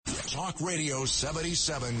Talk Radio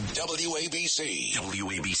 77 WABC.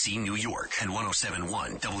 WABC New York and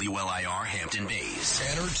 107.1 WLIR Hampton Bays.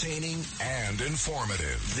 Entertaining and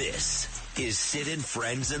informative. This is Sid and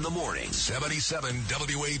Friends in the Morning. 77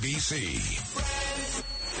 WABC.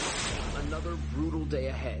 Another brutal day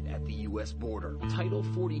ahead at the U.S. border. Title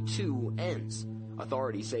 42 ends.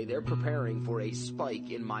 Authorities say they're preparing for a spike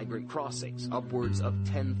in migrant crossings, upwards of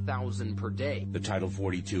 10,000 per day. The Title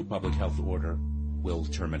 42 public health order will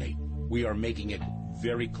terminate. We are making it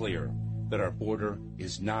very clear that our border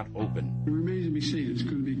is not open. It remains to be seen. It's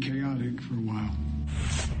going to be chaotic for a while.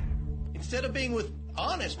 Instead of being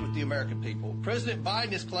honest with the American people, President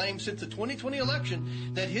Biden has claimed since the 2020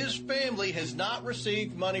 election that his family has not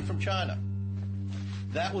received money from China.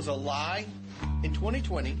 That was a lie in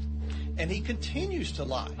 2020, and he continues to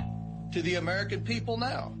lie to the American people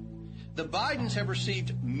now. The Bidens have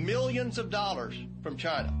received millions of dollars from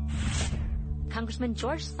China. Congressman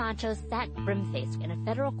George Santos sat grim-faced in a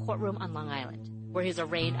federal courtroom on Long Island, where he was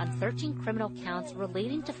arraigned on 13 criminal counts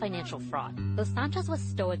relating to financial fraud. Though Santos was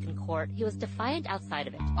stoic in court, he was defiant outside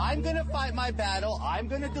of it. I'm going to fight my battle. I'm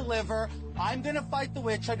going to deliver. I'm going to fight the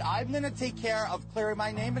witch hunt. I'm going to take care of clearing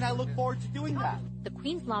my name, and I look forward to doing that. The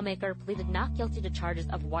Queens lawmaker pleaded not guilty to charges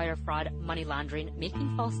of wire fraud, money laundering,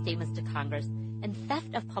 making false statements to Congress, and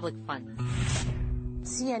theft of public funds.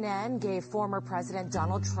 CNN gave former President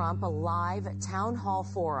Donald Trump a live town hall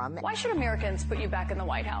forum. Why should Americans put you back in the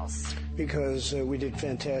White House? Because we did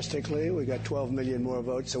fantastically. We got 12 million more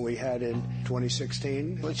votes than we had in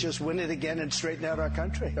 2016. Let's just win it again and straighten out our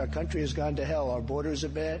country. Our country has gone to hell. Our borders are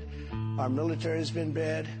bad. Our military has been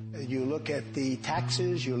bad. You look at the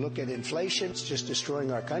taxes, you look at inflation, it's just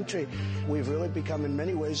destroying our country. We've really become in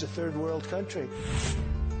many ways a third world country.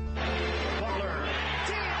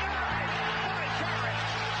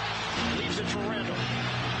 Leaves it for Randall.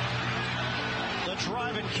 The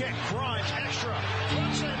drive and kick. Grimes extra.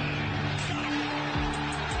 Puts it.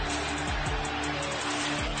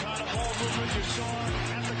 The kind of ball movement you saw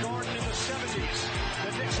at the Garden in the 70s.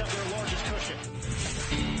 The Knicks have their largest cushion.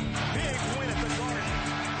 Big win at the Garden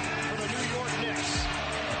for the New York Knicks.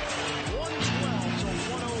 112 to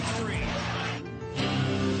 103.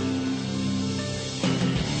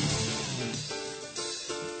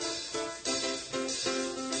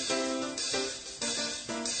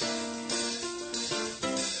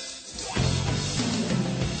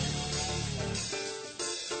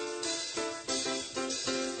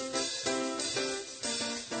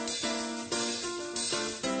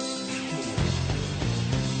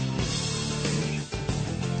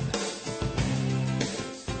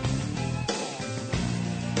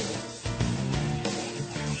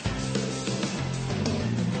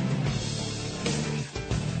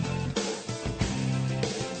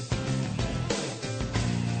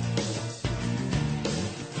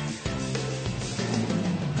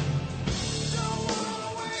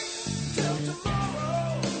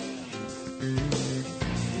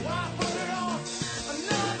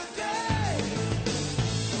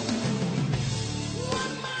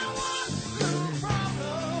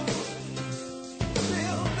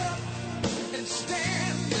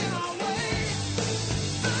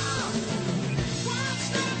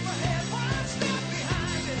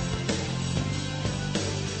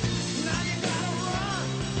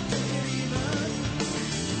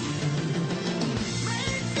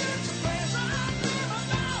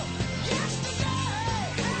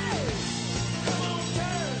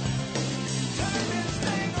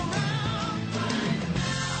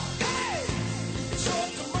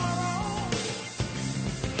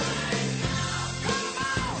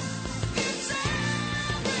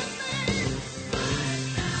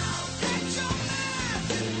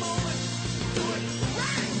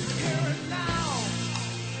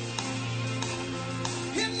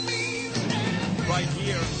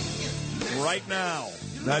 Right now.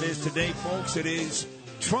 That is today, folks. It is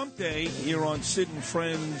Trump Day here on Sid and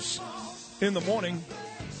Friends in the Morning.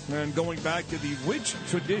 And going back to the rich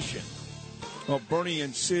tradition of Bernie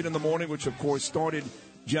and Sid in the Morning, which, of course, started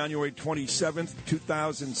January 27th,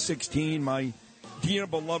 2016. My dear,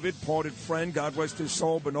 beloved, parted friend, God rest his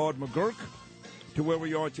soul, Bernard McGurk, to where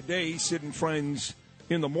we are today, Sid and Friends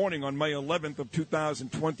in the Morning on May 11th of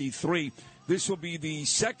 2023. This will be the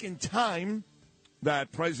second time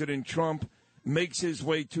that President Trump makes his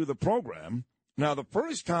way to the program. Now, the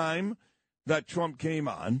first time that Trump came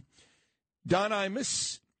on, Don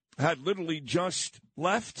Imus had literally just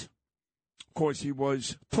left. Of course, he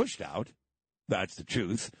was pushed out. That's the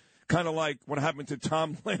truth. Kind of like what happened to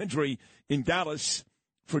Tom Landry in Dallas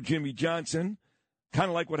for Jimmy Johnson. Kind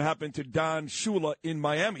of like what happened to Don Shula in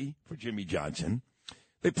Miami for Jimmy Johnson.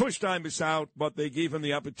 They pushed Imus out, but they gave him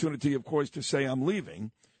the opportunity, of course, to say, I'm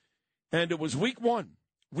leaving. And it was week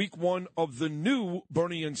one of the new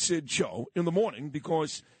Bernie and Sid show in the morning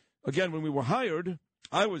because, again, when we were hired,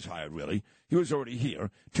 I was hired, really. He was already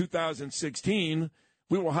here. 2016,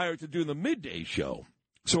 we were hired to do the midday show.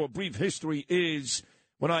 So a brief history is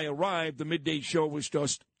when I arrived, the midday show was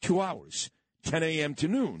just 2 hours, 10 a.m. to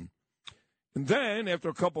noon. And then, after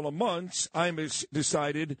a couple of months, Imus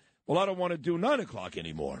decided, well, I don't want to do 9 o'clock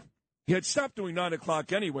anymore. He had stopped doing 9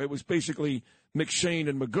 o'clock anyway. It was basically McShane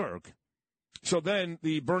and McGurk. So then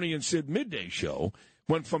the Bernie and Sid midday show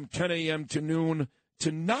went from 10 a.m. to noon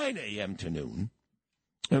to 9 a.m. to noon.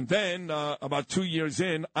 And then, about 2 years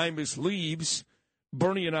in, Imus leaves.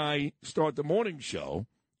 Bernie and I start the morning show.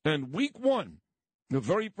 And week one, the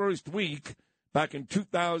very first week, back in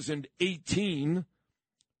 2018,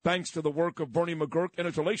 thanks to the work of Bernie McGurk and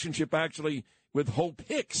his relationship, actually, with Hope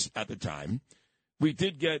Hicks at the time, we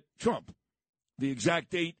did get Trump. The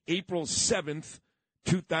exact date, April 7th,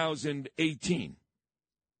 2018.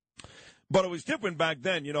 But it was different back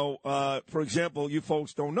then. You know, for example, you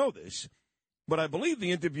folks don't know this, but I believe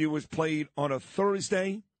the interview was played on a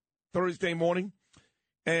Thursday morning,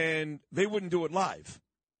 and they wouldn't do it live.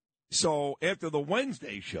 So after the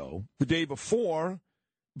Wednesday show, the day before,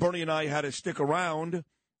 Bernie and I had to stick around,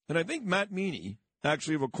 and I think Matt Meany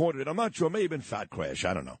actually recorded it. I'm not sure. It may have been Fat Crash.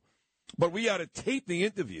 I don't know. But we had to tape the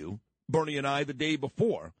interview, Bernie and I, the day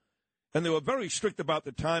before, and they were very strict about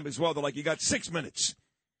the time as well. They're like, you got 6 minutes.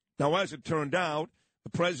 Now, as it turned out,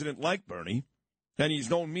 the president liked Bernie, and he's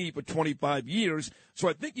known me for 25 years, so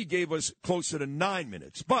I think he gave us closer to 9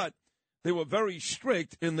 minutes. But they were very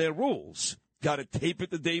strict in their rules. Got to tape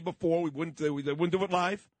it the day before. They wouldn't do it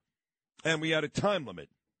live, and we had a time limit.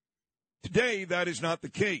 Today, that is not the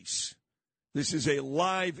case. This is a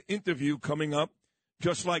live interview coming up,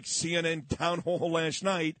 just like CNN Town Hall last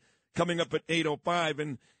night, coming up at 8:05.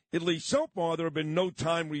 And at least so far, there have been no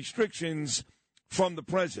time restrictions from the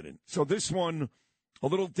president. So this one, a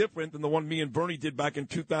little different than the one me and Bernie did back in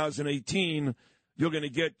 2018. You're going to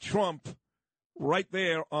get Trump right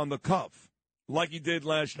there on the cuff, like he did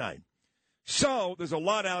last night. So there's a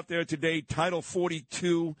lot out there today. Title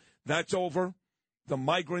 42, that's over. The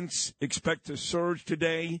migrants expect to surge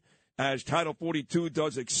today as Title 42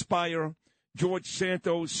 does expire. George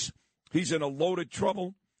Santos, he's in a load of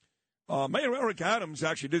trouble. Mayor Eric Adams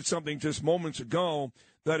actually did something just moments ago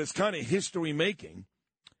that is kind of history-making.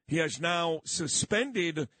 He has now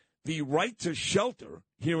suspended the right to shelter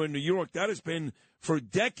here in New York. That has been for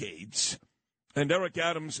decades. And Eric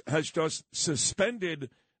Adams has just suspended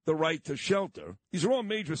the right to shelter. These are all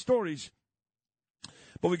major stories.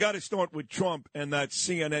 But we got to start with Trump and that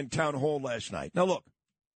CNN town hall last night. Now, look,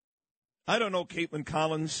 I don't know Caitlin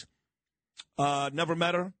Collins. Never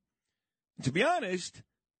met her. To be honest,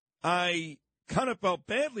 I kind of felt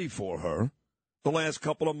badly for her the last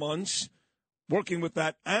couple of months working with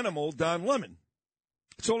that animal, Don Lemon.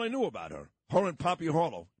 That's all I knew about her. Her and Poppy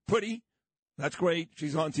Harlow. Pretty. That's great.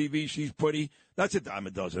 She's on TV. She's pretty. That's a dime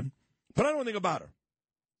a dozen. But I don't know anything about her.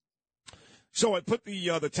 So I put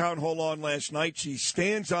the town hall on last night. She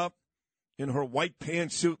stands up in her white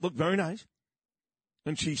pantsuit. Looked very nice.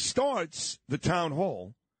 And she starts the town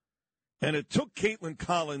hall. And it took Caitlin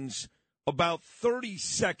Collins about 30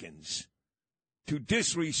 seconds to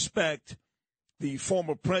disrespect the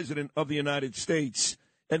former president of the United States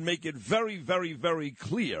and make it very, very, very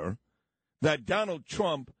clear that Donald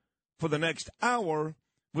Trump, for the next hour,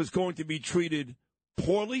 was going to be treated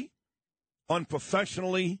poorly,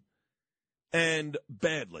 unprofessionally, and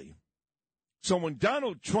badly. So when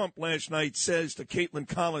Donald Trump last night says to Caitlin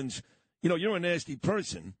Collins, you know, you're a nasty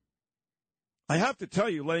person, I have to tell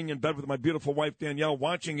you, laying in bed with my beautiful wife, Danielle,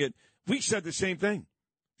 watching it, we said the same thing.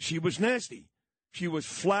 She was nasty. She was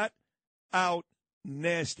flat out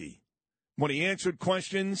nasty. When he answered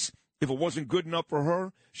questions, if it wasn't good enough for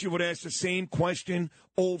her, she would ask the same question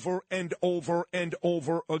over and over and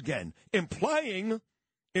over again, implying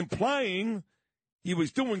he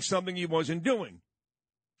was doing something he wasn't doing.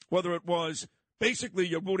 Whether it was basically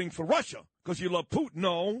you're rooting for Russia because you love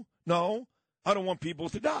Putin. No, I don't want people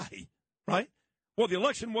to die, right? Well, the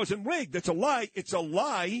election wasn't rigged. It's a lie. It's a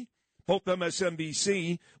lie. Both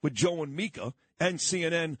MSNBC with Joe and Mika and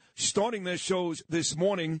CNN starting their shows this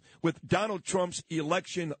morning with Donald Trump's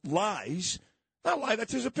election lies. Not a lie,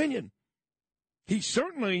 that's his opinion. He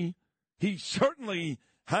certainly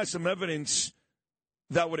has some evidence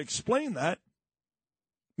that would explain that.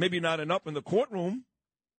 Maybe not enough in the courtroom,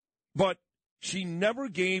 but she never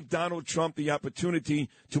gave Donald Trump the opportunity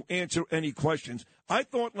to answer any questions. I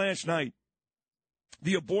thought last night,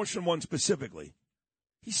 the abortion one specifically,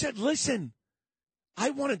 he said, listen, I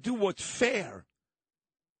want to do what's fair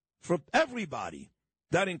for everybody.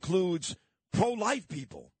 That includes pro-life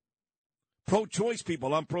people, pro-choice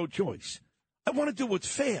people. I'm pro-choice. I want to do what's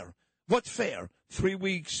fair. What's fair? 3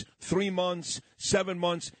 weeks, 3 months, 7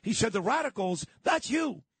 months. He said the radicals, that's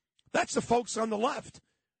you. That's the folks on the left.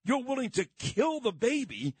 You're willing to kill the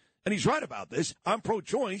baby, and he's right about this. I'm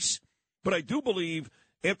pro-choice, but I do believe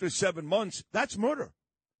after 7 months, that's murder.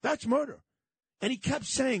 That's murder. And he kept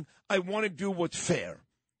saying, I want to do what's fair.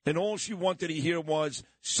 And all she wanted to hear was,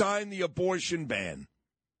 sign the abortion ban.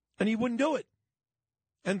 And he wouldn't do it.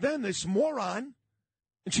 And then this moron,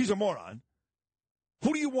 and she's a moron,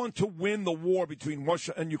 who do you want to win the war between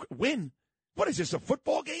Russia and Ukraine? Win? What is this, a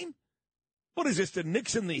football game? What is this, the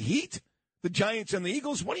Knicks and the Heat? The Giants and the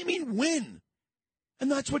Eagles? What do you mean win?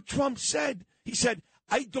 And that's what Trump said. He said,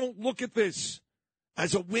 I don't look at this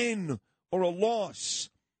as a win or a loss.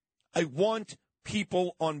 I want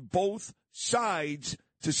people on both sides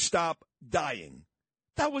to stop dying.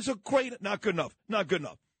 That was a great, not good enough, not good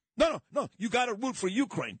enough. No, you got to root for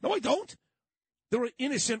Ukraine. No, I don't. There are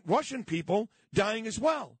innocent Russian people dying as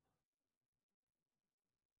well.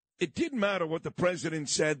 It didn't matter what the president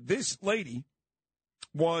said. This lady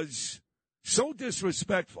was so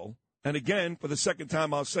disrespectful, and again, for the second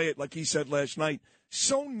time, I'll say it like he said last night,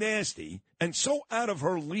 so nasty and so out of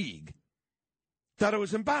her league that it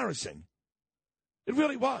was embarrassing. It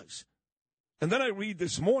really was. And then I read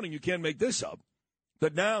this morning, you can't make this up,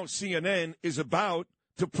 that now CNN is about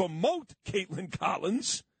to promote Caitlin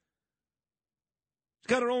Collins. She's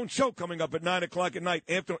got her own show coming up at 9 o'clock at night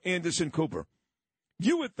after Anderson Cooper.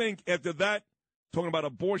 You would think after that, talking about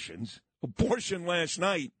abortion last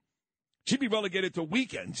night, she'd be relegated to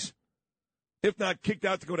weekends, if not kicked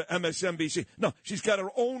out to go to MSNBC. No, she's got her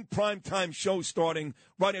own primetime show starting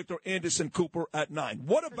right after Anderson Cooper at 9.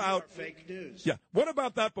 What about fake news? Yeah, what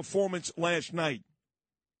about that performance last night?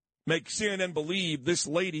 Make CNN believe this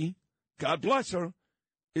lady, God bless her,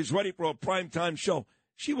 is ready for a primetime show.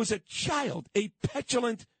 She was a child, a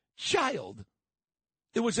petulant child.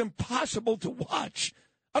 It was impossible to watch.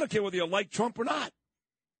 I don't care whether you like Trump or not.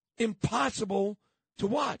 Impossible to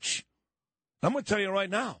watch. I'm going to tell you right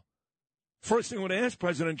now. First thing I would ask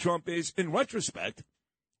President Trump is, in retrospect,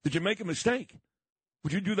 did you make a mistake?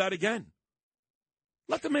 Would you do that again?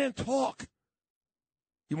 Let the man talk.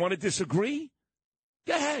 You want to disagree?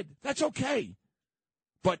 Go ahead. That's okay.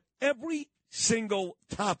 But every single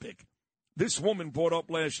topic this woman brought up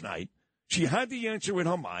last night, she had the answer in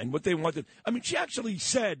her mind, what they wanted. I mean, she actually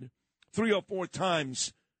said 3 or 4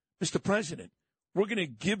 times, Mr. President, we're going to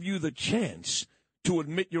give you the chance to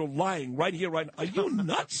admit you're lying right here, right now. Are you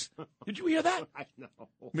nuts? Did you hear that? I know.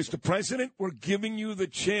 Mr. President, we're giving you the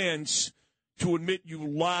chance to admit you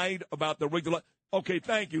lied about the regular. Okay,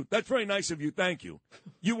 thank you. That's very nice of you. Thank you.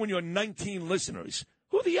 You and your 19 listeners.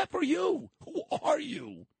 Who the F are you? Who are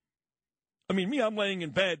you? I mean, me, I'm laying in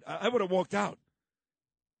bed. I would have walked out.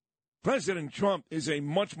 President Trump is a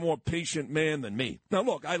much more patient man than me. Now,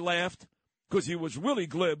 look, I laughed because he was really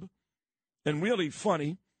glib and really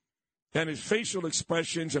funny, and his facial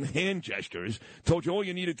expressions and hand gestures told you all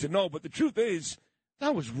you needed to know. But the truth is,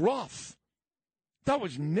 that was rough. That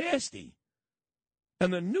was nasty.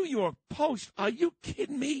 And the New York Post, are you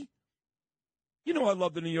kidding me? You know I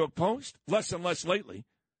love the New York Post, less and less lately.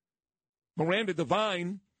 Miranda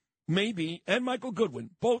Devine, maybe, and Michael Goodwin,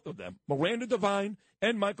 both of them, Miranda Devine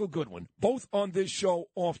and Michael Goodwin, both on this show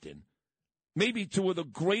often. Maybe 2 of the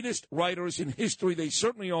greatest writers in history. They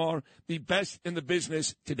certainly are the best in the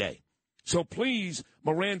business today. So please,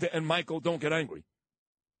 Miranda and Michael, don't get angry.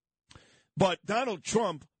 But Donald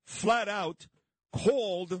Trump flat out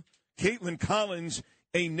called Caitlin Collins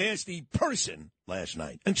a nasty person last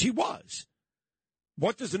night, and she was.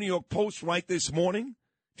 What does the New York Post write this morning,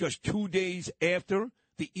 just 2 days after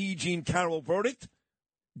the E. Jean Carroll verdict?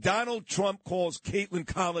 Donald Trump calls Caitlin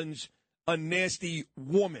Collins a nasty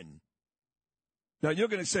woman. Now, you're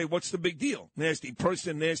going to say, what's the big deal? Nasty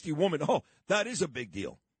person, nasty woman. Oh, that is a big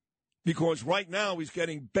deal. Because right now he's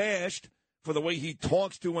getting bashed for the way he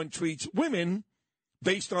talks to and treats women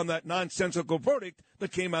based on that nonsensical verdict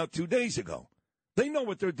that came out 2 days ago. They know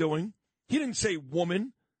what they're doing. He didn't say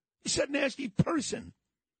woman. He said nasty person.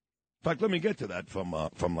 In fact, let me get to that from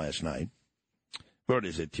last night. Where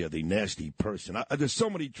is it here? The nasty person. There's so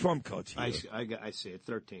many Trump cuts here. I see it.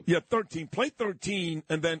 13. Yeah, 13. Play 13.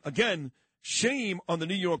 And then, again, shame on the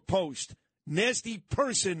New York Post. Nasty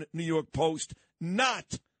person, New York Post,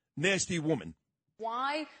 not nasty woman.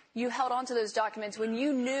 Why you held on to those documents when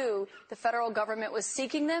you knew the federal government was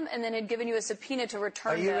seeking them and then had given you a subpoena to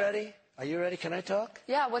return them? Are you ready? Are you ready? Can I talk?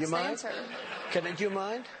 Yeah, what's the answer? Do you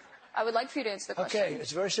mind? I would like for you to answer the question. Okay,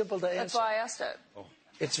 it's very simple to answer. That's why I asked it.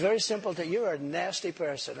 It's very simple to. You're a nasty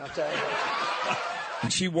person, I'll tell you.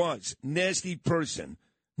 She was. Nasty person.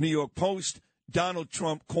 New York Post, Donald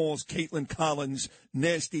Trump calls Caitlin Collins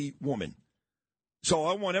nasty woman. So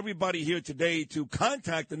I want everybody here today to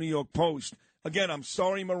contact the New York Post. Again, I'm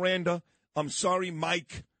sorry, Miranda. I'm sorry,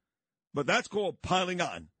 Mike. But that's called piling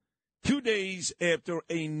on. 2 days after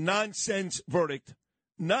a nonsense verdict,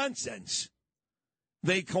 nonsense,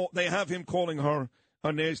 they have him calling her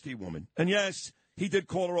a nasty woman. And yes, he did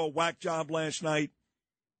call her a whack job last night.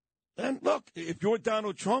 And look, if you're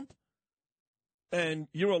Donald Trump and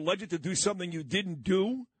you're alleged to do something you didn't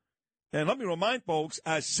do, and let me remind folks,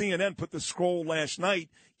 as CNN put the scroll last night,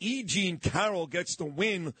 E. Jean Carroll gets the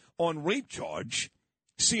win on rape charge.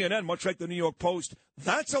 CNN, much like the New York Post,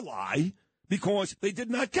 that's a lie because they did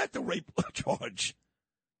not get the rape charge.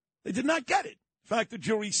 They did not get it. In fact, the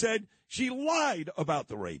jury said she lied about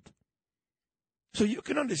the rape. So you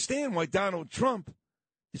can understand why Donald Trump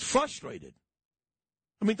is frustrated.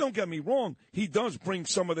 I mean, don't get me wrong. He does bring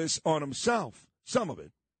some of this on himself, some of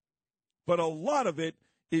it. But a lot of it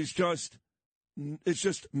is just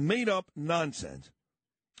made up nonsense.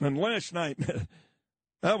 And last night,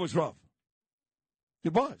 that was rough.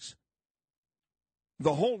 It was.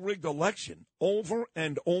 The whole rigged election over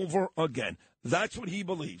and over again. That's what he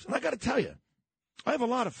believes. And I got to tell you, I have a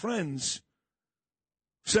lot of friends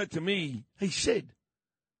said to me, hey, Sid,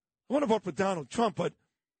 I want to vote for Donald Trump, but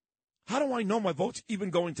how do I know my vote's even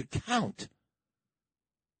going to count?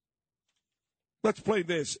 Let's play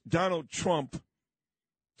this. Donald Trump,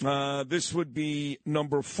 this would be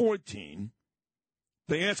number 14.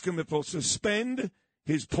 They ask him if he'll suspend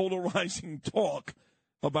his polarizing talk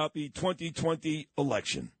about the 2020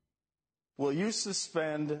 election. Will you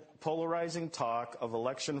suspend polarizing talk of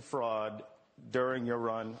election fraud during your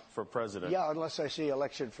run for president? Yeah, unless I see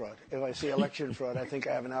election fraud. If I see election fraud, I think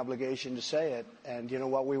I have an obligation to say it. And you know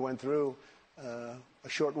what we went through a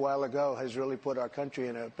short while ago has really put our country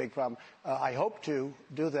in a big problem. I hope to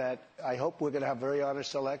do that. I hope we're going to have very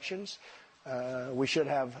honest elections. We should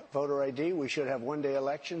have voter ID. We should have one-day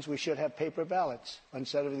elections. We should have paper ballots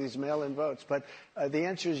instead of these mail-in votes. But the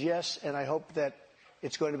answer is yes, and I hope that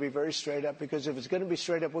it's going to be very straight up, because if it's going to be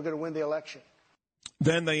straight up, we're going to win the election.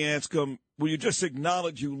 Then they ask him, will you just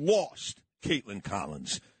acknowledge you lost, Caitlin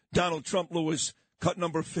Collins? Donald Trump, Lewis, cut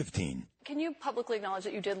number 15. Can you publicly acknowledge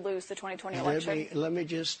that you did lose the 2020 election? Let me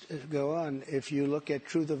just go on. If you look at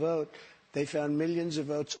True the Vote, they found millions of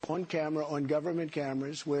votes on camera, on government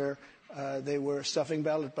cameras, where they were stuffing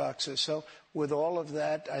ballot boxes. So with all of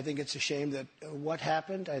that, I think it's a shame that what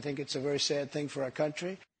happened. I think it's a very sad thing for our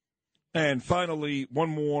country. And finally, one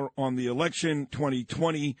more on the election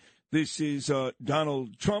 2020. This is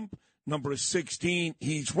Donald Trump, number 16.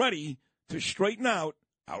 He's ready to straighten out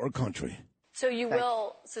our country. So you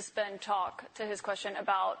will suspend talk to his question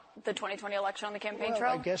about the 2020 election on the campaign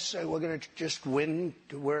trail? I guess we're going to just win.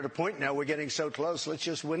 We're at a point now. We're getting so close. Let's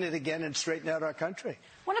just win it again and straighten out our country.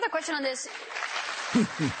 One other question on this.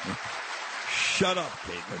 Shut up,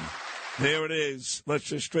 Caitlin. There it is. Let's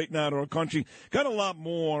just straighten out our country. Got a lot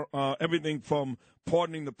more, everything from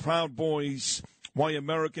pardoning the Proud Boys, why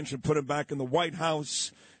Americans should put him back in the White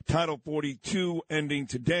House, Title 42 ending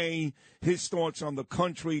today, his thoughts on the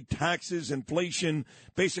country, taxes, inflation,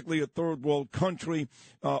 basically a third world country,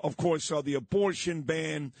 of course, the abortion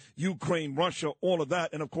ban, Ukraine, Russia, all of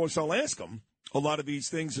that. And, of course, I'll ask him a lot of these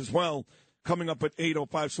things as well coming up at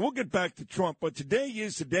 8:05. So we'll get back to Trump. But today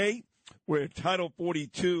is the day where Title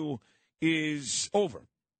 42 is over,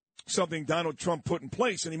 something Donald Trump put in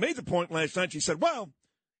place. And he made the point last night. He said, well,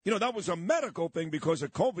 you know, that was a medical thing because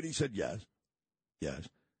of COVID. He said, yes.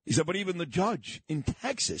 He said, but even the judge in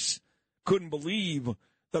Texas couldn't believe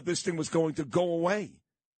that this thing was going to go away.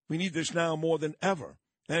 We need this now more than ever.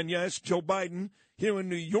 And yes, Joe Biden here in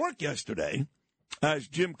New York yesterday, as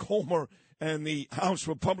Jim Comer and the House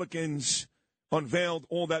Republicans unveiled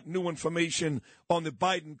all that new information on the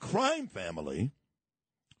Biden crime family,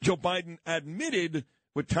 Joe Biden admitted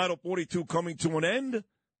with Title 42 coming to an end,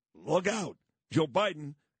 look out. Joe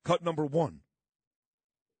Biden, cut number 1.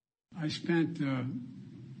 I spent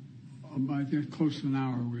close to an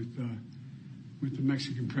hour with the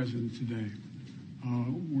Mexican president today.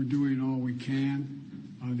 We're doing all we can.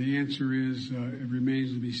 The answer is it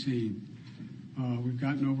remains to be seen. We've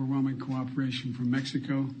gotten overwhelming cooperation from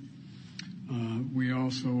Mexico. We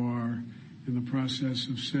also are in the process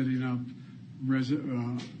of setting up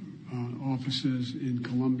offices in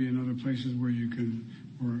Colombia and other places where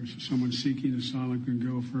someone seeking asylum can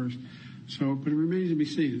go first. So, but it remains to be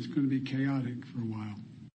seen. It's going to be chaotic for a while.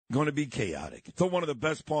 Going to be chaotic. So one of the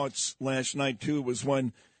best parts last night, too, was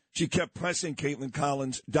when she kept pressing Caitlin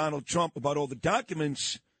Collins, Donald Trump, about all the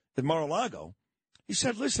documents at Mar-a-Lago. He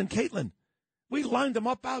said, listen, Caitlin, we lined them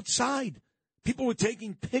up outside. People were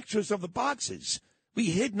taking pictures of the boxes. We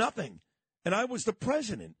hid nothing. And I was the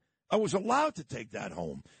president. I was allowed to take that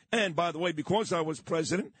home. And, by the way, because I was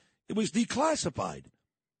president, it was declassified.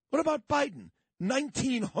 What about Biden?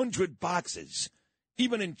 1,900 boxes,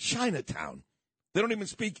 even in Chinatown. They don't even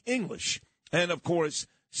speak English. And, of course,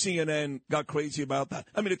 CNN got crazy about that.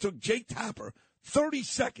 I mean, it took Jake Tapper 30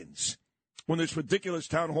 seconds when this ridiculous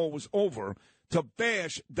town hall was over to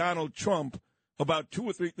bash Donald Trump about 2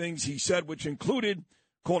 or 3 things he said, which included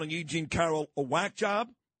calling E. Jean Carroll a whack job.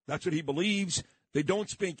 That's what he believes. They don't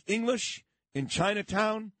speak English in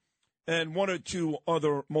Chinatown. And 1 or 2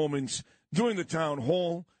 other moments during the town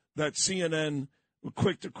hall that CNN were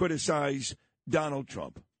quick to criticize Donald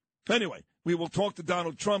Trump. Anyway, we will talk to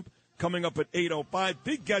Donald Trump coming up at 8:05.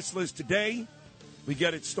 Big guest list today. We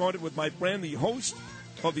get it started with my friend, the host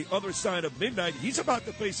of The Other Side of Midnight. He's about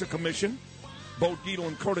to face a commission. Bo Dietl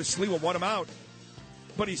and Curtis Lee will want him out.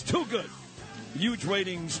 But he's too good. Huge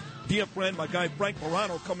ratings. Dear friend, my guy Frank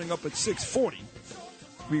Morano coming up at 6:40.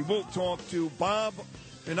 We will talk to Bob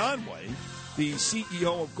Inanwe, the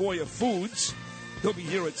CEO of Goya Foods. He'll be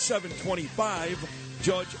here at 7:25.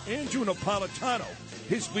 Judge Andrew Napolitano,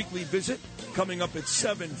 his weekly visit coming up at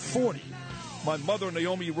 7:40. My mother,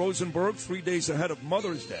 Naomi Rosenberg, 3 days ahead of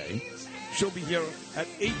Mother's Day. She'll be here at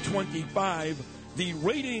 8:25. The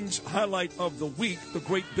ratings highlight of the week, the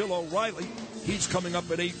great Bill O'Reilly. He's coming up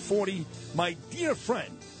at 8:40. My dear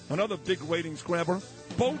friend, another big ratings grabber,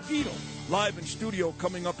 Bo Dietl, live in studio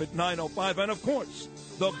coming up at 9:05. And, of course,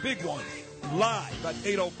 the big one, live at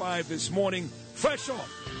 8:05 this morning, fresh off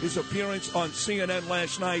his appearance on CNN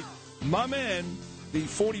last night, my man, the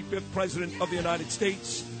 45th President of the United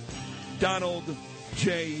States, Donald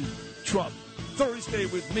J. Trump. Thursday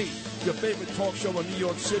with me, your favorite talk show in New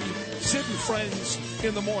York City, Sid and Friends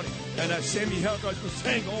in the morning. And as Sammy Helgart was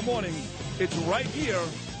saying all morning, it's right here,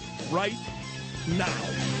 right now.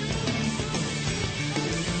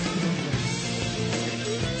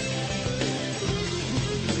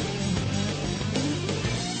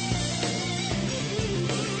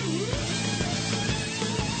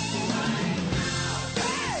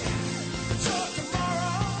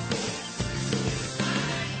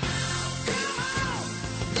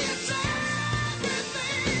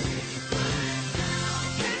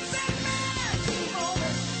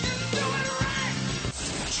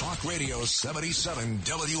 Radio 77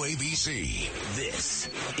 WABC. This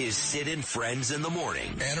is Sid and Friends in the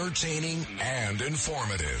morning. Entertaining and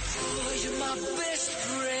informative. Oh, you're my best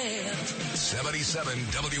friend. 77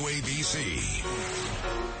 WABC.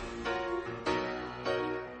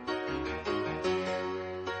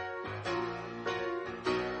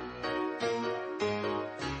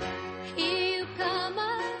 Here you come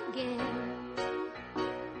again.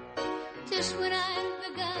 Just when I've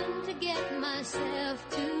begun to get myself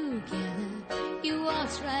together, you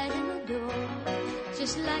waltz right in the door,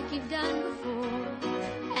 just like you've done before,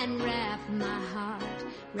 and wrap my heart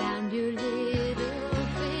round your little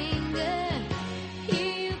finger.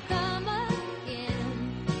 Here you come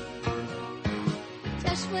again.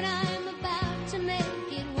 Just when I'm about to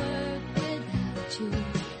make it work without you,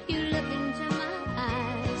 you look into my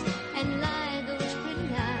eyes and lie those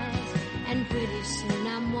pretty eyes, and pretty soon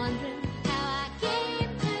I'm wondering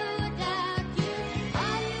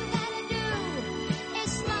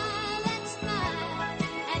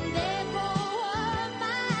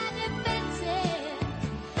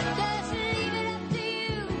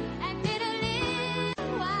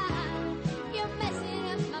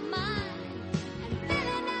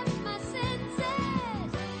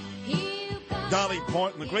Dolly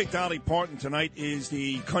Parton, the great Dolly Parton tonight is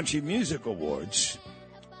the Country Music Awards.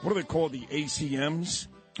 What are they called? The ACMs?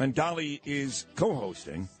 And Dolly is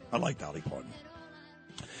co-hosting. I like Dolly Parton.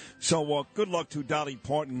 So good luck to Dolly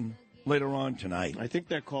Parton later on tonight. I think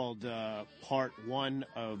they're called part 1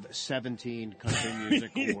 of 17 Country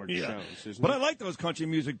Music Award shows. Isn't But it? I like those country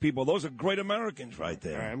music people. Those are great Americans right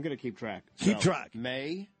there. All right, I'm going to keep track. Keep track.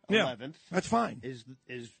 May 11th. Yeah, that's fine.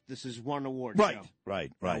 This is one award Right, show.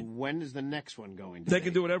 right. Now, when is the next one going to They be?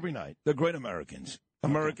 can do it every night. They're great Americans.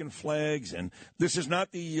 American flags, and this is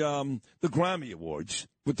not the Grammy Awards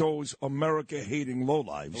with those America-hating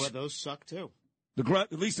lowlives. Well, those suck, too.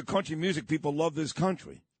 At least the country music people love this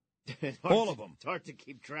country. All of them. It's hard to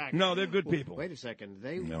keep track. No, they're good people. Wait a second.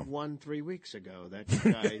 They won 3 weeks ago. That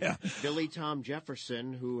guy, Billy Tom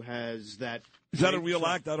Jefferson, who has that... Is that a real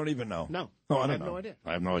act? I don't even know. No. Oh, I I don't have know. no idea.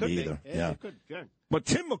 I have no Could idea be. either. Yeah, it could. Good. But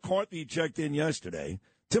Tim McCarthy checked in yesterday.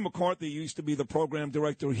 Tim McCarthy used to be the program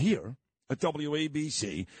director here at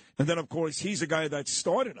WABC. And then, of course, he's a guy that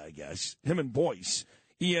started, I guess, him and Boyce,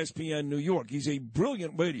 ESPN New York. He's a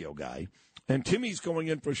brilliant radio guy. And Timmy's going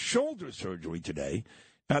in for shoulder surgery today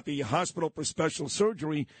at the Hospital for Special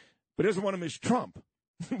Surgery, but doesn't want to miss Trump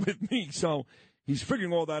with me. So he's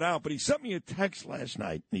figuring all that out. But he sent me a text last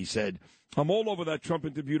night, and he said, I'm all over that Trump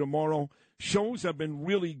interview tomorrow. Shows have been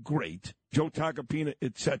really great. Joe Tacopina,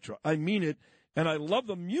 etc. I mean it, and I love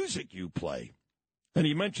the music you play. And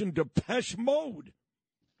he mentioned Depeche Mode.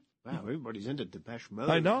 Wow, everybody's into Depeche Mode.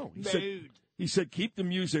 I know. He said, keep the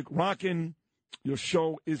music rocking. Your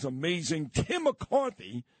show is amazing. Tim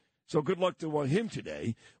McCarthy, so good luck to him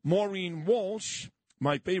today. Maureen Walsh,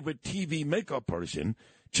 my favorite TV makeup person,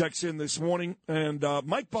 checks in this morning. And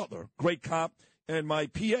Mike Butler, great cop, and my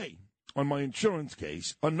PA on my insurance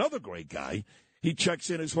case, another great guy, he checks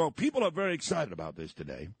in as well. People are very excited about this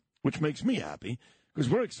today, which makes me happy because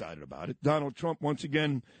we're excited about it. Donald Trump, once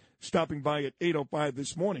again, stopping by at 8:05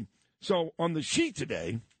 this morning. So on the sheet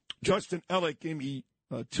today, Justin Ellick gave me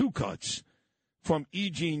 2 cuts from E.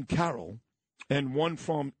 Jean Carroll and one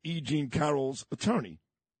from E. Jean Carroll's attorney.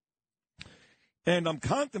 And I'm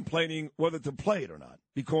contemplating whether to play it or not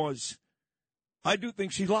because I do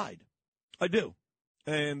think she lied. I do.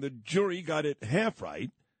 And the jury got it half right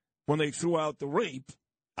when they threw out the rape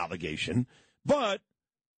allegation. But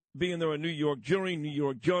being they're a New York jury, New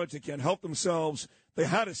York judge, they can't help themselves. They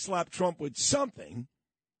had to slap Trump with something.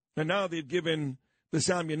 And now they've given this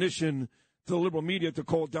ammunition to the liberal media to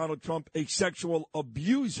call Donald Trump a sexual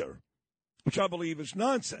abuser, which I believe is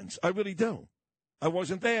nonsense. I really do. I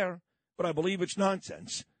wasn't there, but I believe it's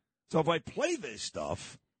nonsense. So if I play this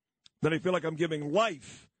stuff, then I feel like I'm giving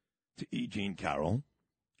life to E. Jean Carroll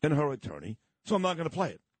and her attorney, so I'm not going to play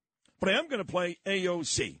it. But I am going to play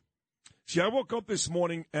AOC. See, I woke up this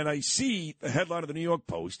morning and I see the headline of the New York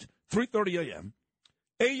Post, 3:30 a.m.,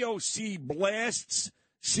 AOC blasts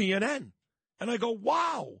CNN. And I go,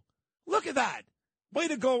 wow, look at that. Way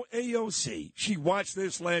to go, AOC. She watched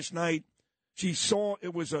this last night. She saw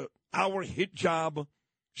it was our hit job.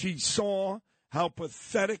 She saw how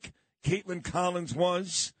pathetic Caitlin Collins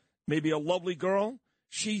was. Maybe a lovely girl.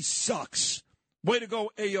 She sucks. Way to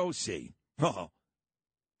go, AOC. Oh,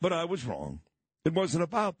 but I was wrong. It wasn't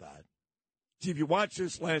about that. See, if you watch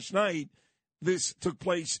this last night, this took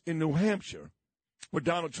place in New Hampshire, where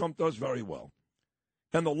Donald Trump does very well.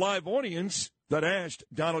 And the live audience that asked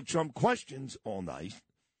Donald Trump questions all night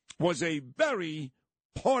was a very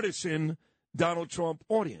partisan Donald Trump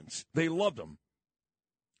audience. They loved him.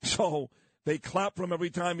 So they clapped for him every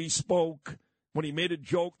time he spoke. When he made a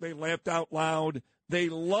joke, they laughed out loud. They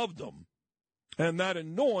loved him. And that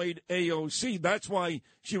annoyed AOC. That's why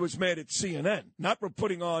she was mad at CNN. Not for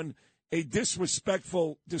putting on a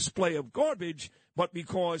disrespectful display of garbage, but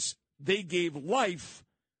because they gave life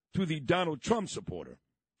to the Donald Trump supporter.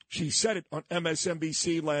 She said it on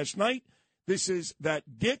MSNBC last night. This is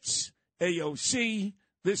that ditz, AOC,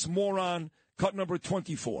 this moron, cut number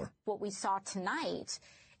 24. What we saw tonight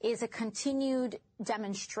is a continued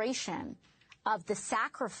demonstration of the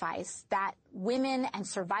sacrifice that women and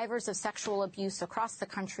survivors of sexual abuse across the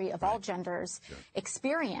country of all genders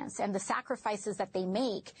experience, and the sacrifices that they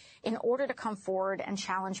make in order to come forward and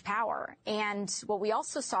challenge power. And what we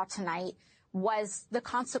also saw tonight was the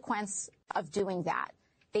consequence of doing that.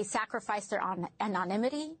 They sacrificed their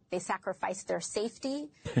anonymity, they sacrificed their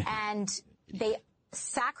safety, and they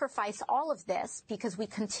sacrifice all of this because we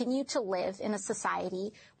continue to live in a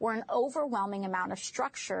society where an overwhelming amount of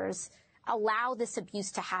structures allow this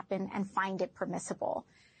abuse to happen and find it permissible.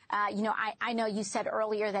 I know you said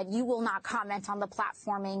earlier that you will not comment on the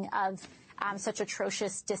platforming of such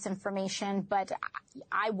atrocious disinformation, but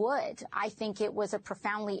I would. I think it was a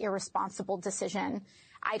profoundly irresponsible decision.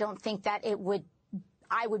 I don't think that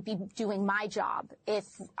I would be doing my job if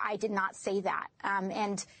I did not say that.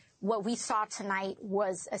 And what we saw tonight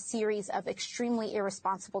was a series of extremely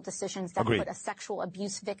irresponsible decisions that put a sexual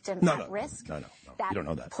abuse victim at risk. No. You don't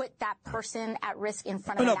know that. Put that person at risk in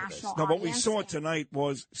front of a national audience. Now, what we saw tonight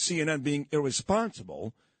was CNN being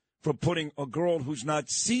irresponsible for putting a girl who's not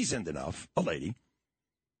seasoned enough, a lady,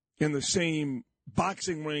 in the same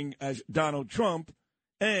boxing ring as Donald Trump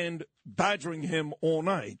and badgering him all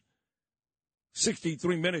night.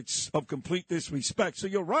 63 minutes of complete disrespect. So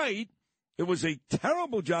you're right. It was a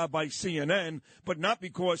terrible job by CNN, but not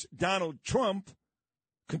because Donald Trump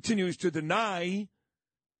continues to deny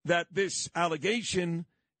that this allegation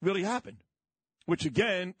really happened. Which,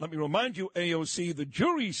 again, let me remind you, AOC, the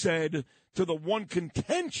jury said to the one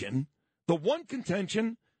contention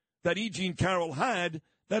that E. Jean Carroll had,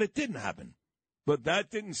 that it didn't happen. But that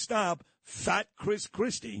didn't stop Fat Chris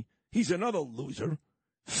Christie. He's another loser.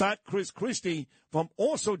 Fat Chris Christie from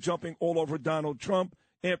also jumping all over Donald Trump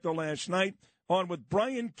after last night. On with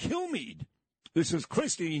Brian Kilmeade. This is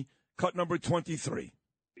Christie, cut number 23.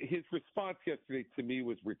 His response yesterday to me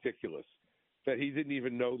was ridiculous, that he didn't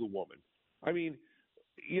even know the woman. I mean,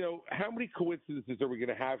 how many coincidences are we going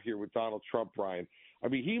to have here with Donald Trump, Brian? I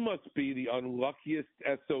mean, he must be the unluckiest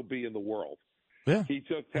SOB in the world. Yeah. He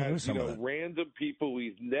just has, random people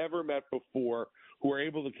he's never met before who are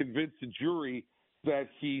able to convince the jury that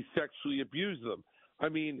he sexually abused them. I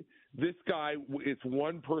mean, this guy, it's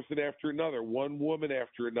one person after another, one woman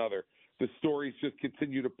after another. The stories just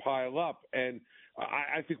continue to pile up. And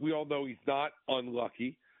I think we all know he's not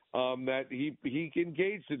unlucky, that he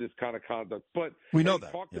engaged in this kind of conduct. But we know he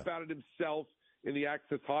talked about it himself in the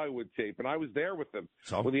Access Hollywood tape, and I was there with him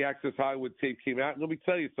when the Access Hollywood tape came out. And let me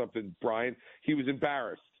tell you something, Brian. He was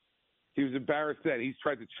embarrassed. He was embarrassed then. He's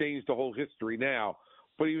tried to change the whole history now,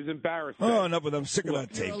 but he was embarrassed then. Oh, enough with I'm sick of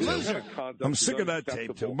that tape, too. I'm sick of that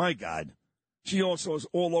tape, too. My God. She also was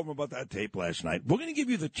all over about that tape last night. We're going to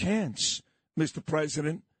give you the chance, Mr.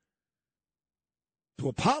 President, to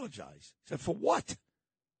apologize. He said, for what?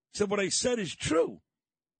 He said, what I said is true,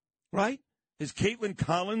 right? Is Caitlin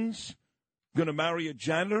Collins going to marry a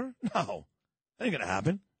janitor? No, that ain't going to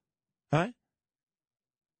happen, right?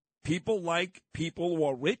 People like people who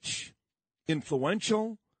are rich,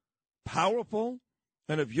 influential, powerful,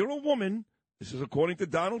 and if you're a woman, this is according to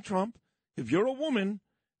Donald Trump, if you're a woman,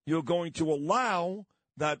 you're going to allow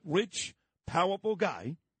that rich, powerful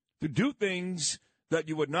guy to do things that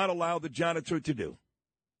you would not allow the janitor to do.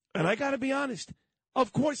 And I got to be honest,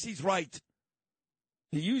 of course he's right.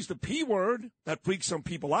 He used the P word that freaks some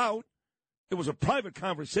people out. It was a private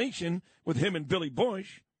conversation with him and Billy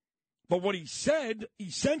Bush. But what he said,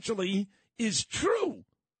 essentially, is true.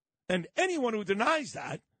 And anyone who denies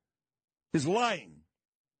that is lying.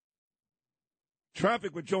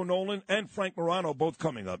 Traffic with Joe Nolan and Frank Morano both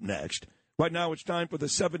coming up next. Right now it's time for the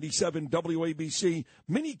 77 WABC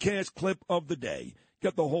minicast clip of the day.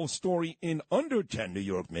 Get the whole story in under 10 New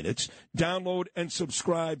York minutes. Download and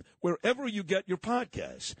subscribe wherever you get your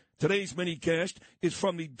podcasts. Today's minicast is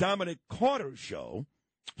from the Dominic Carter Show.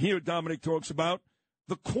 Here Dominic talks about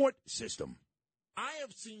the court system. I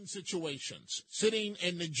have seen situations sitting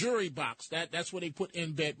in the jury box, that's where they put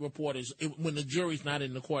in-bed reporters when the jury's not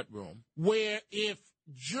in the courtroom, where if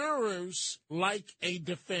jurors like a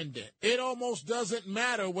defendant, it almost doesn't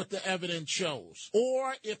matter what the evidence shows.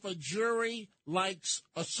 Or if a jury likes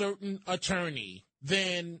a certain attorney,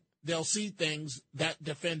 then they'll see things that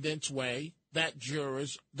defendant's way, that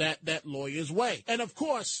jurors, that lawyer's way. And of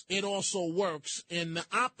course, it also works in the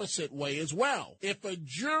opposite way as well. If a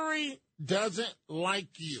jury doesn't like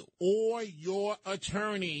you or your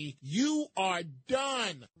attorney, you are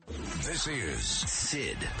done. This is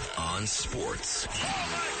Sid on Sports. Oh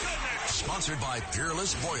my goodness! Sponsored by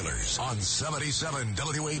Peerless Boilers on 77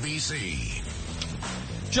 WABC.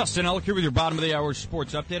 Justin Ellick here with your bottom of the hour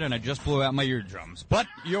sports update, and I just blew out my eardrums. But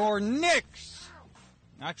your Knicks.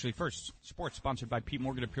 Actually, first, sports sponsored by Pete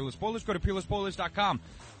Morgan at Peerless Boilers. Go to peerlessboilers.com,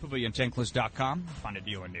 paviliontankless.com. Find a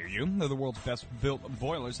dealer near you. They're the world's best built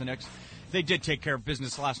boilers. The Knicks, they did take care of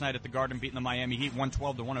business last night at the Garden, beating the Miami Heat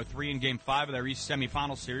 112-103 in Game 5 of their East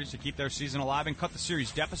semifinal series to keep their season alive and cut the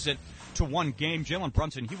series deficit to one game. Jalen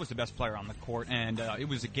Brunson, he was the best player on the court, and it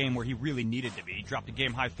was a game where he really needed to be. He dropped a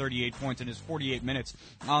game-high 38 points in his 48 minutes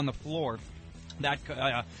on the floor. That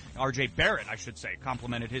R.J. Barrett, I should say,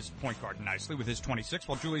 complimented his point guard nicely with his 26,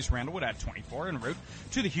 while Julius Randle would add 24 en route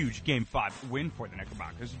to the huge Game 5 win for the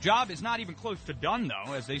Knickerbockers. The job is not even close to done,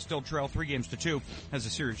 though, as they still trail 3-2 as the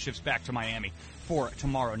series shifts back to Miami for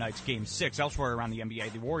tomorrow night's Game 6. Elsewhere around the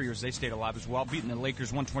NBA, the Warriors, they stayed alive as well, beating the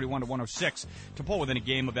Lakers 121-106 to pull within a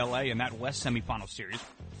game of L.A. in that West semifinal series.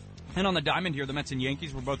 And on the diamond here, the Mets and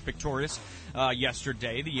Yankees were both victorious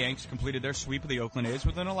yesterday. The Yanks completed their sweep of the Oakland A's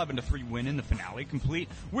with an 11-3 win in the finale, complete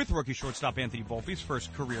with rookie shortstop Anthony Volpe's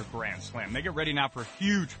first career Grand Slam. They get ready now for a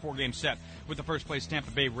huge 4-game set with the first-place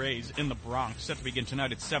Tampa Bay Rays in the Bronx, set to begin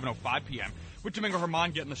tonight at 7:05 p.m., with Domingo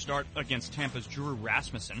Germán getting the start against Tampa's Drew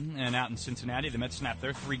Rasmussen. And out in Cincinnati, the Mets snapped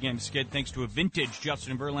their 3-game skid thanks to a vintage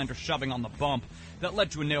Justin Verlander shoving on the bump that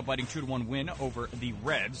led to a nail-biting 2-1 win over the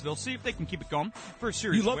Reds. They'll see if they can keep it going for a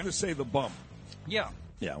series You love win. to say the bump. Yeah.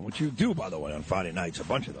 Yeah, which you do, by the way, on Friday nights, a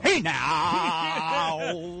bunch of them. Hey,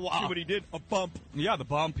 now! See what he did? A bump. Yeah, the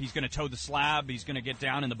bump. He's going to toe the slab. He's going to get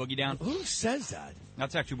down in the boogie down. Who says that?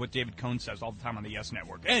 That's actually what David Cohn says all the time on the Yes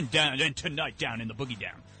Network. And tonight down in the boogie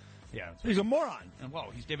down. Yeah, he's a moron. And,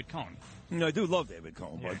 well, he's David Cohn. No, I do love David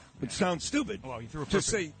Cohn, but it sounds stupid. Well, he threw a just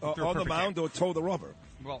say on the mound or toe the rubber.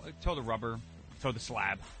 Well, toe the rubber. So the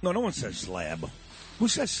slab. No one says slab. Who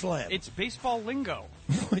says slab? It's baseball lingo.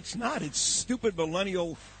 No, it's not. It's stupid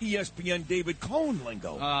millennial ESPN David Cohn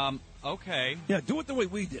lingo. Okay. Yeah, do it the way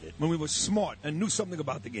we did it, when we were smart and knew something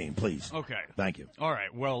about the game, please. Okay. Thank you. All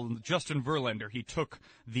right. Well, Justin Verlander, he took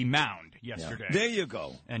the mound yesterday. Yeah. There you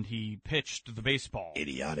go. And he pitched the baseball.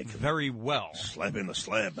 Idiotic. Very well. Slapping the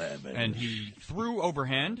slab, man. And he threw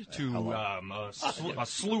overhand to a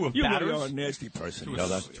slew of you batters. You really are a nasty person.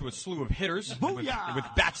 To a slew of hitters with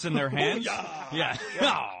bats in their hands. Yeah.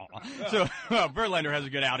 So Verlander has a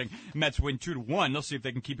good outing. Mets win 2-1. They'll see if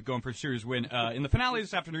they can keep it going for a series win. In the finale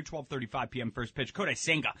this afternoon, 12:35 p.m. first pitch, Kodai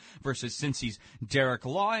Senga versus Cincy's Derek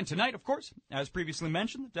Law. And tonight, of course, as previously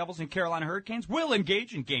mentioned, the Devils and Carolina Hurricanes will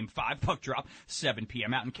engage in Game 5. Puck drop, 7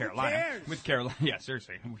 p.m. out in Carolina. With Carolina,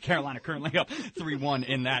 Carolina currently up 3-1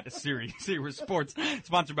 in that series. Series Sports,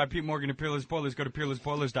 sponsored by Pete Morgan and Peerless Boilers. Go to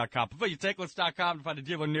peerlessboilers.com. PavilionTakeless.com to find a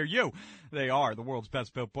dealer near you. They are the world's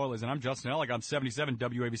best built boilers. And I'm Justin Ellick on 77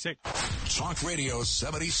 WABC. Talk Radio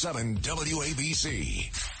 77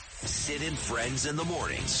 WABC. Sid and Friends in the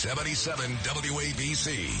morning. 77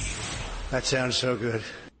 WABC. That sounds so good.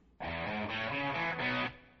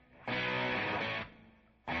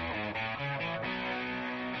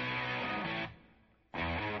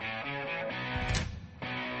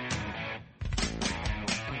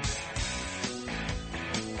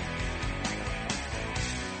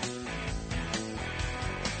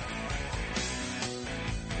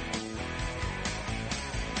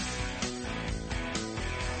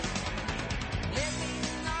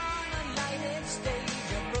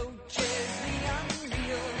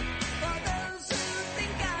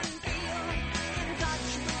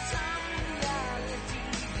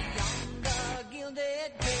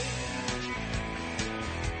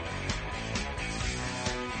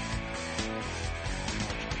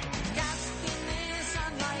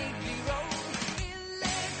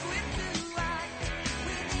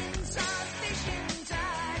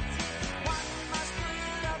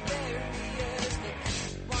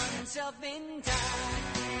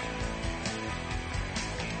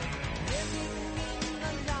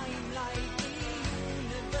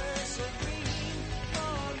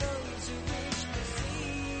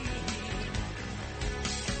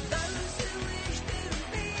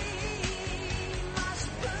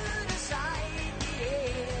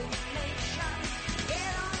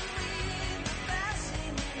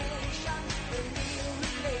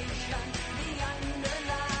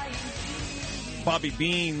 Bobby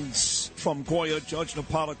Beans from Goya, Judge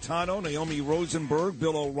Napolitano, Naomi Rosenberg,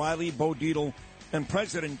 Bill O'Reilly, Bo Dietl, and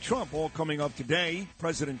President Trump all coming up today.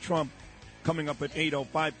 President Trump coming up at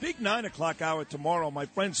 8:05. Big 9 o'clock hour tomorrow. My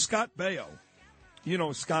friend Scott Baio. You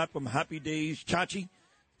know Scott from Happy Days, Chachi,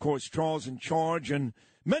 of course, Charles in Charge, and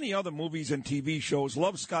many other movies and TV shows.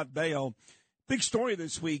 Love Scott Baio. Big story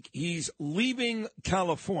this week. He's leaving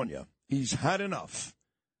California. He's had enough.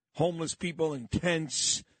 Homeless people in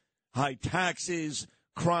tents, high taxes,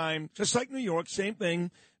 crime, just like New York, same thing.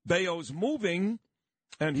 Baio's moving,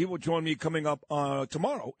 and he will join me coming up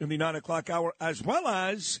tomorrow in the 9 o'clock hour, as well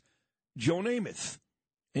as Joe Namath.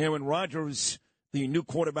 Aaron Rodgers, the new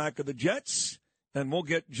quarterback of the Jets, and we'll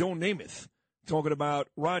get Joe Namath talking about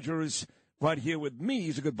Rodgers right here with me.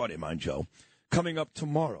 He's a good buddy of mine, Joe, coming up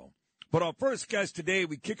tomorrow. But our first guest today,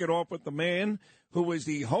 we kick it off with the man who is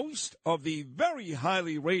the host of the very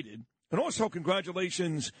highly rated, and also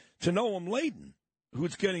congratulations to Noam Laden,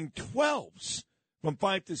 who's getting 12s from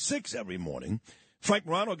 5 to 6 every morning. Frank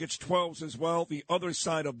Morano gets 12s as well. The other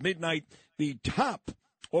side of midnight, the top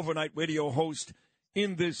overnight radio host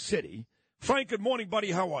in this city. Frank, good morning,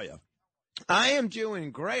 buddy. How are you? I am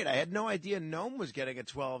doing great. I had no idea Noam was getting a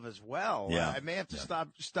 12 as well. Yeah. I may have to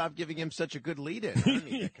stop giving him such a good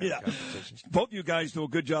lead-in. Both you guys do a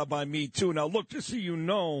good job by me, too. Now, look, just so you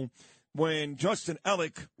know, when Justin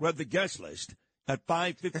Ellick read the guest list at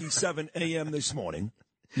 5:57 a.m. this morning,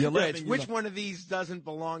 which one of these doesn't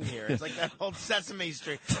belong here? It's like that old Sesame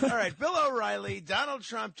Street. All right, Bill O'Reilly, Donald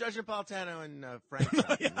Trump, Judge Napolitano, and Frank.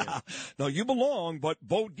 No, you belong, but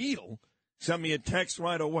Bo Dietl sent me a text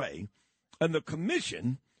right away. And the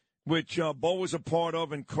commission, which Bo was a part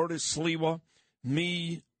of, and Curtis Sliwa,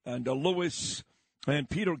 me, and Lewis, and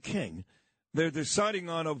Peter King, they're deciding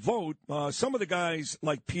on a vote. Some of the guys,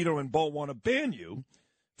 like Peter and Bo, want to ban you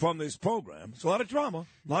from this program. It's a lot of drama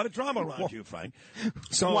around you, Frank.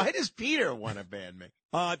 So why does Peter want to ban me?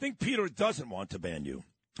 I think Peter doesn't want to ban you.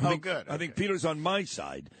 Good. I think Peter's on my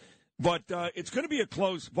side. But it's going to be a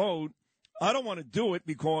close vote. I don't want to do it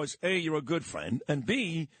because, A, you're a good friend, and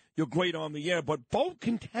B, you're great on the air. But Bo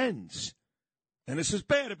contends, and this is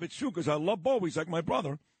bad if it's true because I love Bo. He's like my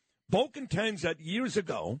brother. Bo contends that years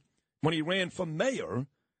ago, when he ran for mayor,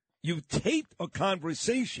 you taped a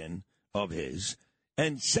conversation of his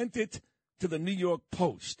and sent it to the New York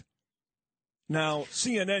Post. Now,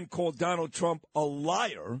 CNN called Donald Trump a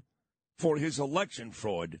liar for his election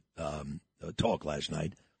fraud talk last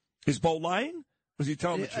night. Is Bo lying? Was he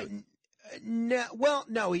telling the truth?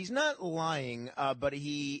 No, he's not lying, but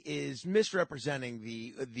he is misrepresenting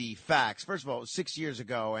the facts. First of all, it was 6 years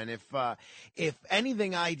ago, and if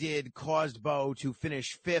anything I did caused Bo to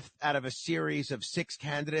finish fifth out of a series of 6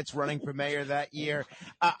 candidates running for mayor that year,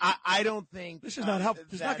 I don't think this is not help.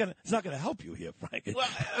 It's not going to help you here, Frank. Well,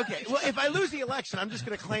 okay. Well, if I lose the election, I'm just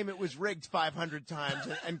going to claim it was rigged 500 times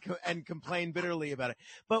and complain bitterly about it.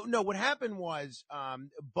 But no, what happened was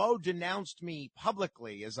Bo denounced me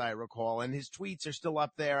publicly, as I recall. And his tweets are still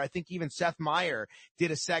up there. I think even Seth Meyer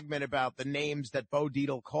did a segment about the names that Bo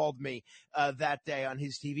Dietl called me that day on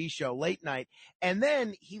his TV show, Late Night. And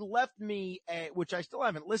then he left me, which I still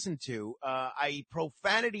haven't listened to, a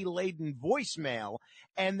profanity-laden voicemail.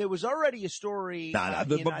 And there was already a story.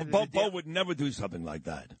 Bo would never do something like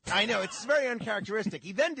that. I know. It's very uncharacteristic.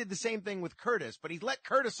 He then did the same thing with Curtis, but he let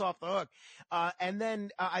Curtis off the hook. And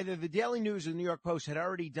then either the Daily News or the New York Post had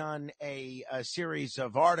already done a series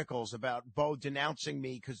of articles about Bo denouncing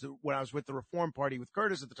me because when I was with the Reform Party with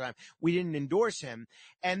Curtis at the time, we didn't endorse him.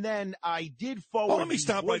 And then I did forward. Oh, let me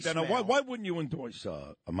stop right there. Now, why wouldn't you endorse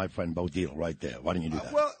my friend Bo Dietl right there? Why didn't you do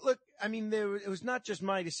that? Well, look, I mean, it was not just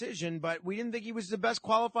my decision, but we didn't think he was the best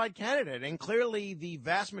qualified candidate. And clearly the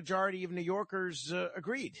vast majority of New Yorkers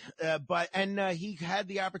agreed. And he had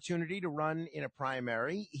the opportunity to run in a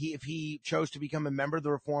primary. If he chose to become a member of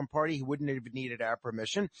the Reform Party, he wouldn't have needed our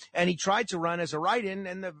permission. And he tried to run as a write-in,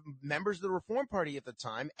 and the members of the Reform Party at the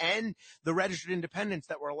time and the registered independents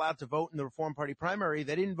that were allowed to vote in the Reform Party primary,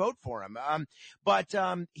 they didn't vote for him. But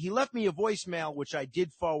he left me a voicemail, which I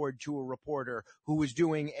did forward to a reporter who was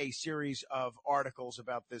doing a series of articles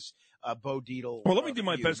about this Bo Dietl. Well, let me do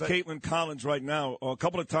my best. Caitlin Collins right now, a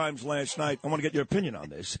couple of times last night. I want to get your opinion on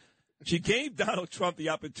this. She gave Donald Trump the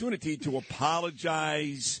opportunity to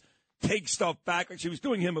apologize, take stuff back, like she was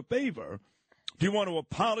doing him a favor. Do you want to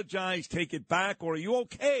apologize, take it back, or are you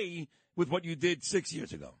okay with what you did 6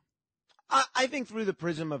 years ago? I think through the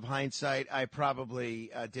prism of hindsight, I probably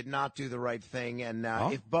did not do the right thing. And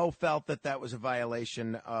if Bo felt that was a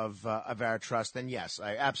violation of our trust, then yes,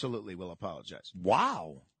 I absolutely will apologize.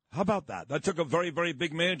 Wow. How about that? That took a very, very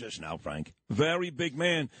big man just now, Frank. Very big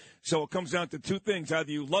man. So it comes down to two things.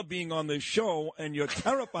 Either you love being on this show and you're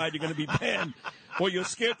terrified you're going to be banned, or you're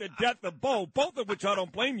scared to death of Bo, both of which I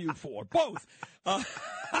don't blame you for. Both.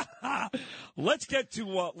 Let's get to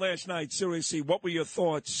last night. Seriously, what were your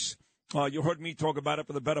thoughts? You heard me talk about it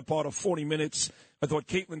for the better part of 40 minutes. I thought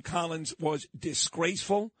Caitlin Collins was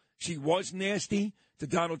disgraceful. She was nasty, to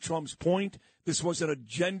Donald Trump's point. This was an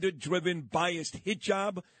agenda-driven, biased hit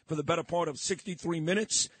job for the better part of 63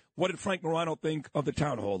 minutes. What did Frank Morano think of the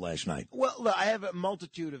town hall last night? Well, look, I have a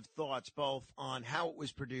multitude of thoughts, both on how it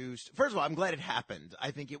was produced. First of all, I'm glad it happened.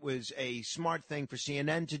 I think it was a smart thing for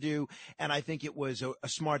CNN to do, and I think it was a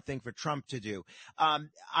smart thing for Trump to do.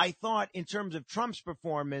 I thought, in terms of Trump's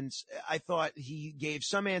performance, I thought he gave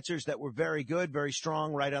some answers that were very good, very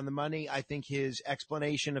strong, right on the money. I think his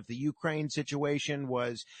explanation of the Ukraine situation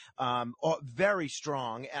was very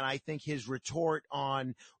strong, and I think his retort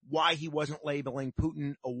on why he wasn't labeling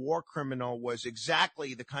Putin a war criminal was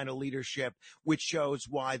exactly the kind of leadership which shows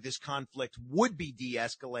why this conflict would be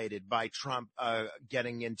de-escalated by Trump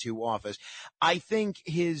getting into office. I think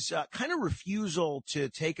his kind of refusal to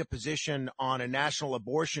take a position on a national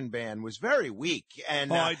abortion ban was very weak.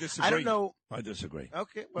 And I disagree. I don't know. I disagree.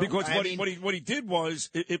 Okay, well, because what he did was,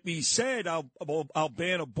 if he said I'll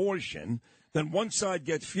ban abortion, then one side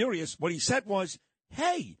gets furious. What he said was,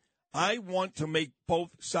 hey, I want to make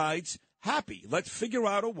both sides happy. Let's figure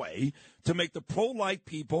out a way to make the pro-life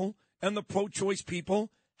people and the pro-choice people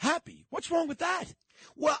happy. What's wrong with that?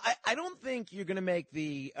 Well, I don't think you're going to make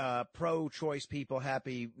the pro-choice people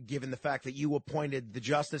happy, given the fact that you appointed the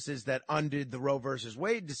justices that undid the Roe versus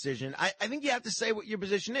Wade decision. I think you have to say what your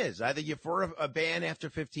position is. Either you're for a ban after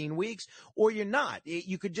 15 weeks or you're not.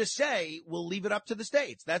 You could just say, we'll leave it up to the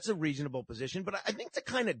states. That's a reasonable position. But I think to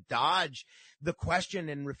kind of dodge the question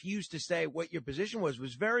and refuse to say what your position was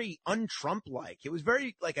very un-Trump-like. It was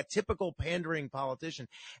very like a typical pandering politician.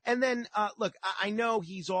 And then, look, I know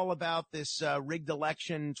he's all about this rigged election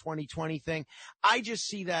 2020 thing. I just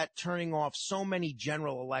see that turning off so many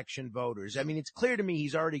general election voters. I mean, it's clear to me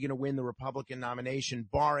he's already going to win the Republican nomination,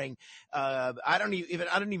 barring I don't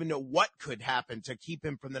even know what could happen to keep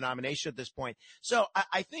him from the nomination at this point. So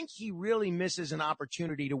I think he really misses an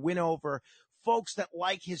opportunity to win over folks that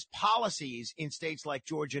like his policies in states like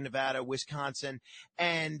Georgia, Nevada, Wisconsin,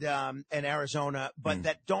 and Arizona, but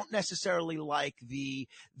that don't necessarily like the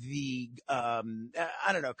I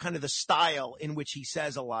don't know, kind of the style in which he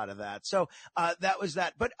says a lot of that. So that was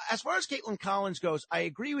that. But as far as Caitlin Collins goes, I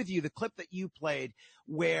agree with you. The clip that you played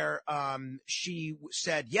where she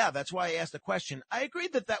said, yeah, that's why I asked the question. I agree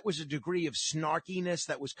that was a degree of snarkiness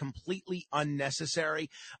that was completely unnecessary.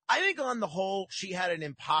 I think on the whole, she had an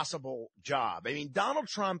impossible job. I mean, Donald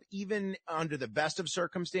Trump, even under the best of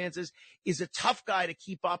circumstances, is a tough guy to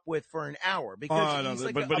keep up with for an hour because he's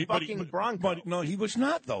like a bucking bronco. But no, he was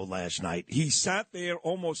not, though, last night. He sat there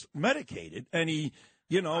almost medicated, and he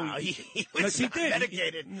was not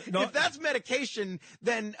medicated. If that's medication,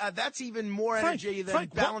 then that's even more energy than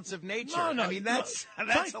balance of nature. No, I mean, that's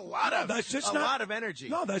a lot of energy.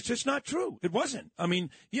 No, that's just not true. It wasn't. I mean,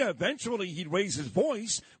 yeah, eventually he'd raise his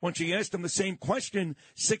voice when she asked him the same question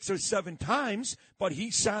 6 or 7 times, but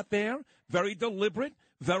he sat there very deliberate,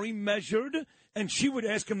 very measured, and she would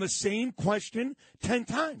ask him the same question 10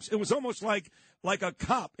 times. It was almost like a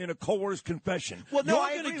cop in a coerced confession. Well, no,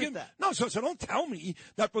 I agree with that. No, so don't tell me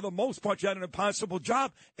that for the most part you had an impossible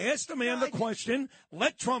job. Ask the man the question,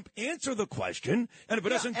 let Trump answer the question, and if it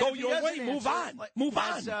doesn't go your way, move on. Move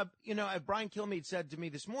on. Brian Kilmeade said to me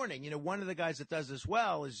this morning, one of the guys that does this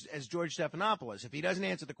well is George Stephanopoulos. If he doesn't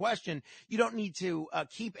answer the question, you don't need to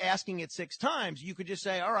keep asking it 6 times. You could just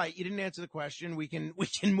say, all right, you didn't answer the question. We can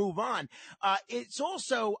move on. I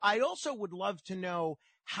also would love to know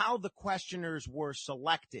how the questioners were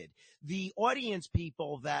selected. The audience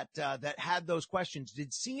people that had those questions,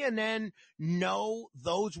 did CNN know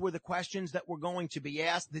those were the questions that were going to be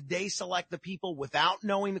asked? Did they select the people without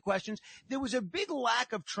knowing the questions? There was a big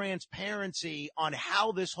lack of transparency on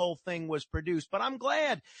how this whole thing was produced. But I'm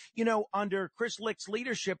glad, under Chris Licht's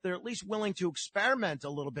leadership, they're at least willing to experiment a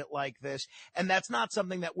little bit like this. And that's not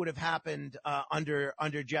something that would have happened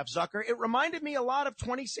under Jeff Zucker. It reminded me a lot of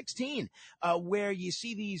 2016, where you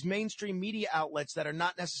see these mainstream media outlets that are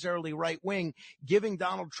not necessarily right-wing giving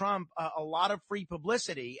Donald Trump a lot of free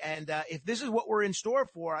publicity. And if this is what we're in store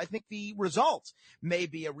for, I think the results may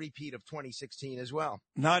be a repeat of 2016 as well.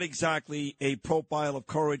 Not exactly a profile of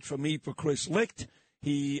courage for me for Chris Licht.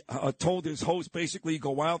 He told his host basically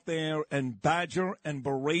go out there and badger and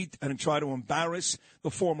berate and try to embarrass the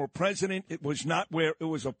former president. It was not where it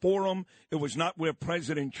was a forum. It was not where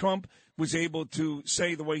President Trump was able to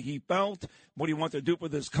say the way he felt, what he wanted to do for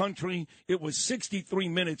this country. It was 63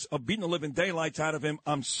 minutes of beating the living daylights out of him.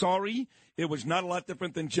 I'm sorry. It was not a lot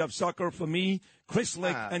different than Jeff Zucker for me. Chris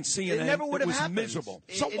Licht and CNN, it never would have happened. Miserable.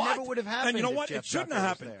 So it what? Never would have happened. And you know what? It shouldn't have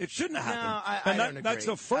happened. It shouldn't have happened. I don't agree. That's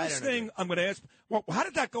the first thing I'm going to ask. Well, how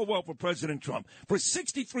did that go well for President Trump? For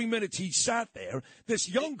 63 minutes, he sat there. This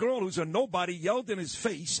young girl who's a nobody yelled in his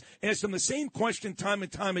face, asked him the same question time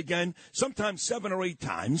and time again, sometimes 7 or 8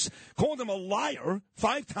 times, called him a liar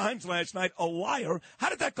 5 times last night, a liar. How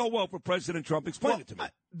did that go well for President Trump? Explain it to me.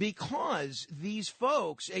 Because these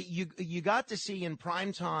folks, you got to see in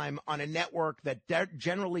prime time on a network that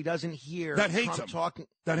generally doesn't hear that hates Trump him. talking.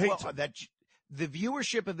 That hates him. The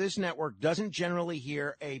viewership of this network doesn't generally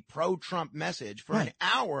hear a pro-Trump message for an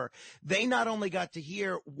hour. They not only got to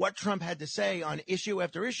hear what Trump had to say on issue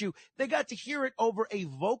after issue, they got to hear it over a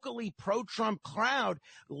vocally pro-Trump crowd,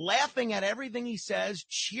 laughing at everything he says,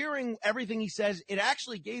 cheering everything he says. It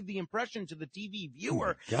actually gave the impression to the TV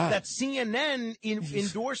viewer that CNN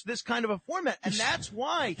endorsed this kind of a format. And that's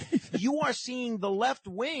why you are seeing the left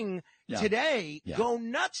wing today go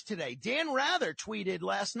nuts today. Dan Rather tweeted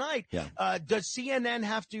last night, does CNN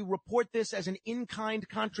have to report this as an in-kind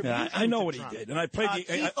contribution? I know what Trump? He did. And I played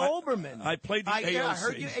Keith Olbermann. I played the AOC. I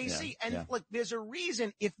heard you, AC. And look, there's a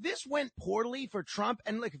reason. If this went poorly for Trump,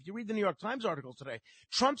 and look, if you read the New York Times article today,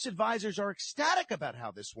 Trump's advisors are ecstatic about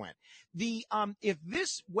how this went. If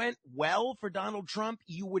this went well for Donald Trump,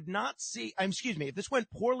 you would not see, if this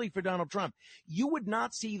went poorly for Donald Trump, you would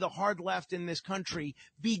not see the hard left in this country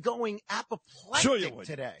be going apoplectic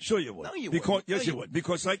today. Sure you would. No, you wouldn't. Yes, you would.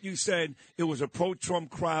 Because like you said, it was a pro-Trump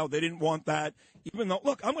crowd. They didn't want that. Even though,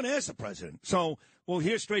 look, I'm going to ask the president. So we'll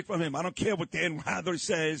hear straight from him. I don't care what Dan Rather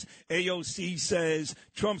says, AOC says,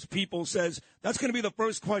 Trump's people says. That's going to be the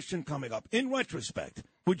first question coming up. In retrospect,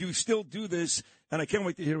 would you still do this? And I can't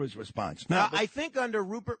wait to hear his response. Now, I think under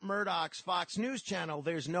Rupert Murdoch's Fox News channel,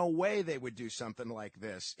 there's no way they would do something like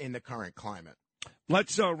this in the current climate.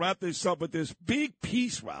 Let's wrap this up with this big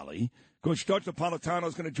peace rally. Coach Judge Napolitano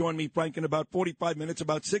is going to join me, Frank, in about 45 minutes,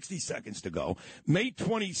 about 60 seconds to go. May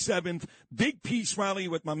 27th, big peace rally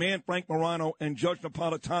with my man Frank Morano and Judge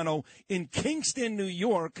Napolitano in Kingston, New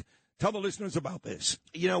York, Tell the listeners about this.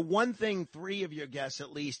 You know, one thing three of your guests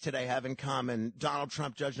at least today have in common, Donald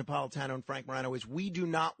Trump, Judge Napolitano, and Frank Morano, is we do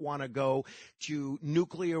not want to go to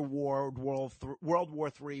nuclear war, World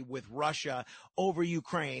War III with Russia over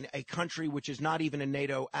Ukraine, a country which is not even a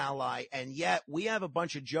NATO ally. And yet we have a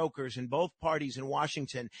bunch of jokers in both parties in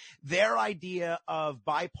Washington. Their idea of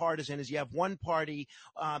bipartisan is you have one party,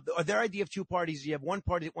 or their idea of two parties, you have one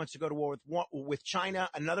party that wants to go to war with China,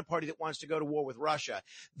 another party that wants to go to war with Russia.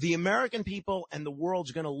 The American people and the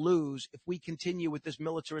world's going to lose if we continue with this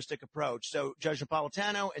militaristic approach. So Judge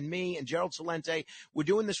Napolitano and me and Gerald Celente, we're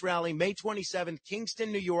doing this rally May 27th,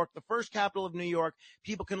 Kingston, New York, the first capital of New York.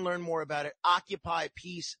 People can learn more about it.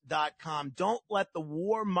 OccupyPeace.com. Don't let the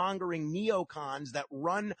warmongering neocons that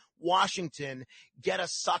run Washington get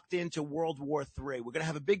us sucked into World War III. We're going to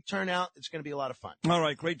have a big turnout. It's going to be a lot of fun. All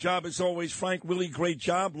right. Great job as always, Frank. Really great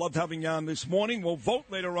job. Loved having you on this morning. We'll vote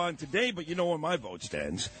later on today, but you know where my vote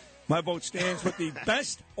stands. My vote stands with the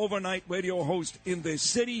best overnight radio host in this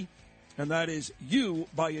city, and that is you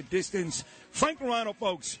by a distance. Frank Morano,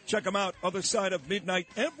 folks. Check him out. Other Side of Midnight.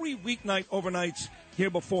 Every weeknight overnights here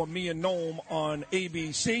before me and Noam on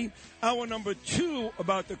ABC. Hour number 2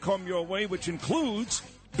 about to come your way, which includes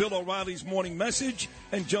Bill O'Reilly's morning message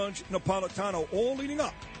and Judge Napolitano, all leading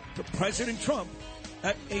up to President Trump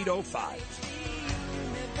at 8:05.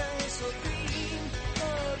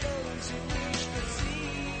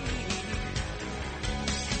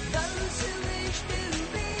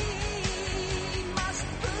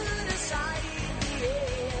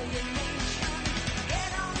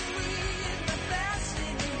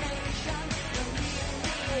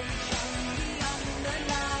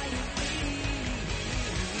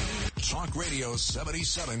 Talk Radio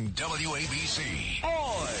 77 WABC.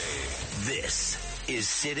 Oi! This is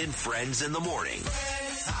Sid and Friends in the Morning.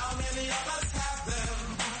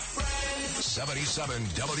 77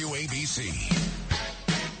 WABC.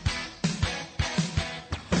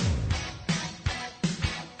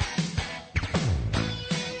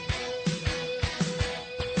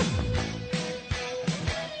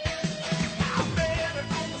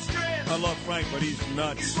 I love Frank, but he's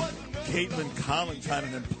nuts. Caitlin Collins had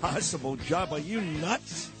an impossible job. Are you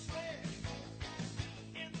nuts?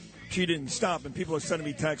 She didn't stop, and people are sending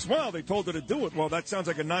me texts. Well, they told her to do it. Well, that sounds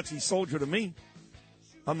like a Nazi soldier to me.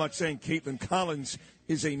 I'm not saying Caitlin Collins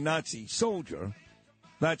is a Nazi soldier.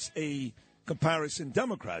 That's a comparison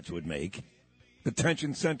Democrats would make.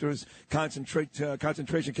 Detention centers,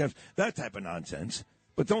 concentration camps, that type of nonsense.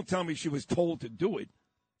 But don't tell me she was told to do it.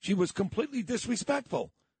 She was completely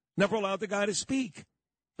disrespectful. Never allowed the guy to speak.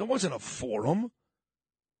 There wasn't a forum.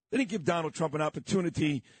 They didn't give Donald Trump an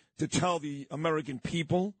opportunity to tell the American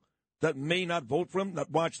people that may not vote for him, that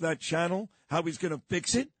watch that channel, how he's going to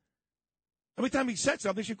fix it. Every time he said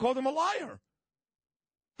something, she called him a liar.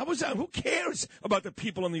 How was that? Who cares about the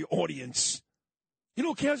people in the audience? You know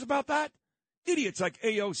who cares about that? Idiots like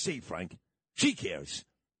AOC, Frank. She cares.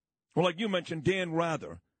 Or like you mentioned, Dan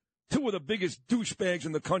Rather. Two of the biggest douchebags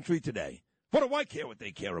in the country today. What do I care what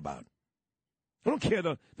they care about? I don't care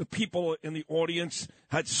the people in the audience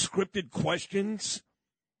had scripted questions.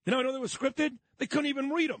 You know, I know they were scripted. They couldn't even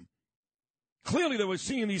read them. Clearly, they were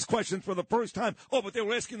seeing these questions for the first time. Oh, but they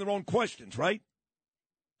were asking their own questions, right?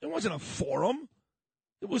 It wasn't a forum.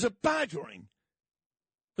 It was a badgering.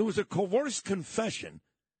 It was a coerced confession.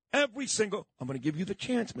 Every single, I'm going to give you the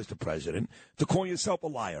chance, Mr. President, to call yourself a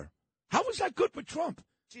liar. How was that good for Trump?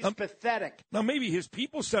 She's pathetic. Now, maybe his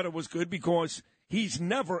people said it was good because he's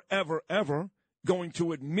never, ever, ever going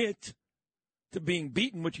to admit to being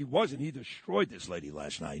beaten, which he wasn't. He destroyed this lady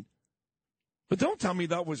last night. But don't tell me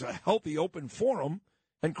that was a healthy, open forum,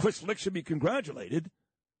 and Chris Lick should be congratulated.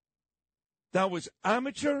 That was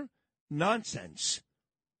amateur nonsense.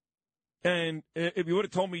 And if you would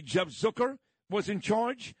have told me Jeff Zucker was in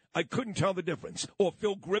charge, I couldn't tell the difference. Or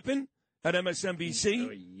Phil Griffin at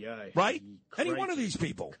MSNBC, right? Crikey. Any one of these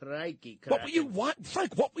people. Crikey. What were you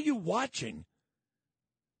Frank, what were you watching?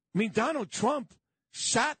 I mean, Donald Trump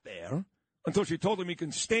sat there until she told him he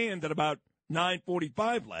can stand at about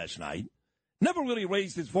 9:45 last night. Never really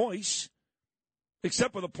raised his voice,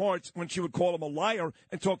 except for the parts when she would call him a liar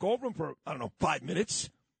and talk over him for, 5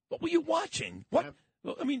 minutes. What were you watching? What?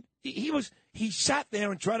 I mean, he sat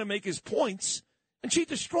there and tried to make his points, and she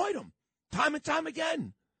destroyed him time and time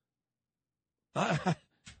again. I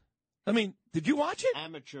mean, did you watch it?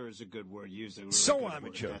 Amateur is a good word. So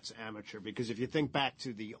amateur. That's amateur. Because if you think back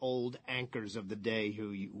to the old anchors of the day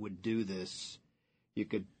who would do this, you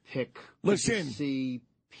could pick. Listen. See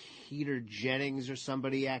Peter Jennings or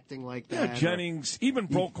somebody acting like that. Yeah, Jennings, even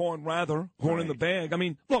Brokaw and Rather, horn in the bag. I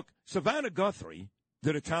mean, look, Savannah Guthrie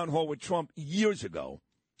did a town hall with Trump years ago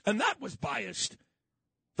And that was biased. In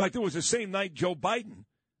fact, it was the same night Joe Biden,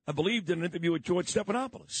 I believe, did an interview with George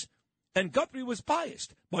Stephanopoulos. And Guthrie was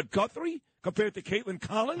biased. But Guthrie, compared to Caitlin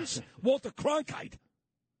Collins, Walter Cronkite.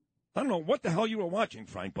 I don't know what the hell you were watching,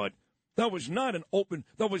 Frank, but that was not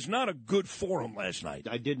that was not a good forum last night.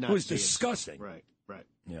 I did not. It was disgusting. Right.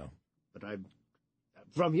 Yeah. But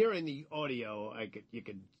from hearing the audio, you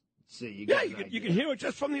could see. You can hear it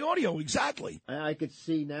just from the audio, exactly. I could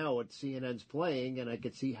see now what CNN's playing, and I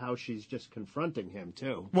could see how she's just confronting him,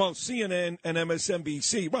 too. Well, CNN and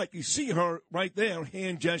MSNBC, right, you see her right there,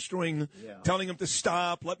 hand gesturing, telling him to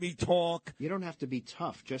stop, let me talk. You don't have to be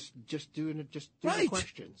tough, just do right. The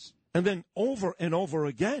questions. And then over and over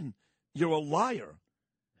again, you're a liar.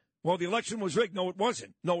 Well, the election was rigged. No, it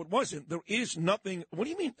wasn't. No, it wasn't. There is nothing. What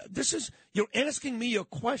do you mean? You're asking me a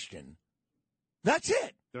question. That's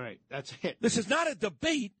it. Right, that's it. This is not a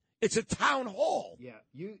debate. It's a town hall. Yeah,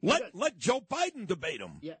 let Joe Biden debate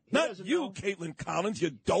him. Yeah, not you, Caitlin Collins,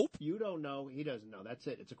 you dope. You don't know. He doesn't know. That's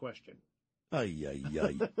it. It's a question. Ay.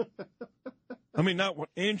 I mean, not what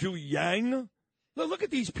Andrew Yang. Look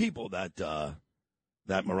at these people that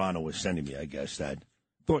Morano was sending me, I guess, that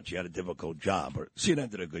thought she had a difficult job, or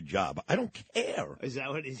CNN did a good job. I don't care. Is that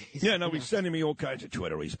what it is? Yeah, no, he's sending me all kinds of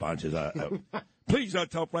Twitter responses. Please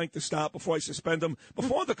tell Frank to stop before I suspend him,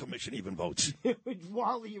 before the commission even votes.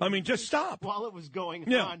 Just stop. While it was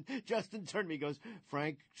going on, Justin turned to me and goes,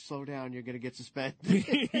 Frank, slow down. You're going to get suspended.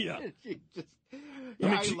 Yeah.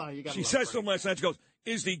 She says to him last night, she goes,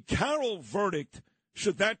 is the Carroll verdict,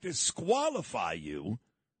 should that disqualify you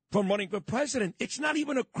from running for president? It's not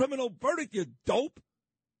even a criminal verdict, you dope.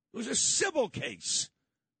 It was a civil case,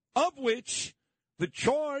 of which the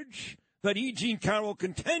charge that E. Jean Carroll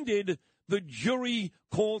contended, the jury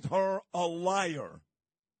called her a liar.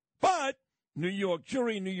 But New York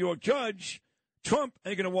jury, New York judge, Trump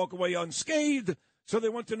ain't going to walk away unscathed, so they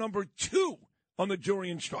went to number 2 on the jury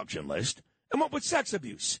instruction list and went with sex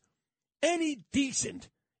abuse. Any decent,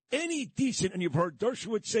 and you've heard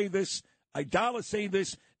Dershowitz say this, Aidala say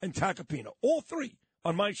this, and Tacopina, all 3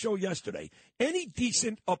 on my show yesterday. Any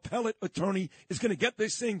decent appellate attorney is going to get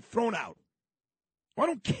this thing thrown out. I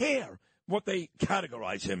don't care what they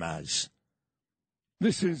categorize him as.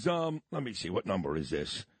 This is, let me see, what number is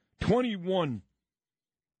this? 21.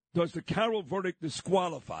 Does the Carroll verdict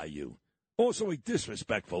disqualify you? Also a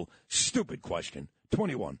disrespectful, stupid question.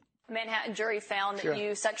 21. A Manhattan jury found that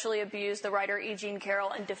you sexually abused the writer E. Jean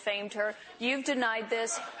Carroll and defamed her. You've denied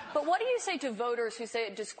this. But what do you say to voters who say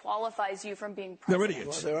it disqualifies you from being president? They're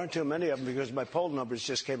idiots. Well, there aren't too many of them because my poll numbers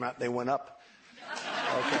just came out. They went up.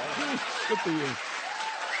 Okay. Good for you.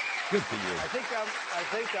 Good for you. I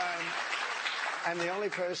think I'm the only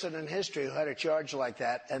person in history who had a charge like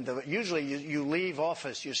that. And usually you leave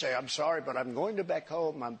office, you say, I'm sorry, but I'm going to back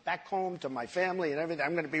home. I'm back home to my family and everything.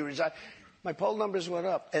 I'm going to be resigned. My poll numbers went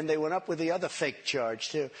up, and they went up with the other fake charge,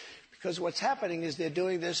 too. Because what's happening is they're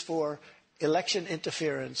doing this for election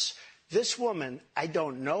interference. This woman, I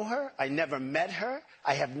don't know her. I never met her.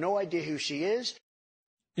 I have no idea who she is.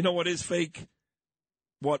 You know what is fake?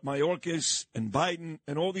 What Mayorkas and Biden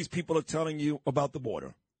and all these people are telling you about the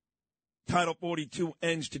border. Title 42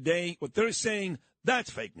 ends today. What they're saying, that's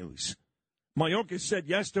fake news. Mayorkas said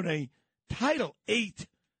yesterday, Title 8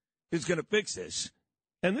 is going to fix this.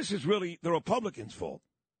 And this is really the Republicans' fault.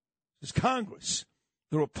 It's Congress.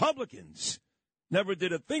 The Republicans never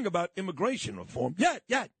did a thing about immigration reform.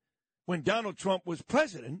 Yet, when Donald Trump was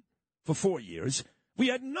president for 4 years, we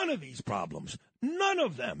had none of these problems. None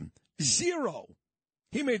of them. Zero.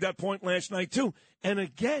 He made that point last night, too. And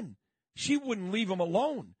again, she wouldn't leave him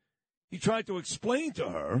alone. He tried to explain to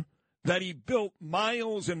her that he built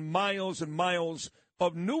miles and miles and miles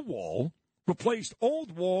of new wall, replaced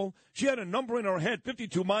old wall. She had a number in her head,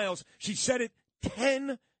 52 miles. She said it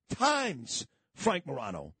 10 times, Frank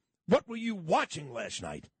Morano. What were you watching last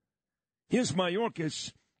night? Here's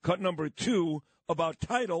Mayorkas, cut number 2, about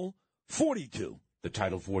Title 42. The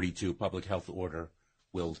Title 42 public health order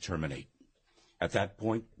will terminate. At that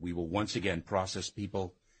point, we will once again process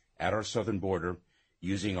people at our southern border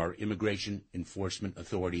using our immigration enforcement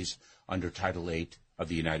authorities under Title 8 of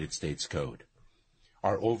the United States Code.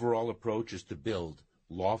 Our overall approach is to build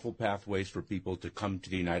lawful pathways for people to come to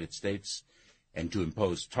the United States and to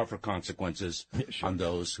impose tougher consequences on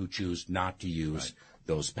those who choose not to use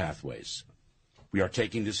those pathways. We are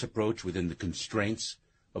taking this approach within the constraints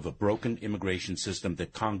of a broken immigration system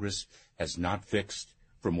that Congress has not fixed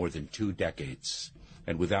for more than 2 decades,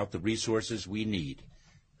 and without the resources we need,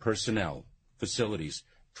 personnel, facilities,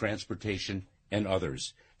 transportation, and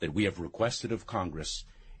others that we have requested of Congress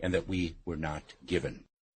and that we were not given.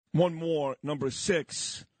 One more, number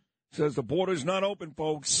 6. says the border's not open,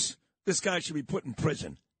 folks. This guy should be put in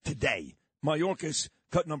prison today. Mayorkas,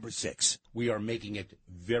 cut number 6. We are making it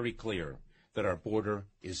very clear that our border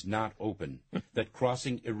is not open, that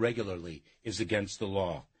crossing irregularly is against the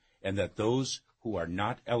law, and that those who are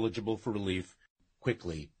not eligible for relief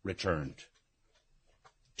quickly returned.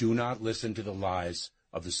 Do not listen to the lies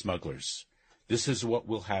of the smugglers. This is what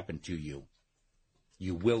will happen to you.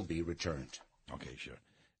 You will be returned. Okay, sure.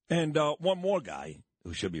 And one more guy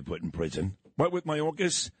who should be put in prison, right with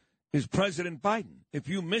Mayorkas, is President Biden. If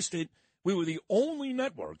you missed it, we were the only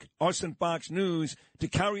network, us and Fox News, to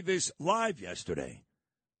carry this live yesterday.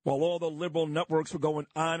 While all the liberal networks were going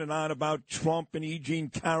on and on about Trump and E. Jean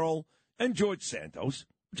Carroll and George Santos,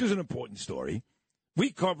 which is an important story,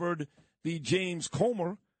 we covered the James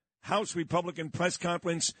Comer House Republican press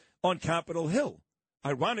conference on Capitol Hill.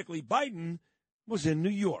 Ironically, Biden was in New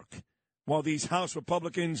York, while these House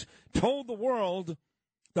Republicans told the world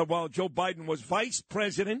that while Joe Biden was vice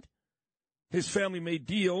president, his family made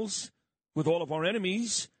deals with all of our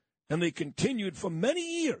enemies, and they continued for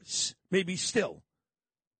many years, maybe still,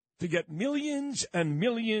 to get millions and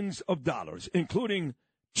millions of dollars, including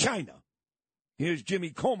China. Here's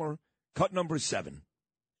Jimmy Comer, cut number 7.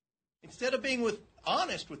 Instead of being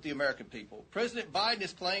honest with the American people, President Biden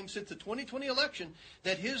has claimed since the 2020 election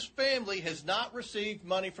that his family has not received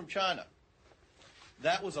money from China.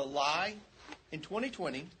 That was a lie in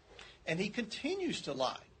 2020, and he continues to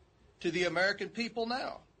lie to the American people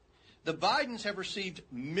now. The Bidens have received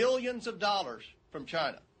millions of dollars from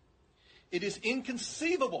China. It is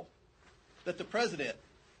inconceivable that the president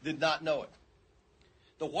did not know it.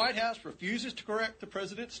 The White House refuses to correct the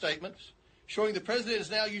president's statements, showing the president is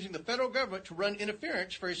now using the federal government to run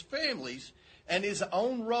interference for his families and his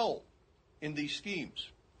own role in these schemes.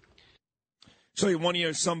 So you want to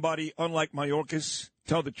hear somebody, unlike Mayorkas,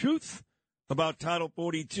 tell the truth about Title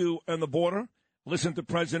 42 and the border? Listen to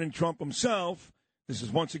President Trump himself. This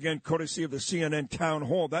is once again courtesy of the CNN town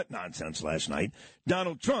hall, that nonsense last night.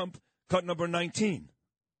 Donald Trump, cut number 19.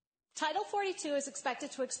 Title 42 is expected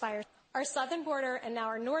to expire. Our southern border and now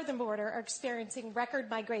our northern border are experiencing record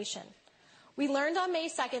migration. We learned on May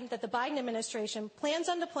 2nd that the Biden administration plans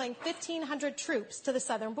on deploying 1,500 troops to the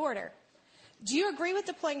southern border. Do you agree with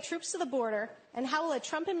deploying troops to the border, and how will a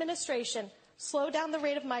Trump administration slow down the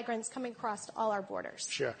rate of migrants coming across all our borders?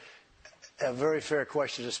 Sure. A very fair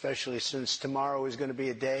question, especially since tomorrow is going to be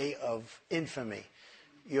a day of infamy.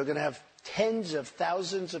 You're going to have tens of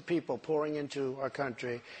thousands of people pouring into our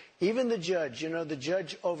country. Even the judge, the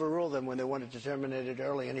judge overruled them when they wanted to terminate it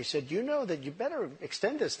early. And he said, that you better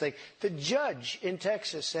extend this thing. The judge in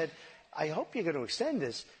Texas said, I hope you're going to extend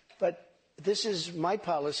this, but this is my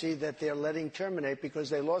policy that they're letting terminate because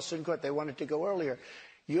they lost in court. They wanted to go earlier.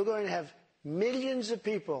 You're going to have millions of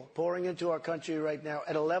people pouring into our country right now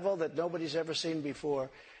at a level that nobody's ever seen before.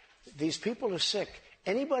 These people are sick.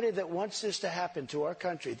 Anybody that wants this to happen to our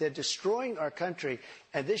country, they're destroying our country,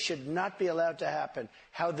 and this should not be allowed to happen.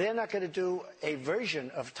 How they're not going to do a version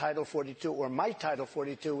of Title 42 or my Title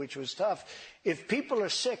 42, which was tough. If people are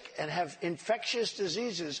sick and have infectious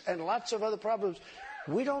diseases and lots of other problems,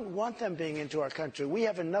 we don't want them being into our country. We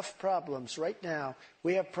have enough problems right now.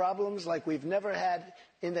 We have problems like we've never had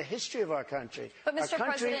in the history of our country. But, Mr.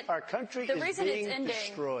 President, our country is being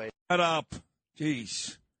destroyed. Shut up.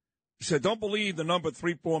 Jeez. He said, don't believe the number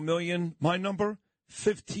 3-4 million. My number,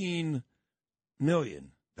 15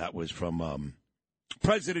 million. That was from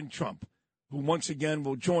President Trump, who once again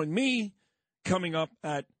will join me coming up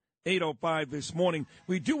at 8:05 this morning.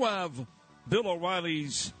 We do have Bill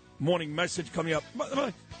O'Reilly's morning message coming up.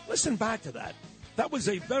 But listen back to that. That was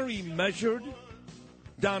a very measured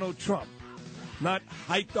Donald Trump. Not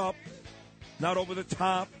hyped up, not over the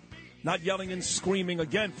top, not yelling and screaming.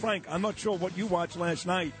 Again, Frank, I'm not sure what you watched last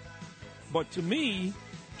night, but to me,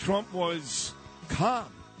 Trump was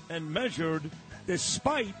calm and measured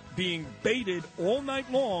despite being baited all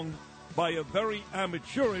night long by a very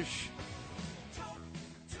amateurish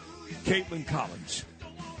Caitlin Collins.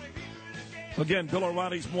 Again, Bill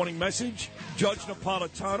O'Reilly's morning message, Judge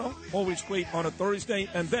Napolitano, always great on a Thursday,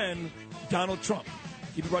 and then Donald Trump.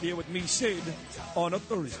 Keep it right here with me, Sid, on a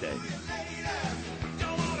Thursday.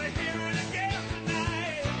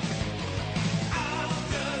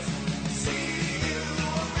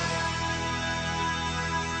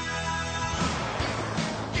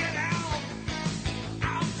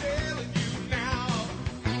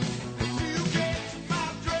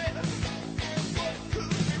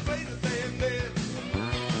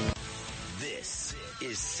 This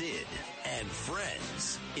is Sid and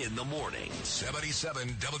Friends in the morning. 77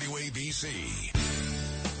 WABC.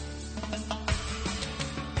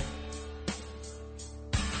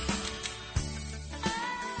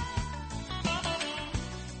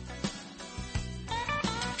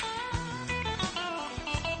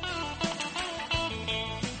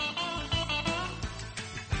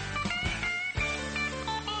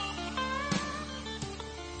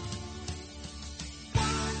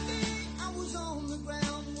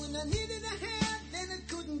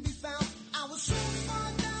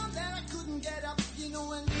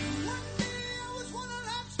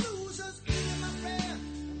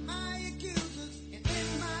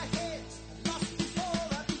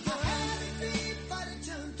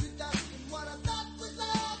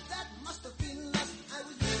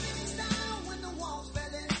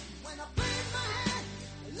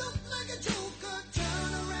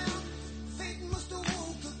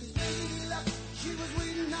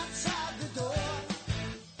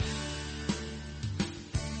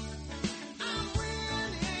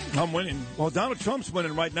 I'm winning. Well, Donald Trump's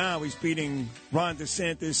winning right now. He's beating Ron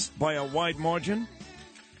DeSantis by a wide margin.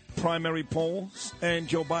 Primary polls, and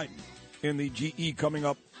Joe Biden in the GE coming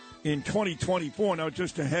up in 2024. Now,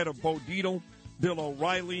 just ahead of Bo Dietl, Bill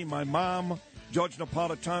O'Reilly, my mom, Judge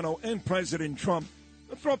Napolitano, and President Trump.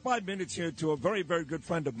 I'll throw 5 minutes here to a very, very good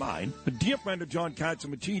friend of mine, a dear friend of John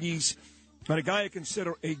Catsimatidis, and a guy I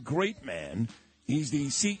consider a great man. He's the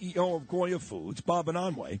CEO of Goya Foods, Bob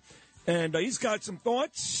Ananwe. And he's got some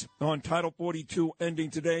thoughts on Title 42 ending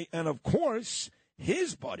today. And, of course,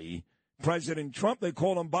 his buddy, President Trump. They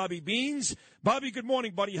call him Bobby Beans. Bobby, good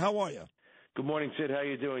morning, buddy. How are you? Good morning, Sid. How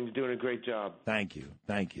you doing? You're doing a great job. Thank you.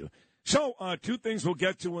 Thank you. So, two things we'll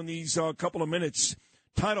get to in these couple of minutes.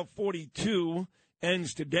 Title 42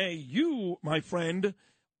 ends today. You, my friend,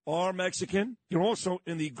 are Mexican. You're also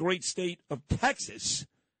in the great state of Texas.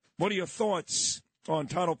 What are your thoughts on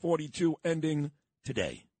Title 42 ending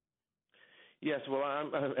today? Yes, well,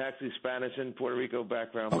 I'm actually Spanish and Puerto Rico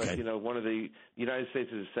background, Okay. but, you know, the United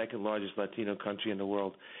States is the second largest Latino country in the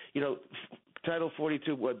world. You know, Title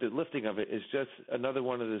 42, the lifting of it is just another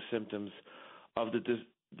one of the symptoms of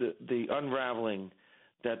the unraveling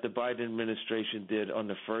that the Biden administration did on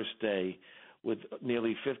the first day with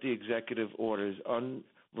nearly 50 executive orders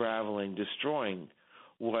unraveling, destroying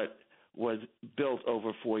what was built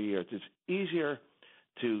over 4 years. It's easier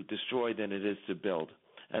to destroy than it is to build.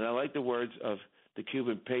 And I like the words of the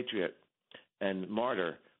Cuban patriot and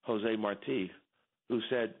martyr, Jose Marti, who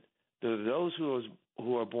said, there are those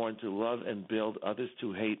who are born to love and build, others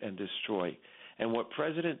to hate and destroy. And what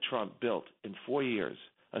President Trump built in 4 years,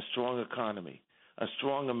 a strong economy, a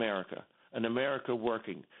strong America, an America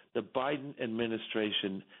working, the Biden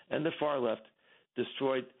administration and the far left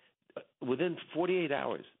destroyed within 48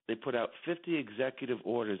 hours. They put out 50 executive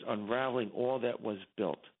orders unraveling all that was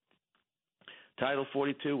built. Title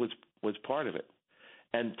 42 was part of it.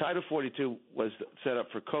 And Title 42 was set up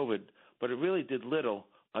for COVID, but it really did little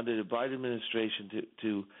under the Biden administration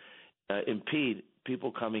to impede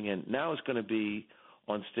people coming in. Now it's going to be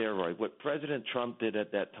on steroid. What President Trump did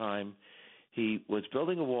at that time, he was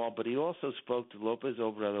building a wall, but he also spoke to López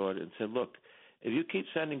Obrador and said, look, if you keep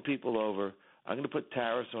sending people over, I'm going to put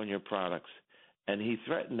tariffs on your products. And he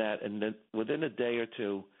threatened that, and then within a day or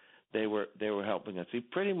two, they were helping us. He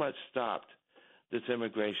pretty much stopped this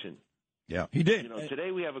immigration. Yeah, he did. You know,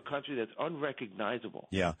 today we have a country that's unrecognizable.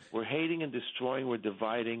 Yeah. We're hating and destroying. We're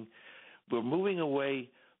dividing. We're moving away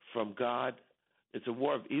from God. It's a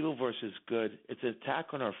war of evil versus good. It's an attack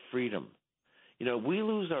on our freedom. You know, we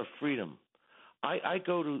lose our freedom. I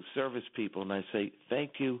go to service people and I say,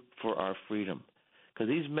 thank you for our freedom. Because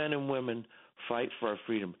these men and women fight for our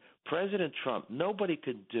freedom. President Trump, nobody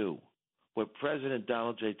could do what President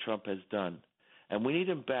Donald J. Trump has done. And we need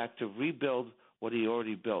him back to rebuild what he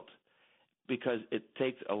already built, because it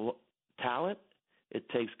takes talent, it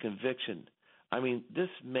takes conviction. I mean, this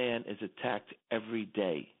man is attacked every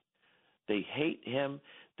day. They hate him.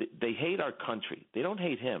 They hate our country. They don't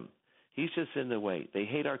hate him. He's just in the way. They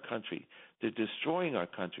hate our country. They're destroying our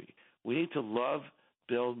country. We need to love,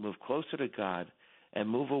 build, move closer to God, and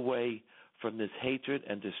move away from this hatred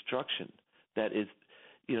and destruction that is,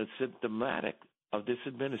 you know, symptomatic of this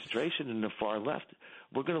administration and the far left.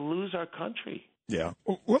 We're going to lose our country. Yeah.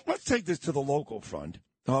 Well, let's take this to the local front.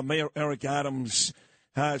 Mayor Eric Adams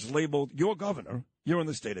has labeled your governor, you're in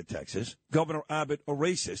the state of Texas, Governor Abbott, a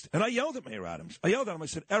racist. And I yelled at Mayor Adams. I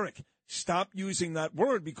said, Eric, stop using that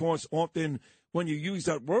word, because often when you use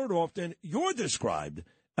that word, often you're described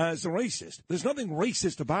as a racist. There's nothing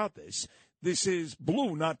racist about this. This is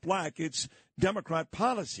blue, not black. It's Democrat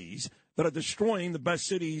policies that are destroying the best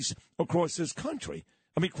cities across this country.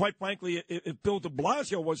 I mean, quite frankly, if Bill de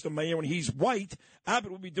Blasio was the mayor and he's white,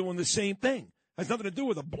 Abbott would be doing the same thing. Has nothing to do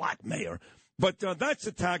with a black mayor. But that's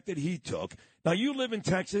the tack that he took. Now, you live in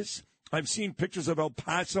Texas. I've seen pictures of El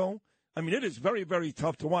Paso. I mean, it is very, very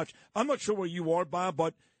tough to watch. I'm not sure where you are, Bob,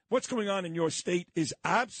 but what's going on in your state is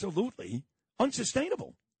absolutely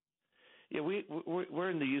unsustainable. Yeah, we're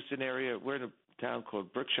in the Houston area. We're in a town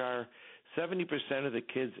called Brookshire. 70% of the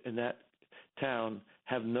kids in that town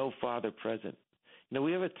have no father present. You know,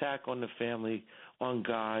 we have an attack on the family, on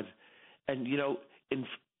God. And, you know,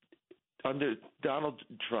 under Donald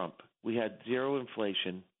Trump, we had zero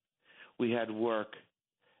inflation. We had work.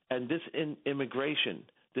 And this immigration,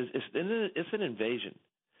 it's an invasion.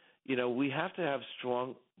 You know, we have to have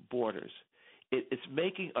strong borders. It's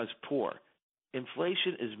making us poor.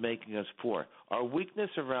 Inflation is making us poor. Our weakness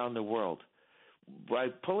around the world, by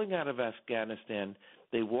pulling out of Afghanistan,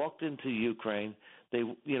 they walked into Ukraine.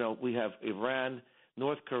 We have Iran,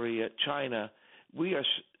 North Korea, China. We are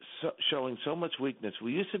showing so much weakness.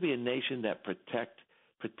 We used to be a nation that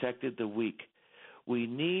protected the weak. We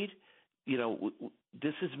need,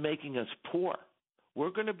 this is making us poor.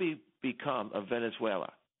 We're going to become a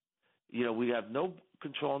Venezuela. We have no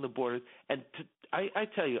control on the border. And I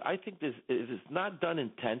tell you, I think this, if it's not done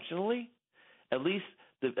intentionally, at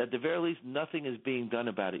the very least, nothing is being done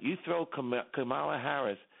about it. You throw Kamala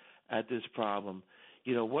Harris at this problem,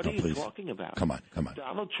 what are you talking about? Come on.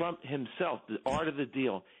 Donald Trump himself, the art of the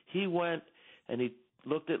deal, he went and he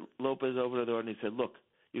looked at Lopez Obrador and he said, look,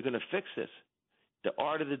 you're going to fix this. The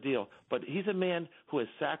art of the deal. But he's a man who has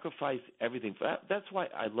sacrificed everything. That's why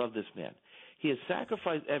I love this man. He has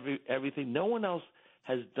sacrificed everything. No one else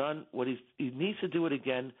has done what he needs to do it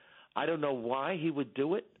again. I don't know why he would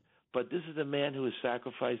do it, but this is a man who has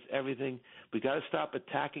sacrificed everything. We got to stop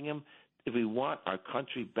attacking him if we want our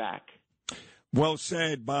country back. Well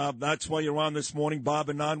said, Bob. That's why you're on this morning. Bob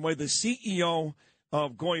Inouye, the CEO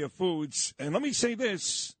of Goya Foods. And let me say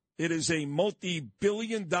this. It is a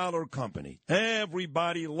multi-billion-dollar company.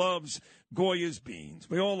 Everybody loves Goya's beans.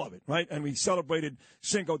 We all love it, right? And we celebrated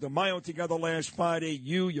Cinco de Mayo together last Friday.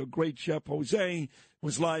 Your great chef, Jose,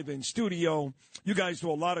 was live in studio. You guys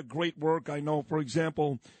do a lot of great work. I know, for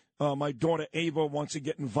example, my daughter Ava wants to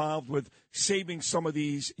get involved with saving some of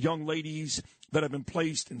these young ladies that have been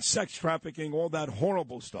placed in sex trafficking, all that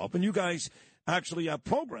horrible stuff. And you guys actually have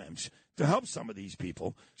programs to help some of these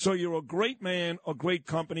people. So you're a great man, a great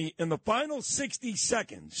company. In the final 60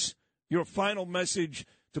 seconds, your final message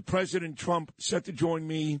to President Trump, set to join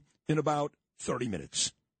me in about 30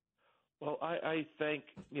 minutes. Well, I think,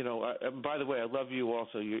 by the way, I love you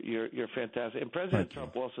also. You're fantastic. And President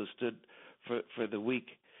Trump also stood for the weak,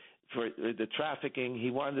 for the trafficking.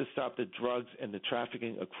 He wanted to stop the drugs and the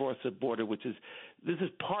trafficking across the border, this is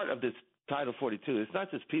part of this Title 42. It's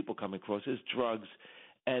not just people coming across, it's drugs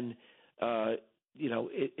and,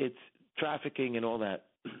 it's trafficking and all that.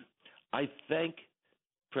 I thank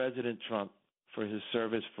President Trump for his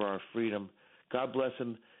service for our freedom. God bless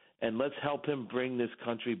him, and let's help him bring this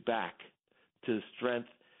country back to strength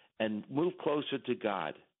and move closer to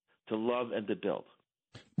God, to love and to build.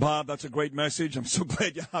 Bob, that's a great message. I'm so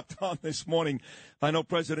glad you hopped on this morning. I know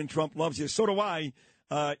President Trump loves you. So do I.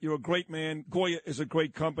 You're a great man. Goya is a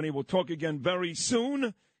great company. We'll talk again very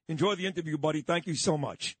soon. Enjoy the interview, buddy. Thank you so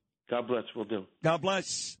much. God bless. We'll do. God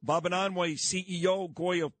bless. Bob Inouye, CEO,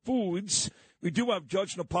 Goya Foods. We do have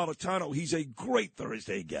Judge Napolitano. He's a great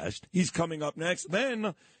Thursday guest. He's coming up next.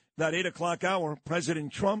 Then, that 8 o'clock hour,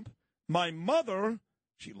 President Trump, my mother,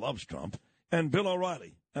 she loves Trump, and Bill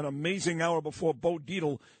O'Reilly. An amazing hour before Bo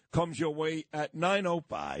Dietl comes your way at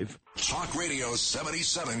 9:05. Talk Radio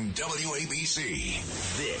 77 WABC.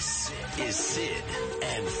 This is Sid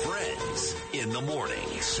and Friends in the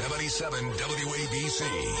morning. 77 WABC.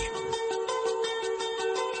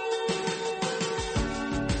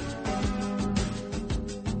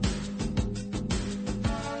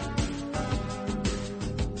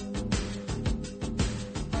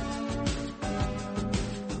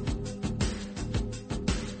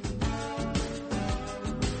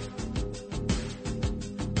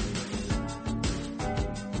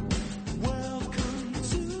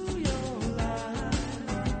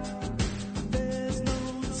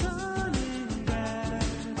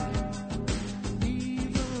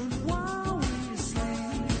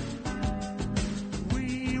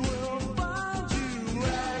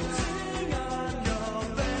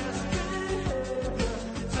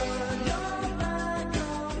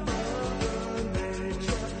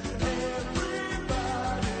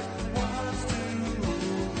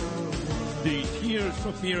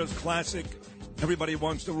 Fear's classic, Everybody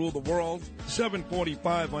Wants to Rule the World,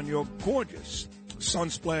 7:45 on your gorgeous,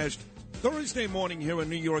 sun-splashed Thursday morning here in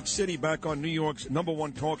New York City, back on New York's number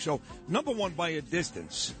one talk show, number one by a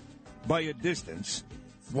distance. By a distance.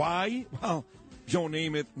 Why? Well, Joe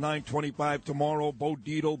Namath, 9:25 tomorrow, Bo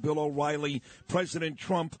Dietl, Bill O'Reilly, President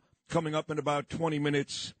Trump coming up in about 20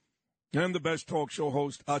 minutes, and the best talk show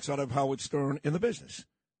host outside of Howard Stern in the business.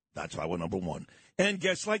 That's why we're number one. And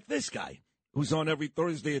guests like this guy, who's on every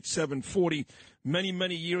Thursday at 7:40, many,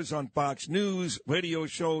 many years on Fox News, radio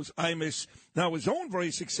shows, Imus, now his own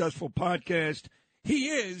very successful podcast. He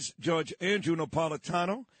is Judge Andrew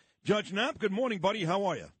Napolitano. Judge Knapp, good morning, buddy. How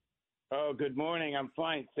are you? Oh, good morning. I'm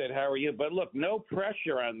fine, Sid. How are you? But look, no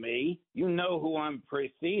pressure on me. You know who I'm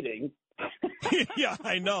preceding. Yeah,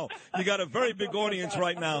 I know. You got a very big audience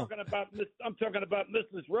right now. I'm talking about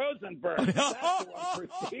Mrs. Rosenberg. That's who I'm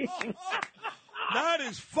preceding. That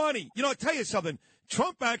is funny. I'll tell you something.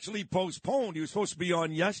 Trump actually postponed. He was supposed to be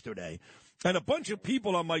on yesterday. And a bunch of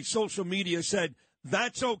people on my social media said,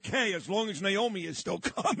 that's okay as long as Naomi is still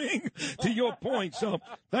coming, to your point. So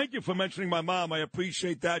thank you for mentioning my mom. I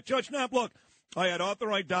appreciate that. Judge Knapp, look, I had Arthur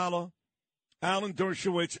Aidala, Alan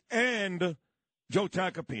Dershowitz, and Joe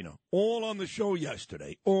Tacopina all on the show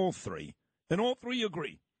yesterday, all three. And all three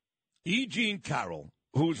agree. E. Jean Carroll,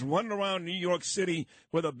 who's running around New York City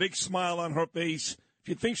with a big smile on her face. If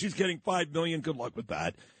you think she's getting $5 million, good luck with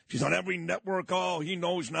that. She's on every network. Oh, he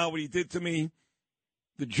knows now what he did to me.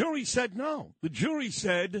 The jury said no. The jury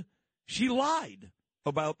said she lied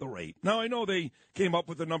about the rape. Now, I know they came up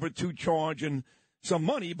with the number 2 charge and some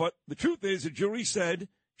money, but the truth is the jury said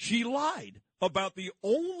she lied about the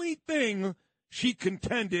only thing she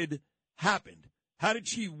contended happened. How did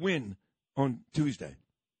she win on Tuesday?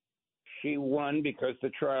 She won because the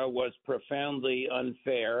trial was profoundly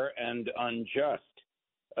unfair and unjust.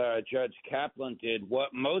 Judge Kaplan did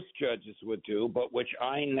what most judges would do, but which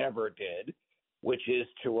I never did, which is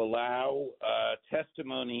to allow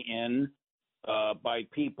testimony in by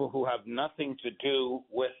people who have nothing to do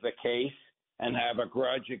with the case and have a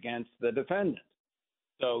grudge against the defendant.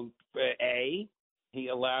 So, A, he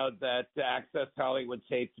allowed that Access Hollywood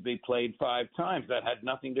tape to be played 5 times. That had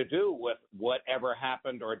nothing to do with whatever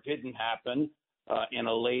happened or didn't happen in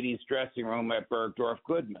a ladies' dressing room at Bergdorf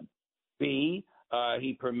Goodman. B,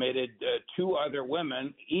 he permitted 2 other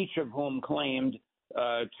women, each of whom claimed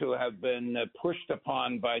to have been pushed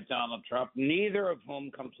upon by Donald Trump, neither of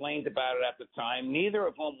whom complained about it at the time, neither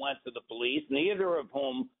of whom went to the police, neither of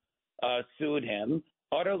whom sued him.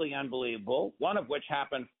 Utterly unbelievable, one of which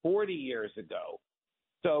happened 40 years ago.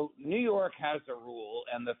 So New York has a rule,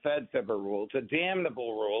 and the feds have a rule. It's a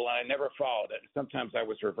damnable rule, and I never followed it. Sometimes I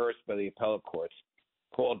was reversed by the appellate courts,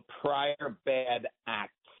 called prior bad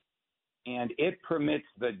acts. And it permits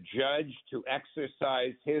the judge to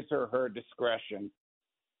exercise his or her discretion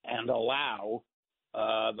and allow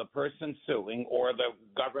the person suing or the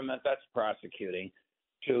government that's prosecuting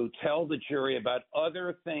to tell the jury about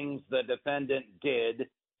other things the defendant did,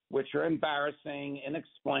 which are embarrassing,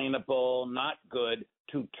 inexplainable, not good,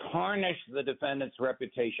 to tarnish the defendant's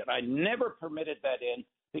reputation. I never permitted that in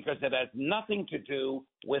because it has nothing to do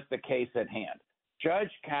with the case at hand.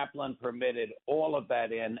 Judge Kaplan permitted all of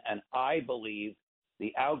that in, and I believe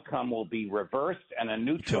the outcome will be reversed and a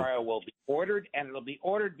new trial will be ordered, and it'll be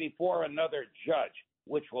ordered before another judge,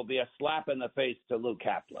 which will be a slap in the face to Lou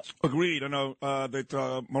Kaplan. Agreed. I know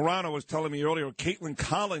that Morano was telling me earlier, Caitlin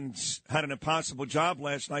Collins had an impossible job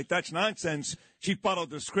last night. That's nonsense. She followed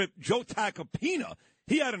the script. Joe Tacopina,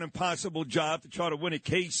 he had an impossible job to try to win a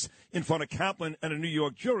case in front of Kaplan and a New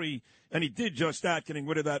York jury, and he did just that, getting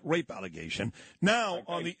rid of that rape allegation. Now,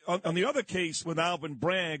 on the other case with Alvin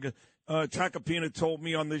Bragg, Tacopina told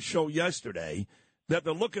me on this show yesterday that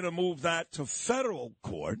they're looking to move that to federal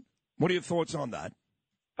court. What are your thoughts on that?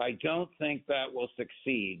 I don't think that will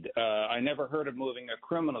succeed. I never heard of moving a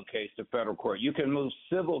criminal case to federal court. You can move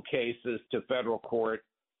civil cases to federal court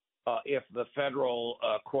if the federal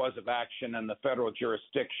cause of action and the federal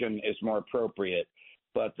jurisdiction is more appropriate.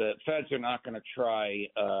 But the feds are not going to try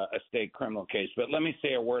a state criminal case. But let me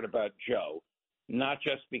say a word about Joe, not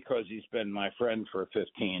just because he's been my friend for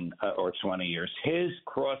 15 or 20 years. His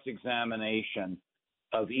cross-examination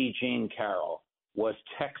of E. Jean Carroll was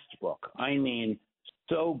textbook. I mean,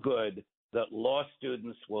 so good that law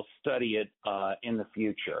students will study it in the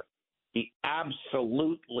future. He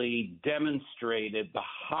absolutely demonstrated the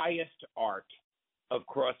highest art of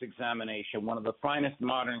cross-examination, one of the finest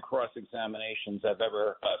modern cross-examinations I've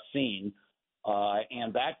ever seen,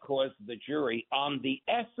 and that caused the jury on the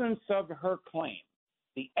essence of her claim.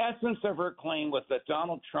 The essence of her claim was that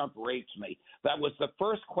Donald Trump raped me. That was the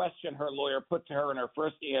first question her lawyer put to her in her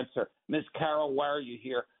first answer. Ms. Carroll, why are you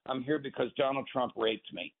here? I'm here because Donald Trump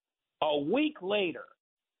raped me. A week later,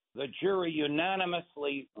 the jury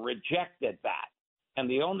unanimously rejected that. And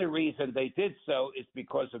the only reason they did so is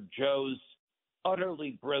because of Joe's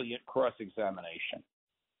utterly brilliant cross-examination.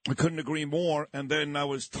 I couldn't agree more. And then I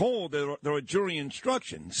was told there are jury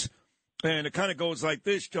instructions. And it kind of goes like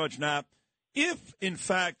this, Judge Knapp. If, in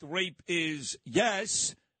fact, rape is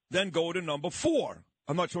yes, then go to number 4.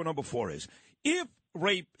 I'm not sure what number 4 is. If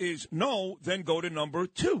rape is no, then go to number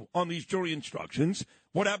 2 on these jury instructions.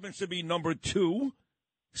 What happens to be number 2?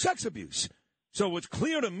 Sex abuse. So it's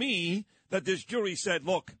clear to me that this jury said,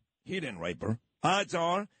 look, he didn't rape her. Odds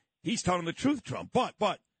are he's telling the truth, Trump.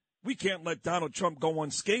 But we can't let Donald Trump go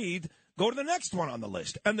unscathed. Go to the next one on the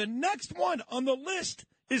list. And the next one on the list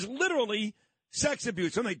is literally sex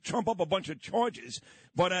abuse. And they trump up a bunch of charges.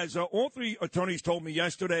 But as all 3 attorneys told me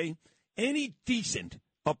yesterday, any decent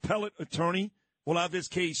appellate attorney will have this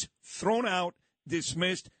case thrown out,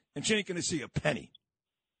 dismissed, and she ain't going to see a penny.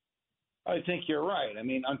 I think you're right. I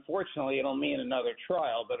mean, unfortunately, it'll mean another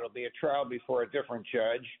trial, but it'll be a trial before a different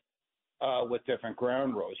judge. with different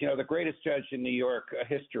ground rules. You know, the greatest judge in New York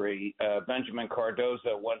history, Benjamin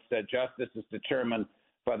Cardozo, once said justice is determined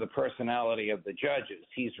by the personality of the judges.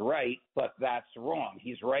 He's right, but that's wrong.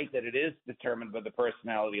 He's right that it is determined by the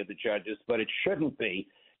personality of the judges, but it shouldn't be.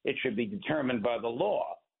 It should be determined by the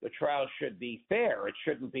law. The trial should be fair. It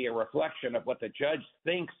shouldn't be a reflection of what the judge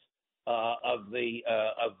thinks of the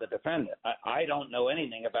defendant. I don't know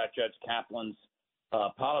anything about Judge Kaplan's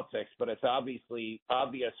politics, but it's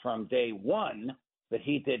obvious from day one that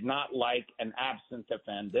he did not like an absent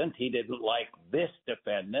defendant. He didn't like this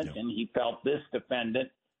defendant, and he felt this defendant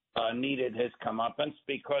needed his comeuppance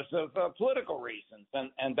because of political reasons,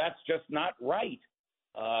 and that's just not right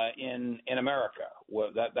in America.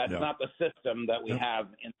 That's not the system that we have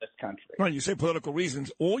in this country. Right, you say political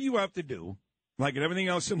reasons. All you have to do, like in everything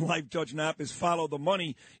else in life, Judge Knapp, is follow the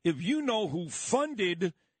money. If you know who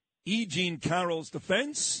funded E. Jean Carroll's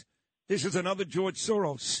defense, this is another George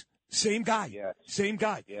Soros. Same guy. Yes. Same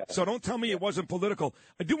guy. Yes. So don't tell me it wasn't political.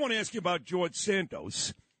 I do want to ask you about George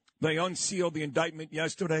Santos. They unsealed the indictment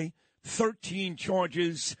yesterday. 13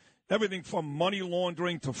 charges, everything from money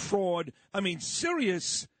laundering to fraud. I mean,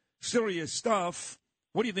 serious stuff.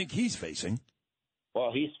 What do you think he's facing?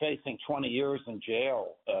 Well, he's facing 20 years in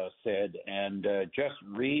jail, Sid, and just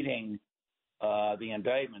reading the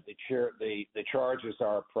indictment, the charges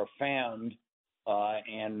are profound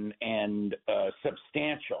and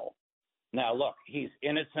substantial. Now, look, he's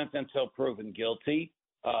innocent until proven guilty.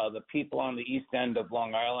 The people on the east end of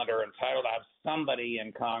Long Island are entitled to have somebody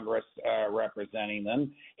in Congress representing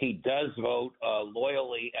them. He does vote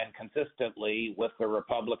loyally and consistently with the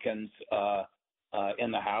Republicans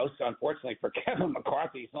in the House. Unfortunately for Kevin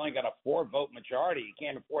McCarthy, he's only got a 4-vote majority. He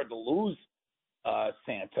can't afford to lose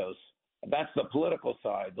Santos. That's the political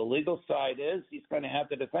side. The legal side is he's going to have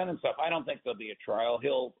to defend himself. I don't think there'll be a trial.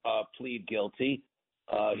 He'll plead guilty.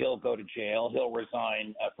 He'll go to jail. He'll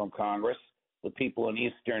resign from Congress. The people in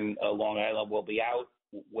eastern Long Island will be out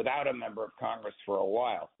without a member of Congress for a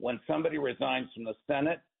while. When somebody resigns from the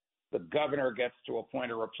Senate, the governor gets to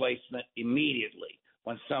appoint a replacement immediately.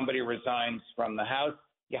 When somebody resigns from the House,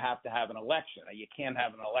 you have to have an election. You can't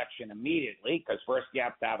have an election immediately because first you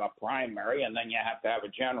have to have a primary and then you have to have a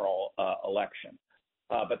general election.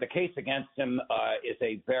 But the case against him is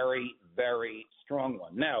a very, very strong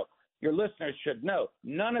one. Now, your listeners should know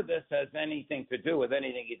none of this has anything to do with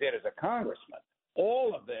anything he did as a congressman.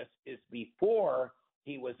 All of this is before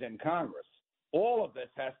he was in Congress. All of this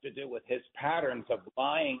has to do with his patterns of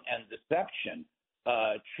lying and deception,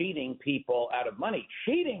 cheating people out of money,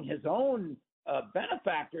 cheating his own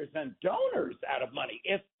benefactors and donors out of money,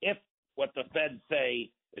 if what the feds say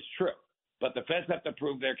is true. But the feds have to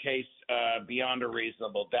prove their case beyond a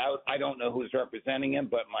reasonable doubt. I don't know who's representing him,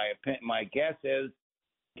 but my guess is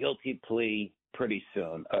guilty plea pretty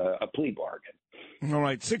soon, a plea bargain. All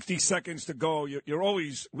right, 60 seconds to go. You're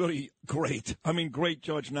always really great. I mean, great,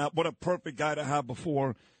 Judge Knapp. What a perfect guy to have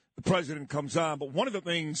before the president comes on. But one of the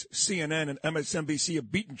things CNN and MSNBC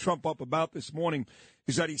have beaten Trump up about this morning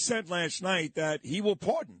is that he said last night that he will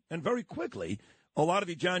pardon, and very quickly, a lot of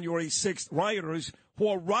the January 6th rioters who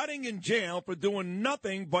are rotting in jail for doing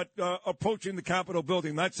nothing but approaching the Capitol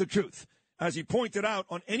building. That's the truth. As he pointed out,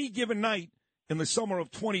 on any given night in the summer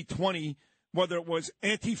of 2020, whether it was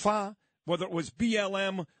Antifa, whether it was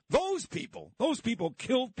BLM, those people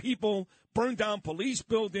killed people, burned down police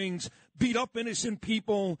buildings, beat up innocent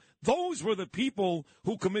people. Those were the people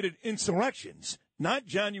who committed insurrections, not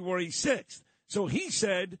January 6th. So he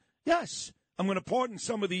said, yes, I'm going to pardon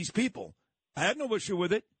some of these people. I had no issue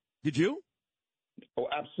with it. Did you? Oh,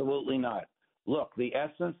 absolutely not. Look, the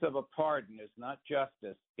essence of a pardon is not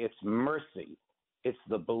justice, it's mercy. It's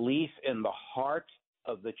the belief in the heart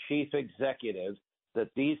of the chief executive that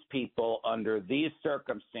these people, under these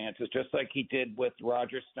circumstances, just like he did with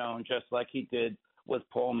Roger Stone, just like he did with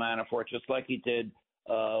Paul Manafort, just like he did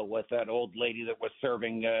with that old lady that was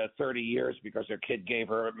serving 30 years because her kid gave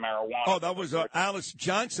her marijuana. Oh, that was Alice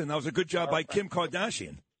Johnson. That was a good job by Kim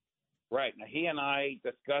Kardashian. Right. Now, he and I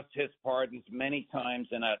discussed his pardons many times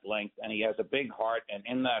and at length, and he has a big heart, and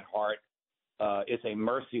in that heart is a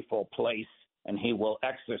merciful place, and he will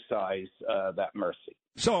exercise that mercy.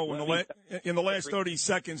 So in the last 30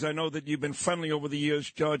 seconds, I know that you've been friendly over the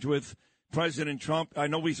years, Judge, with President Trump. I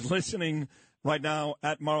know he's listening right now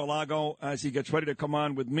at Mar-a-Lago as he gets ready to come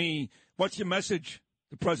on with me. What's your message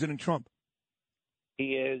to President Trump?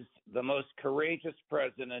 He is the most courageous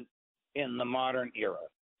president in the modern era.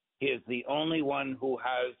 He is the only one who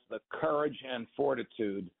has the courage and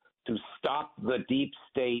fortitude to stop the deep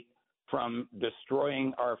state from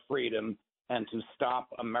destroying our freedom and to stop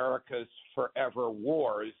America's forever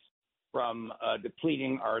wars from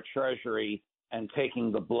depleting our treasury and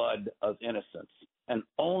taking the blood of innocents. And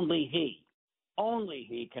only he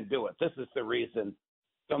can do it. This is the reason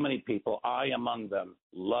so many people, I among them,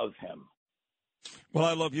 love him. Well,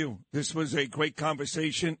 I love you. This was a great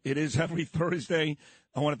conversation. It is every Thursday.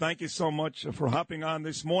 I want to thank you so much for hopping on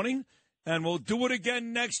this morning, and we'll do it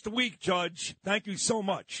again next week, Judge. Thank you so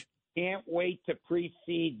much. Can't wait to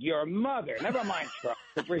precede your mother. Never mind Trump,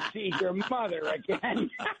 to precede your mother again.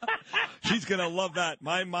 She's going to love that.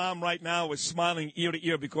 My mom right now is smiling ear to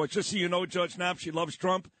ear because, just so you know, Judge Knapp, she loves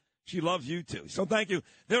Trump. She loves you, too. So thank you.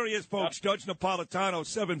 There he is, folks, Judge Napolitano,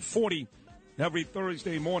 740 every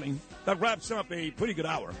Thursday morning. That wraps up a pretty good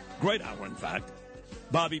hour. Great hour, in fact.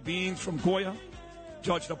 Bobby Beans from Goya,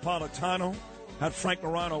 Judge Napolitano, had Frank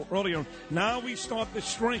Morano earlier. Now we start the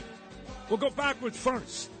string. We'll go backwards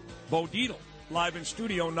first. Bo Dietl, live in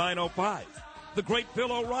studio, 9:05. The great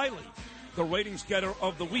Bill O'Reilly, the ratings getter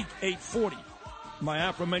of the week, 8:40. My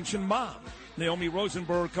aforementioned mom, Naomi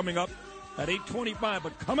Rosenberg, coming up at 8:25.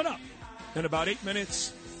 But coming up in about 8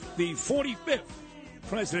 minutes, the 45th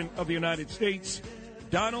President of the United States,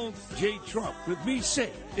 Donald J. Trump, with me,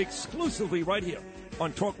 Sid, exclusively right here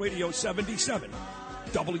on Talk Radio 77,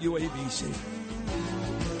 WABC.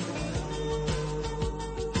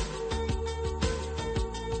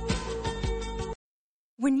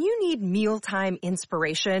 When you need mealtime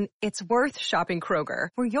inspiration, it's worth shopping Kroger,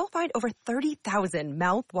 where you'll find over 30,000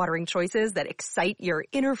 mouth-watering choices that excite your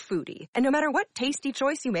inner foodie. And no matter what tasty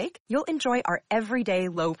choice you make, you'll enjoy our everyday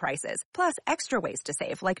low prices, plus extra ways to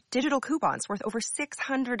save, like digital coupons worth over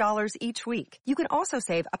 $600 each week. You can also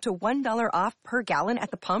save up to $1 off per gallon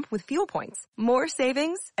at the pump with fuel points. More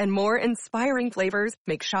savings and more inspiring flavors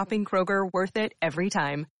make shopping Kroger worth it every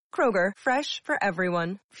time. Kroger, fresh for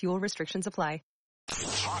everyone. Fuel restrictions apply.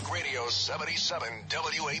 Talk Radio 77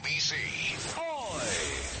 WABC.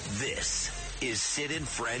 Boy. This is Sid and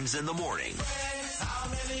Friends in the Morning.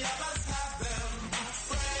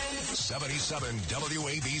 77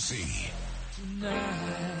 WABC.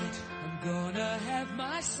 Tonight, I'm gonna have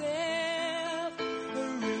myself a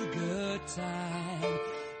real good time.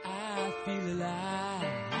 I feel alive.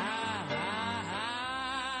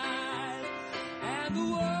 And the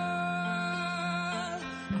world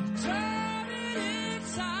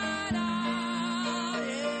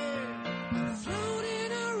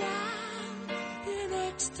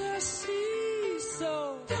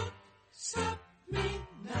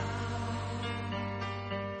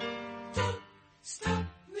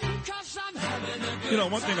You know,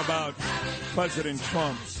 one thing about President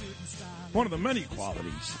Trump, one of the many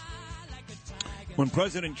qualities, when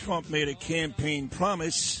President Trump made a campaign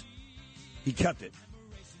promise, he kept it.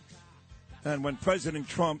 And when President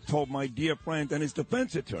Trump told my dear friend and his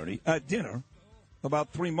defense attorney at dinner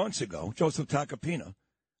about 3 months ago, Joseph Tacopina,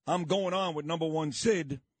 I'm going on with number one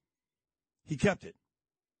Sid, he kept it.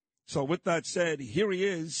 So with that said, here he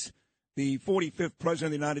is, the 45th President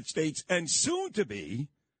of the United States, and soon to be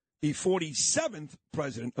the 47th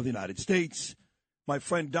President of the United States, my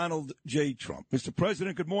friend Donald J. Trump. Mr.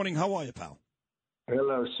 President, good morning. How are you, pal?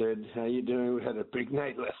 Hello, Sid. How you doing? We had a big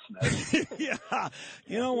night last night. Yeah.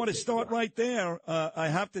 You know, I want to start right there. I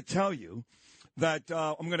have to tell you that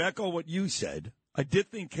I'm going to echo what you said. I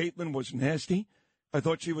did think Caitlyn was nasty. I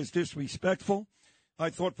thought she was disrespectful.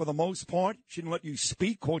 I thought for the most part she didn't let you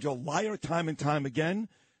speak, called you a liar time and time again.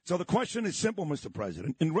 So the question is simple, Mr.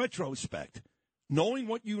 President. In retrospect, knowing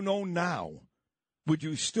what you know now, would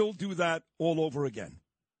you still do that all over again?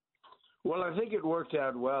 Well, I think it worked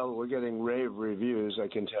out well. We're getting rave reviews, I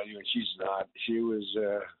can tell you, and she's not. She was,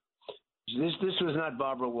 this was not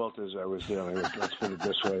Barbara Walters I was dealing with, let's put it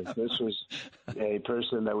this way. This was a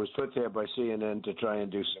person that was put there by CNN to try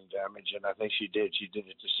and do some damage, and I think she did. She did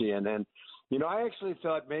it to CNN. You know, I actually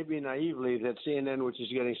thought maybe naively that CNN, which is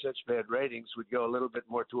getting such bad ratings, would go a little bit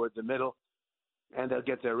more toward the middle, and they'll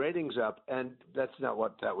get their ratings up. And that's not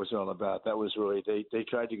what that was all about. That was really, they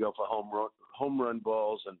tried to go for home run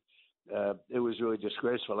balls, and it was really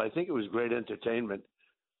disgraceful. I think it was great entertainment.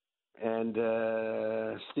 And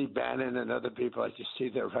Steve Bannon and other people, I just see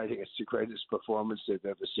their writing. It's the greatest performance they've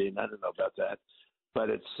ever seen. I don't know about that. But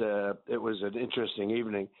it was an interesting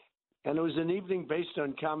evening. And it was an evening based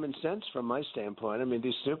on common sense from my standpoint. I mean,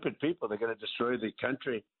 these stupid people, they're going to destroy the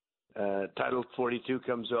country. Title 42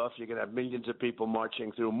 comes off. You're going to have millions of people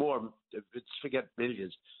marching through more. Forget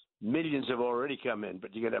millions. Millions have already come in,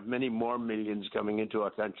 but you're going to have many more millions coming into our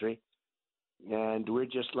country. And we're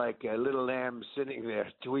just like a little lamb sitting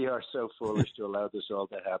there. We are so foolish to allow this all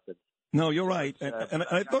to happen. No, you're right. And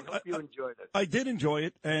I thought hope you enjoyed it. I did enjoy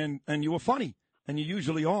it, and you were funny, and you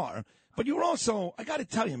usually are. But you were also, I got to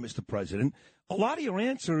tell you, Mr. President, a lot of your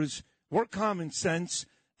answers We're common sense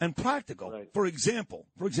and practical. Right. For example,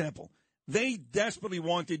 they desperately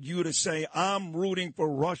wanted you to say, I'm rooting for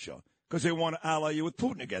Russia because they want to ally you with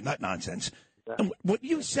Putin again. That nonsense. Yeah. And what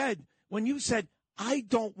you said, when you said, I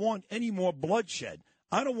don't want any more bloodshed,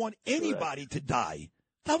 I don't want anybody to die,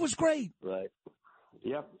 that was great. Right.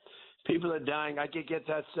 Yep. People are dying. I could get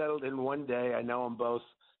that settled in one day. I know them both.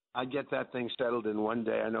 I get that thing settled in one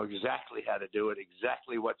day. I know exactly how to do it,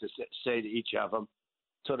 exactly what to say to each of them.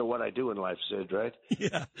 Sort of what I do in life, Sid, right?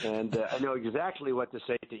 Yeah. And I know exactly what to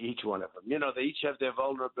say to each one of them. You know, they each have their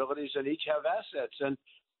vulnerabilities and each have assets. And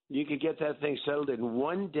you could get that thing settled in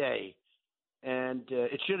one day. And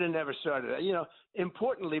it should have never started. You know,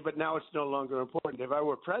 importantly, but now it's no longer important. If I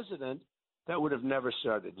were president, that would have never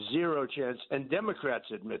started. Zero chance. And Democrats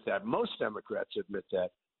admit that. Most Democrats admit that.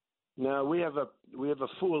 Now, we have a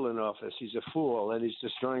fool in office. He's a fool, and he's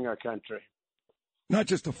destroying our country. Not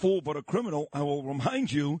just a fool, but a criminal. I will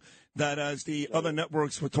remind you that as the other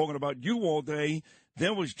networks were talking about you all day,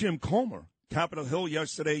 there was Jim Comer, Capitol Hill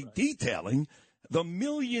yesterday, detailing the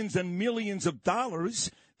millions and millions of dollars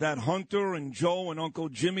that Hunter and Joe and Uncle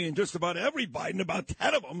Jimmy and just about everybody, and about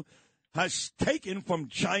 10 of them, has taken from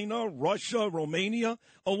China, Russia, Romania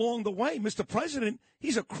along the way. Mr. President,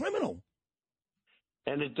 he's a criminal.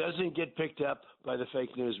 And it doesn't get picked up by the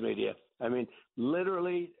fake news media. I mean,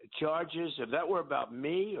 literally charges, if that were about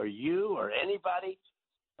me or you or anybody,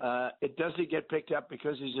 it doesn't get picked up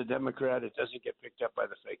because he's a Democrat. It doesn't get picked up by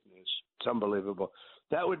the fake news. It's unbelievable.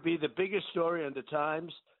 That would be the biggest story in the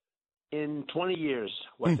Times in 20 years,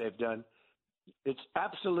 what they've done. It's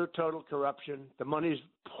absolute total corruption. The money's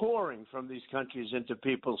pouring from these countries into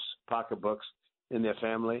people's pocketbooks in their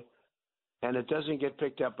family. And it doesn't get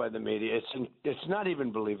picked up by the media. It's not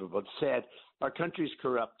even believable. It's sad. Our country's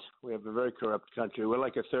corrupt. We have a very corrupt country. We're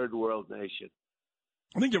like a third world nation.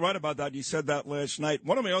 I think you're right about that. You said that last night.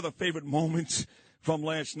 One of my other favorite moments from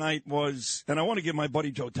last night was, and I want to give my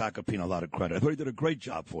buddy Joe Tacopina a lot of credit. I thought he did a great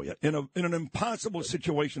job for you in an impossible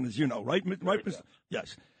situation, as you know, right? Right?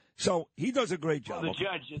 Yes. So he does a great job. Well,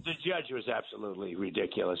 the judge was absolutely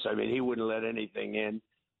ridiculous. I mean, he wouldn't let anything in.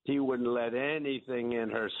 He wouldn't let anything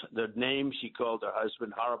in. The name she called her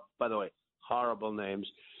husband, by the way, horrible names.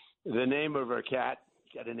 The name of her cat,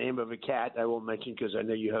 got a name of a cat I won't mention because I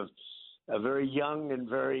know you have a very young and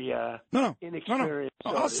very inexperienced.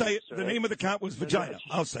 No. I'll say it. The name of the cat was Vagina.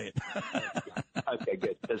 I'll say it. Okay,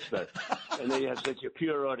 good. That's better. And they have such a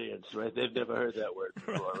pure audience, right? They've never heard that word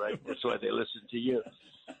before, right? That's why they listen to you.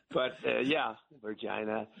 But, yeah,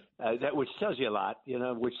 Virginia, which tells you a lot,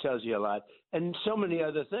 and so many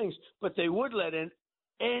other things. But they would let in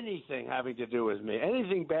anything having to do with me,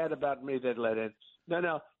 anything bad about me they'd let in.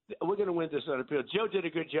 No, we're going to win this on appeal. Joe did a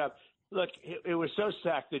good job. Look, it was so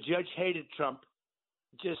stacked. The judge hated Trump,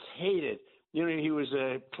 just hated. You know, he was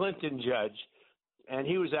a Clinton judge, and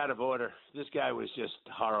he was out of order. This guy was just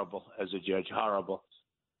horrible as a judge, horrible.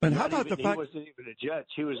 And how about the fact he wasn't even a judge?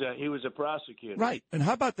 He was a prosecutor. Right. And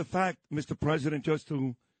how about the fact, Mr. President, just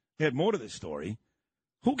to add more to this story,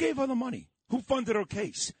 who gave her the money? Who funded her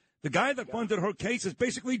case? The guy that funded her case is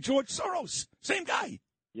basically George Soros. Same guy.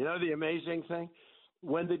 You know the amazing thing?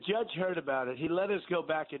 When the judge heard about it, he let us go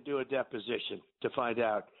back and do a deposition to find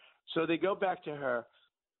out. So they go back to her,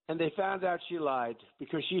 and they found out she lied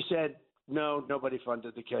because she said, no, nobody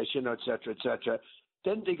funded the case, et cetera, et cetera.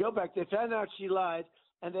 Then they go back. They found out she lied.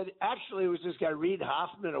 And then actually it was this guy, Reid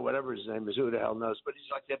Hoffman, or whatever his name is, who the hell knows, but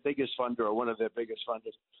he's like their biggest funder or one of their biggest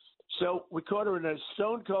funders. So we caught her in a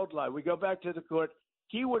stone-cold lie. We go back to the court.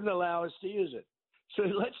 He wouldn't allow us to use it. So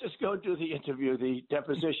let's just go do the interview, the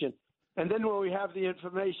deposition. And then when we have the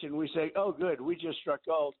information, we say, oh, good, we just struck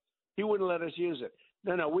gold. He wouldn't let us use it.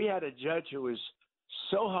 No, we had a judge who was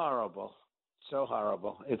so horrible, so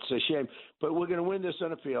horrible. It's a shame. But we're going to win this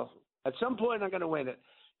on appeal. At some point, I'm going to win it.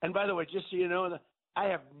 And by the way, just so you know, I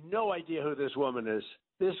have no idea who this woman is.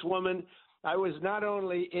 This woman, I was not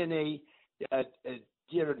only in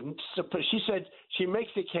she said she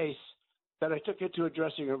makes the case that I took her to a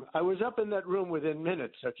dressing room. I was up in that room within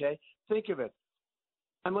minutes, okay? Think of it.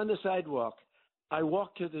 I'm on the sidewalk. I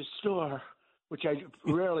walk to the store, which I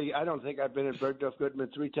don't think I've been at Bergdorf Goodman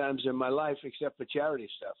 3 times in my life except for charity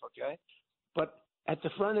stuff, okay? But at the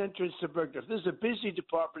front entrance to Bergdorf, this is a busy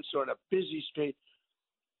department store on a busy street.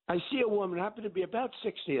 I see a woman, happened to be about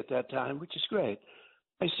 60 at that time, which is great.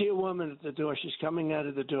 I see a woman at the door. She's coming out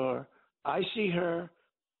of the door. I see her.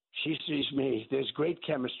 She sees me. There's great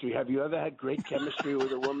chemistry. Have you ever had great chemistry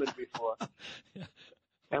with a woman before?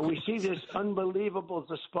 And we see this unbelievable,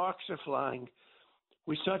 the sparks are flying.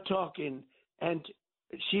 We start talking, and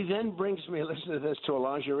she then brings me, listen to this, to a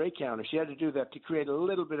lingerie counter. She had to do that to create a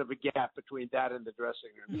little bit of a gap between that and the dressing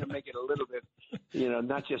room, to make it a little bit,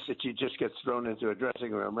 not just that she just gets thrown into a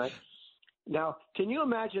dressing room, right? Now, can you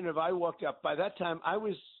imagine if I walked up? By that time, I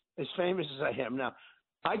was as famous as I am now.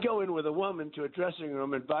 I go in with a woman to a dressing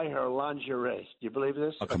room and buy her lingerie. Do you believe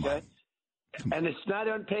this? Oh, come on. And it's not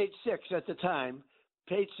on page 6 at the time.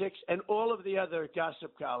 Page 6 and all of the other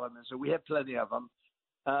gossip columns, and we have plenty of them.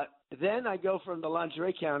 Then I go from the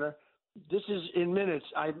lingerie counter. This is in minutes.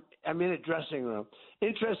 I'm in a dressing room.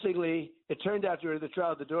 Interestingly, it turned out during the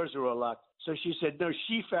trial the doors were all locked. So she said, no,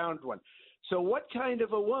 she found one. So what kind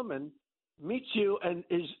of a woman meets you and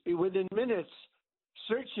is within minutes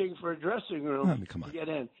searching for a dressing room to get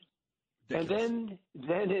in? Ridiculous. And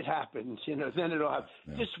then it happens. Then it all happens.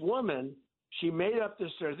 Yeah. This woman, she made up this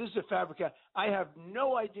story. This is a fabricator. I have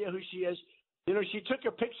no idea who she is. She took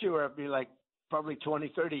a picture of me like probably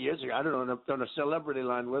 20, 30 years ago. I don't know, on a celebrity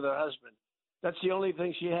line with her husband. That's the only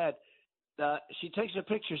thing she had. She takes a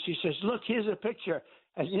picture. She says, look, here's a picture.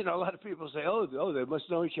 And, a lot of people say, oh, they must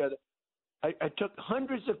know each other. I took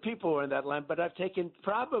hundreds of people in that line, but I've taken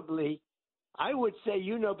probably, I would say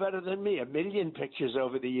you know better than me, 1 million pictures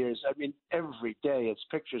over the years. I mean, every day it's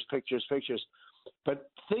pictures, pictures, pictures. But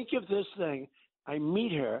think of this thing. I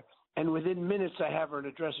meet her, and within minutes I have her in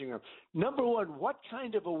a dressing room. Number one, what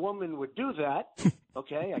kind of a woman would do that?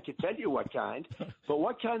 Okay, I can tell you what kind. But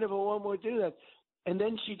what kind of a woman would do that? And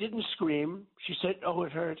then she didn't scream. She said, oh,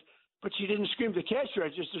 it hurt. But she didn't scream. The cash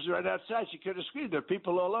register's right outside. She could have screamed. There are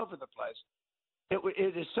people all over the place.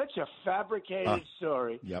 It is such a fabricated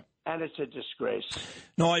story, and it's a disgrace.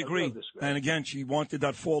 No, I agree. And again, she wanted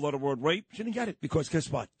that 4-letter word rape. She didn't get it because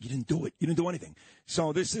guess what? You didn't do it. You didn't do anything.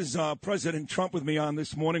 So this is President Trump with me on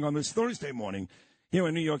this Thursday morning here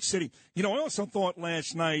in New York City. I also thought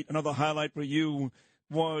last night another highlight for you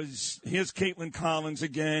was here's Caitlin Collins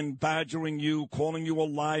again badgering you, calling you a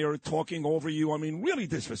liar, talking over you. I mean, really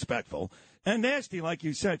disrespectful and nasty, like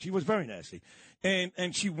you said. She was very nasty.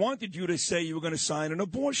 And she wanted you to say you were going to sign an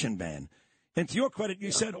abortion ban. And to your credit,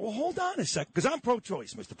 you said, well, hold on a second, because I'm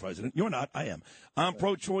pro-choice, Mr. President. You're not. I am. I'm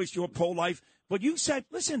pro-choice. You're pro-life. But you said,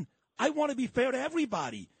 listen, I want to be fair to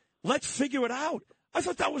everybody. Let's figure it out. I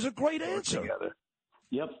thought that was a great answer.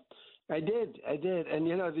 Yep. I did. And,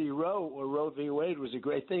 the Roe v. Wade was a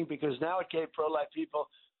great thing because now it gave pro-life people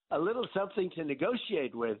a little something to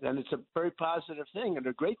negotiate with, and it's a very positive thing and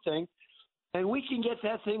a great thing. And we can get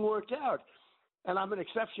that thing worked out. And I'm an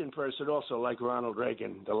exception person also, like Ronald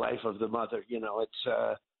Reagan, the life of the mother.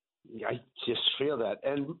 I just feel that.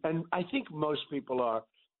 And I think most people are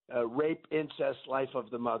rape, incest, life of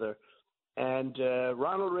the mother. And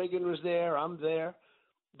Ronald Reagan was there. I'm there.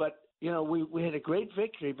 But, we had a great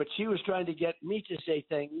victory, but she was trying to get me to say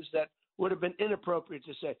things that would have been inappropriate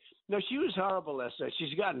to say. No, she was horrible essay.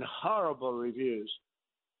 She's gotten horrible reviews.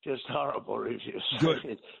 Just horrible reviews.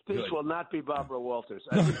 Good. This will not be Barbara Walters.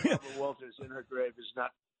 I think Barbara Walters in her grave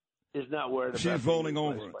is not worried about. She's rolling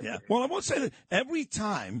over. Yeah. Well, I will say that every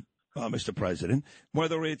time, Mr. President,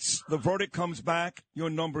 whether it's the verdict comes back, your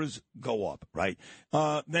numbers go up, right?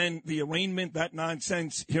 Then the arraignment, that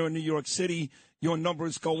nonsense here in New York City, your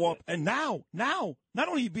numbers go up. And now, not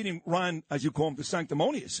only are you beating Ron, as you call him, the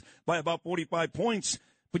sanctimonious, by about 45 points,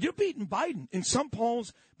 but you're beating Biden in some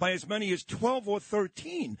polls by as many as 12 or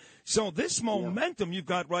 13. So this momentum you've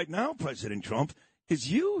got right now, President Trump, is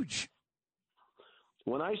huge.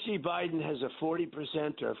 When I see Biden has a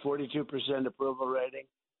 40% or 42% approval rating,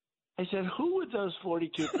 I said, who would those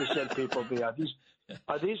 42% people be?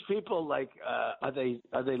 Are these people like, are they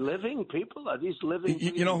living people? Are these living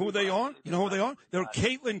people? You know who they are? They're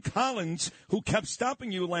Caitlin Collins, who kept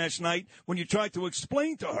stopping you last night when you tried to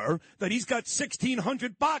explain to her that he's got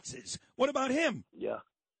 1,600 boxes. What about him? Yeah.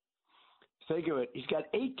 Think of it. He's got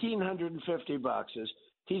 1,850 boxes.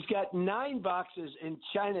 He's got 9 boxes in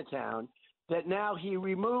Chinatown that now he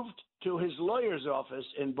removed to his lawyer's office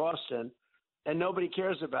in Boston, and nobody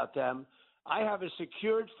cares about them. I have a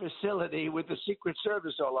secured facility with the Secret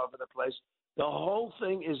Service all over the place. The whole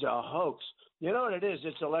thing is a hoax. You know what it is?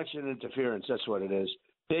 It's election interference. That's what it is.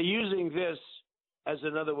 They're using this as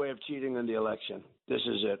another way of cheating on the election. This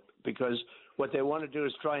is it. Because what they want to do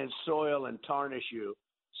is try and soil and tarnish you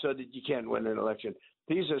so that you can't win an election.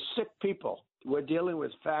 These are sick people. We're dealing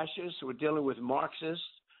with fascists. We're dealing with Marxists.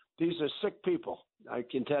 These are sick people, I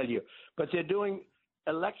can tell you. But they're doing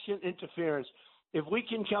election interference. If we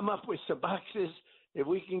can come up with some boxes, if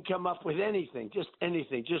we can come up with anything, just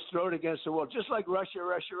throw it against the wall. Just like Russia.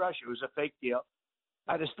 It was a fake deal.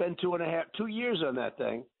 I had to spend 2 years on that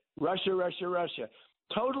thing. Russia.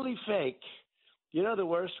 Totally fake. You know, the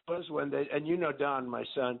worst was when and Don, my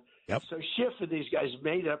son, Yep. So Schiff and these guys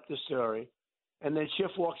made up the story. And then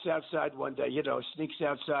Schiff walks outside one day, sneaks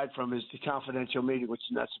outside from his confidential meeting, which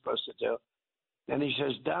he's not supposed to do. And he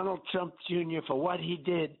says, Donald Trump Jr., for what he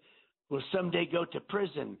did, will someday go to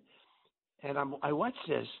prison. And I watched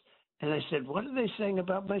this, and I said, what are they saying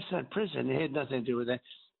about my son? Prison. It had nothing to do with that.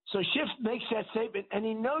 So Schiff makes that statement, and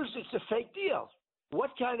he knows it's a fake deal. What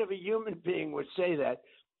kind of a human being would say that?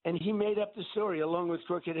 And he made up the story along with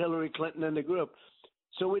crooked Hillary Clinton and the group.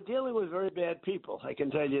 So we're dealing with very bad people. I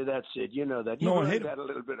can tell you that, Sid. You know that. You I hate that a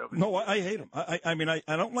little bit over No, I hate them. I mean, I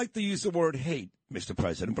don't like to use the word hate, Mr.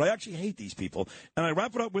 President, but I actually hate these people. And I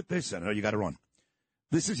wrap it up with this, Senator. You got to run.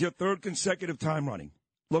 This is your third consecutive time running.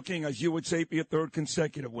 Looking, as you would say, for your third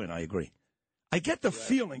consecutive win. I agree. I get the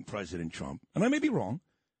feeling, President Trump, and I may be wrong,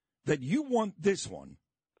 that you want this one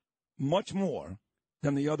much more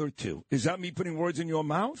than the other two. Is that me putting words in your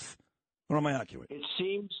mouth? Or am I accurate? It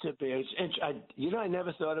seems to be. I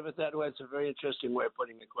never thought of it that way. It's a very interesting way of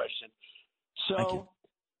putting the question. So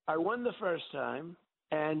I won the first time,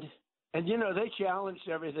 and they challenged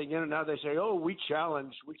everything. Now they say, oh, we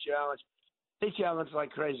challenged. They challenged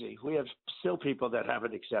like crazy. We have still people that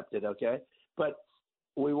haven't accepted, okay? But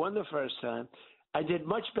we won the first time. I did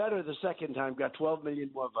much better the second time, got 12 million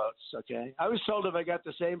more votes, okay? I was told if I got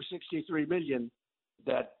the same 63 million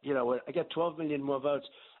that, I got 12 million more votes.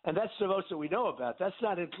 And that's the votes that we know about. That's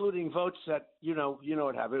not including votes that, you know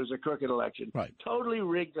what happened. It was a crooked election. Right. Totally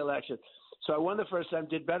rigged election. So I won the first time,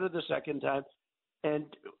 did better the second time. And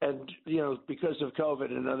because of COVID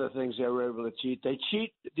and other things, they were able to cheat. They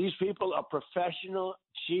cheat. These people are professional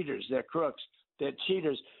cheaters. They're crooks. They're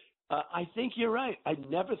cheaters. I think you're right. I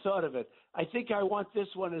never thought of it. I think I want this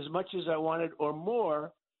one as much as I wanted or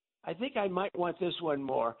more. I think I might want this one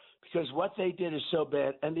more because what they did is so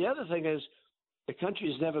bad. And the other thing is, the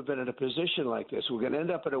country has never been in a position like this. We're going to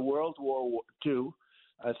end up in a World War II,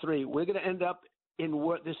 III. We're going to end up in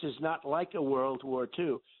what this is not like a World War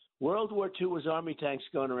II. World War II was army tanks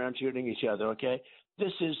going around shooting each other, okay?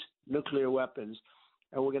 This is nuclear weapons.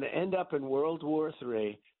 And we're going to end up in World War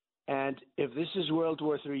III. And if this is World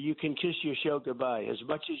War III, you can kiss your show goodbye. As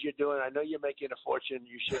much as you're doing, I know you're making a fortune.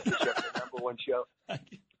 You should kiss your number one show.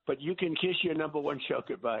 But you can kiss your number one show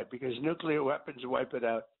goodbye because nuclear weapons wipe it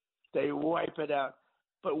out. They wipe it out.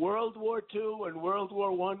 But World War II and World War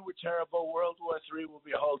I were terrible. World War III will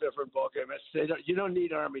be a whole different ballgame. You don't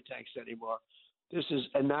need army tanks anymore. This is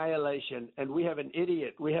annihilation. And we have an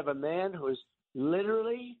idiot. We have a man who is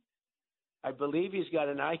literally, I believe he's got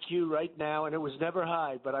an IQ right now, and it was never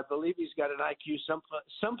high, but I believe he's got an IQ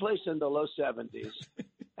someplace in the low 70s.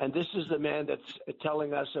 And this is the man that's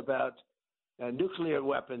telling us about nuclear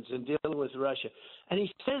weapons and dealing with Russia. And he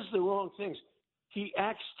says the wrong things. He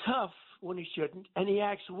acts tough when he shouldn't, and he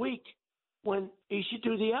acts weak when he should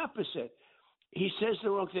do the opposite. He says the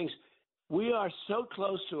wrong things. We are so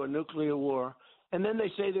close to a nuclear war, and then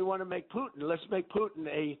they say they want to make Putin. Let's make Putin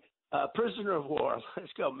a prisoner of war.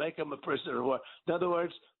 Let's go make him a prisoner of war. In other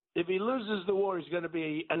words, if he loses the war, he's going to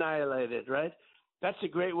be annihilated, right? That's a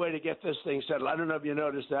great way to get this thing settled. I don't know if you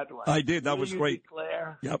noticed that one. I did. That was great.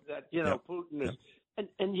 Declare that Putin is,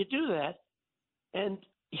 and you do that, and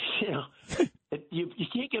you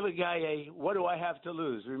can't give a guy a "what do I have to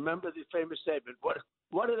lose?" Remember the famous statement: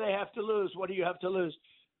 "What do they have to lose? What do you have to lose?"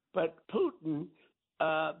 But Putin,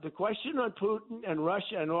 the question on Putin and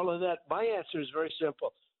Russia and all of that, my answer is very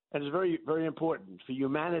simple, and it's very, very important for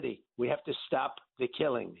humanity. We have to stop the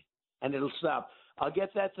killing, and it'll stop. I'll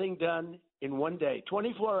get that thing done in one day,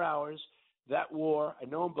 24 hours. That war, I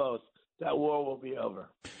know them both. That war will be over.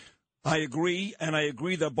 I agree, and I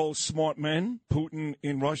agree they're both smart men, Putin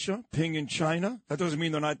in Russia, Ping in China. That doesn't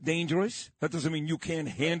mean they're not dangerous. That doesn't mean you can't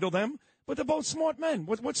handle them, but they're both smart men.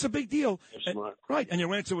 What's the big deal? They're smart. Right, and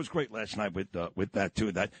your answer was great last night with that,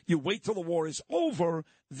 too, that you wait till the war is over,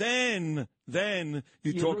 then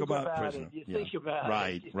you talk about prisoner. You think about it.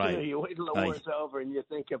 Right. Right. You wait till the war is over and you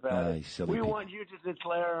think about it. We want you to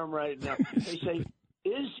declare them right now. They say,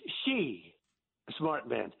 is she a smart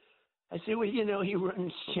man? I say, well, he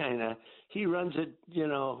runs China. He runs it,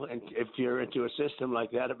 and if you're into a system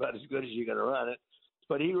like that, about as good as you're going to run it.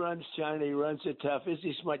 But he runs China. He runs it tough. Is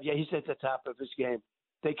he smart? Yeah, he's at the top of his game.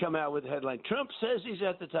 They come out with a headline, Trump says he's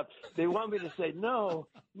at the top. They want me to say, no,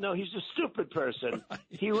 he's a stupid person.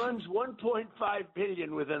 He runs $1.5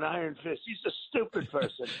 billion with an iron fist. He's a stupid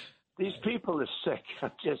person. These people are sick.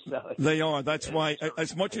 I'm just telling you. They are. That's why,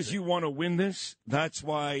 as much as you want to win this, that's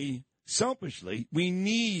why, selfishly, we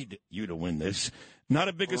need you to win this. Not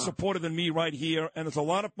a bigger supporter than me right here. And there's a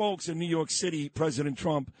lot of folks in New York City, President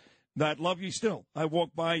Trump, that love you still. I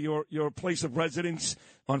walk by your place of residence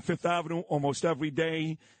on Fifth Avenue almost every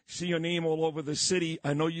day, see your name all over the city.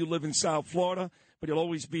 I know you live in South Florida, but you'll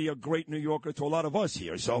always be a great New Yorker to a lot of us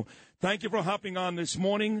here. So thank you for hopping on this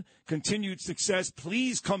morning. Continued success.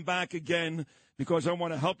 Please come back again because I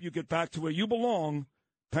want to help you get back to where you belong,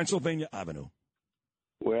 Pennsylvania Avenue.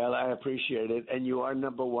 Well, I appreciate it. And you are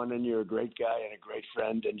number one, and you're a great guy and a great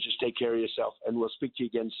friend. And just take care of yourself, and we'll speak to you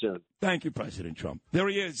again soon. Thank you, President Trump. There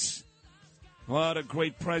he is. What a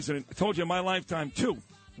great president. I told you in my lifetime, too.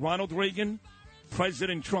 Ronald Reagan,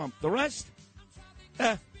 President Trump. The rest?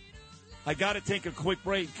 I got to take a quick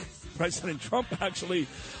break. President Trump actually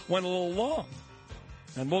went a little long.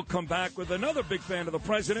 And we'll come back with another big fan of the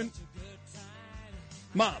president.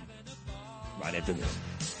 Mom, right into this.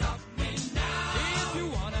 If you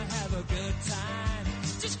want to have a good time,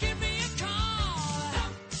 just give me a call.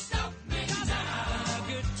 Stop me now. I'm having a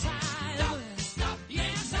good time. Stop.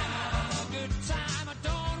 Yes, I'm having a good time. I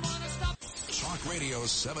don't want to stop. Talk Radio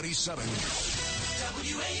 77.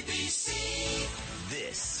 WABC.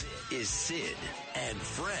 This is Sid and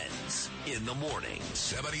Friends in the morning.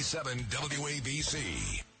 77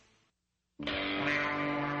 WABC.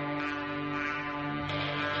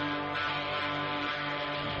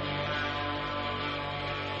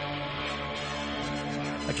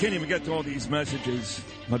 I can't even get to all these messages.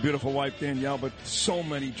 My beautiful wife, Danielle, but so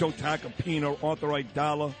many. Joe Tacopino, Arthur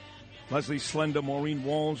Aidala, Leslie Slender, Maureen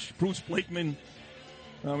Walsh, Bruce Blakeman.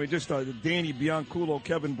 Danny Bianculo,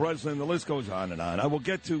 Kevin Breslin, the list goes on and on. I will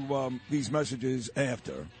get to these messages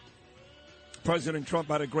after. President Trump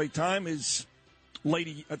had a great time. His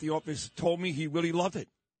lady at the office told me he really loved it.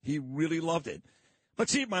 He really loved it.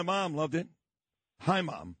 Let's see if my mom loved it. Hi,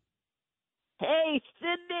 Mom. Hey,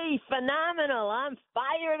 Sydney, phenomenal. I'm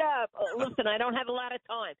fired up. Listen, I don't have a lot of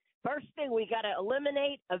time. First thing, we got to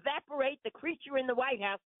evaporate the creature in the White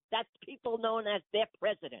House. That's people known as their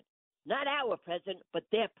president. Not our president, but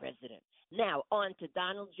their president. Now, on to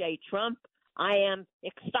Donald J. Trump. I am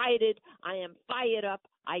excited. I am fired up.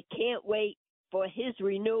 I can't wait for his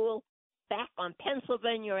renewal back on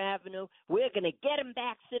Pennsylvania Avenue. We're going to get him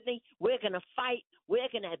back, Sydney. We're going to fight. We're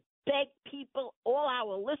going to beg people, all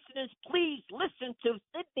our listeners, please listen to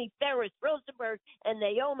Sidney Ferris Rosenberg and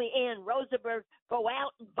Naomi Ann Rosenberg. Go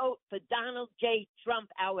out and vote for Donald J. Trump,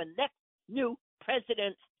 our next new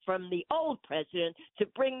president from the old president, to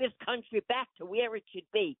bring this country back to where it should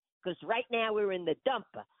be. Because right now we're in the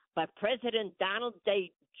dumper. But President Donald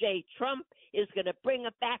J. Trump is going to bring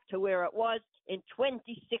it back to where it was in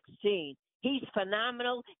 2016. He's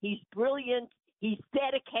phenomenal. He's brilliant. He's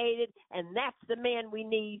dedicated. And that's the man we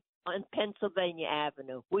need on Pennsylvania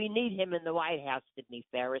Avenue. We need him in the White House, Sidney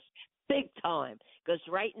Ferris, big time. Because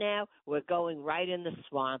right now we're going right in the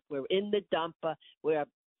swamp. We're in the dumper. We're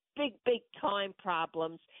big time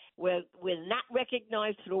problems. We're not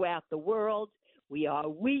recognized throughout the world. We are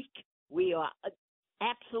weak. We are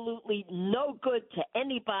absolutely no good to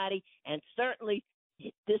anybody, and certainly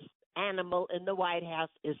this animal in the White House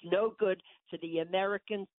is no good to the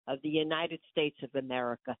Americans of the United States of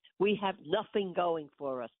America. We have nothing going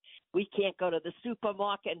for us. We can't go to the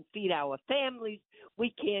supermarket and feed our families.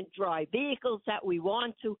 We can't drive vehicles that we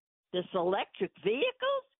want to. This electric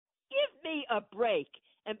vehicles? Give me a break.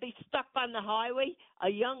 And be stuck on the highway, a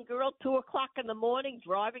young girl, 2 o'clock in the morning,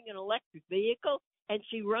 driving an electric vehicle, and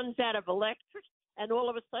she runs out of electric, and all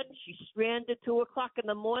of a sudden she's stranded 2 o'clock in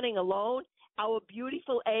the morning alone. Our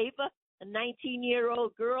beautiful Ava, a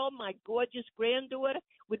 19-year-old girl, my gorgeous granddaughter,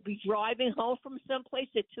 would be driving home from someplace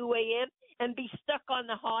at 2 a.m. and be stuck on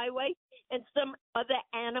the highway, and some other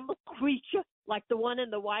animal creature like the one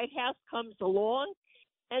in the White House comes along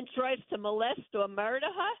and tries to molest or murder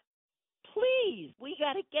her. Please, we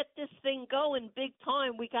got to get this thing going big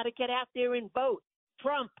time. We got to get out there and vote.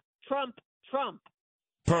 Trump, Trump, Trump.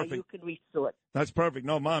 Perfect. Now you can resort. That's perfect.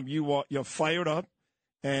 No, Mom, you're fired up,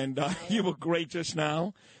 and you were great just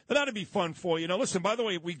now. That ought to be fun for you. Now, listen, by the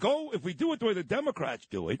way, if we do it the way the Democrats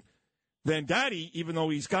do it, then Daddy, even though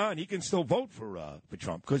he's gone, he can still vote for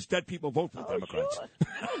Trump, because dead people vote for the Democrats.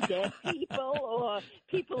 Sure. Dead people or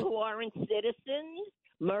people who aren't citizens,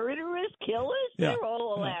 murderers, killers, they're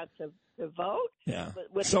all allowed to vote. Yeah.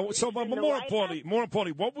 But more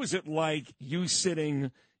importantly, what was it like you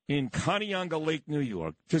sitting in Conneaut Lake, New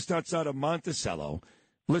York, just outside of Monticello,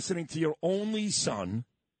 listening to your only son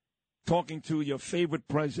talking to your favorite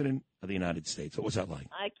president of the United States? What was that like?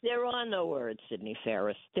 There are no words, Sidney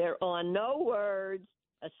Ferris. There are no words,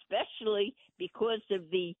 especially because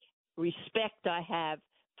of the respect I have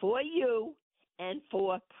for you and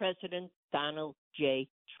for President Donald J.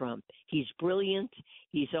 Trump. He's brilliant.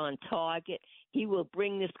 He's on target. He will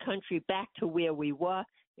bring this country back to where we were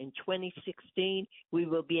in 2016, we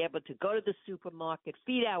will be able to go to the supermarket,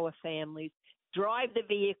 feed our families, drive the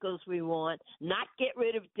vehicles we want, not get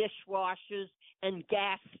rid of dishwashers and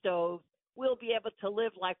gas stoves. We'll be able to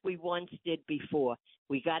live like we once did before.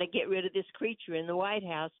 We got to get rid of this creature in the White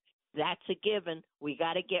House. That's a given. We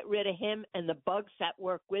got to get rid of him and the bugs that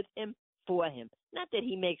work with him for him. Not that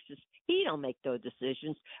he don't make those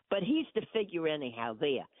decisions, but he's the figure anyhow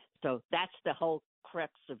there. So that's the whole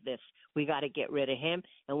crux of this. We got to get rid of him,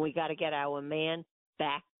 and we got to get our man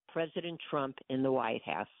back, President Trump, in the White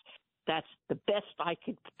House. That's the best I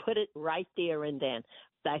could put it right there and then.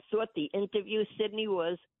 I thought the interview, Sidney,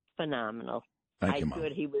 was phenomenal. Thank you, Mom.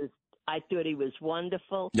 I thought he was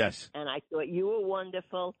wonderful. Yes. And I thought you were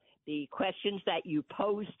wonderful. The questions that you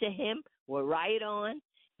posed to him were right on.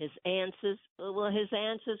 His answers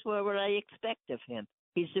were what I expect of him.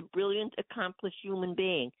 He's a brilliant, accomplished human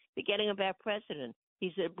being. Forgetting about president.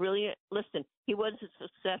 He's a brilliant, listen, he wasn't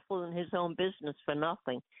successful in his own business for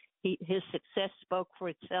nothing. His success spoke for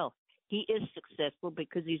itself. He is successful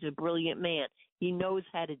because he's a brilliant man. He knows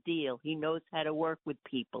how to deal. He knows how to work with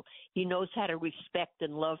people. He knows how to respect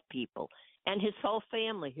and love people. And his whole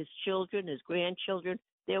family, his children, his grandchildren,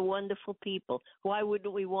 they're wonderful people. Why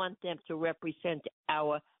wouldn't we want them to represent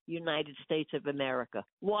our United States of America?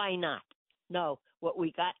 Why not? No, what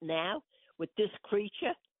we got now with this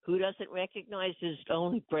creature who doesn't recognize his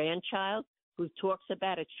own grandchild, who talks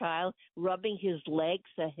about a child rubbing his legs,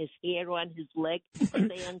 his hair on his leg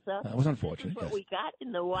stands up. That was unfortunate. This is what we got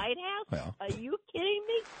in the White House? Well. Are you kidding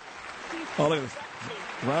me? Oh, look at this.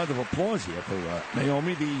 Round of applause here for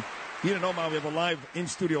Naomi. You didn't know, Mom, we have a live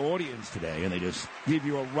in-studio audience today, and they just give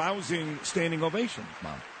you a rousing standing ovation,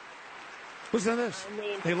 Mom. Listen to this. I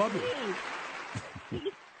mean, they love you.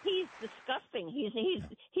 He's disgusting.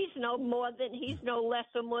 He's no less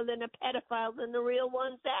or more than a pedophile than the real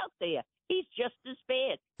ones out there. He's just as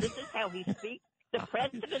bad. This is how he speaks. The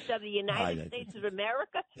President of the United States of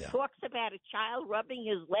America talks about a child rubbing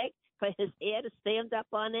his leg for his hair to stand up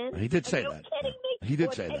on end. He did say that. Are you kidding me? He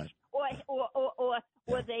did say that.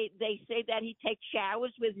 Or they say that he takes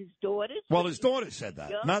showers with his daughters. Well, his daughter said that.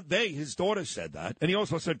 Yeah. Not they. His daughter said that. And he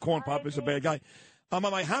also said Corn Pop is a bad guy. Mom,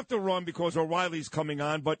 I have to run because O'Reilly's coming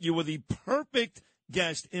on, but you were the perfect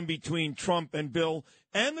guest in between Trump and Bill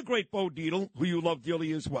and the great Bo Dietl, who you love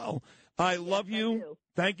dearly as well. I love you.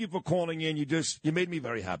 Thank you for calling in. You made me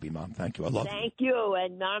very happy, Mom. Thank you. I love you. Thank you.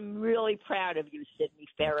 And I'm really proud of you, Sidney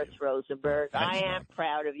Ferris Rosenberg. Thanks, I am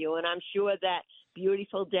proud of you. And I'm sure that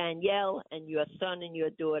beautiful Danielle and your son and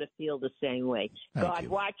your daughter feel the same way. God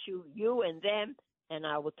watch you and them. And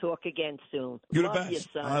I will talk again soon. You're love the best. You,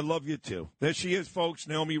 son. I love you, too. There she is, folks,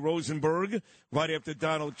 Naomi Rosenberg, right after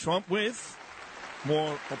Donald Trump with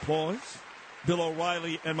more applause. Bill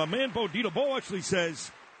O'Reilly and my man Bo Dietl. Bo actually says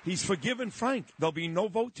he's forgiven Frank. There'll be no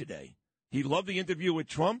vote today. He loved the interview with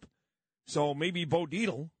Trump, so maybe Bo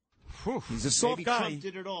Dietl. He's a soft guy. Trump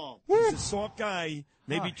did it all. He's a soft guy.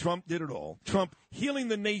 Maybe Trump did it all. Trump healing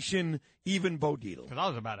the nation, even Bo Dietl. Because I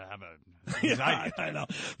was about to have a... I know.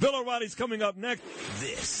 Bill O'Reilly's coming up next.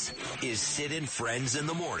 This is Sid and Friends in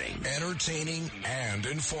the Morning. Entertaining and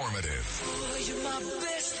informative. Oh, you're my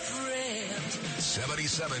best friend.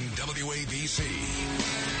 77 WABC.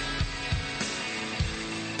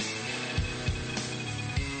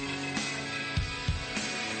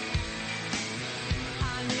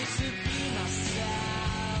 I need to be myself.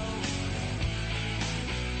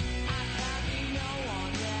 I can't be no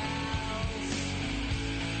one else.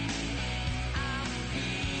 I'm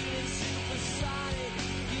feeling supersonic.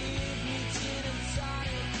 Give me gin and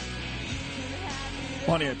tonic. You can have it.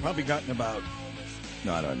 Funny, I've probably gotten about,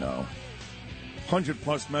 I don't know,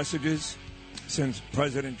 100-plus messages since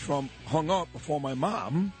President Trump hung up before my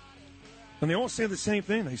mom. And they all say the same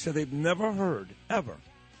thing. They said they've never heard, ever,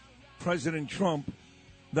 President Trump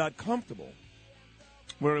that comfortable,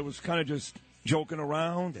 where it was kind of just joking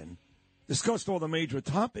around and discussed all the major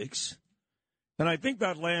topics. And I think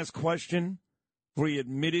that last question, where he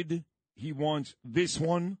admitted he wants this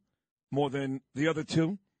one more than the other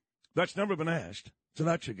two, that's never been asked. So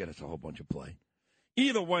that should get us a whole bunch of play.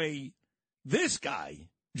 Either way, this guy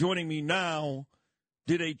joining me now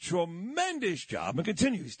did a tremendous job and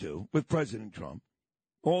continues to with President Trump.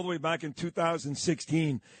 All the way back in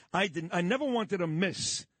 2016, I never wanted to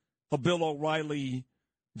miss a Bill O'Reilly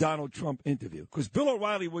Donald Trump interview because Bill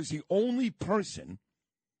O'Reilly was the only person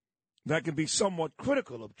that can be somewhat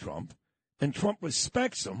critical of Trump, and Trump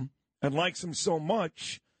respects him and likes him so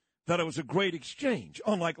much that it was a great exchange,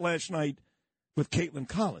 unlike last night with Caitlin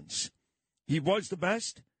Collins. He was the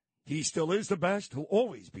best. He still is the best. He'll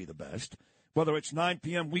always be the best. whether it's 9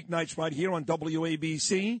 p.m. weeknights right here on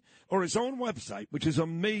WABC or his own website, which is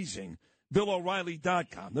amazing,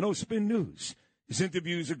 BillO'Reilly.com. The No Spin News. His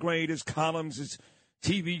interviews are great, his columns, his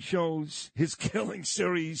TV shows, his killing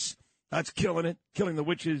series. That's killing it. Killing the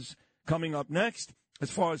Witches coming up next. As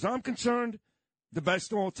far as I'm concerned, the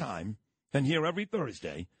best all time. And here every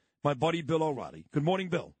Thursday, my buddy Bill O'Reilly. Good morning,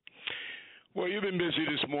 Bill. Well, you've been busy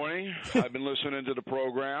this morning. I've been listening to the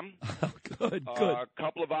program. Good. A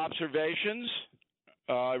couple of observations.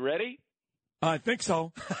 Ready? I think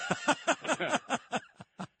so.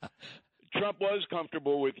 Trump was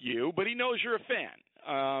comfortable with you, but he knows you're a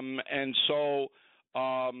fan. And so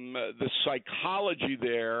the psychology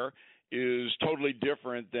there is totally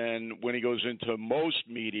different than when he goes into most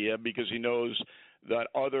media because he knows that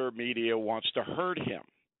other media wants to hurt him.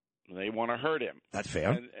 They want to hurt him. That's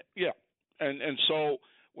fair. And so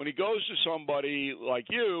when he goes to somebody like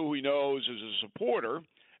you who he knows is a supporter,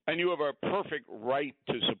 and you have a perfect right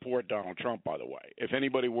to support Donald Trump, by the way. If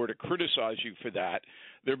anybody were to criticize you for that,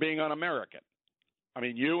 they're being un-American. I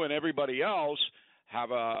mean, you and everybody else have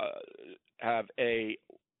a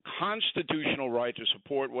constitutional right to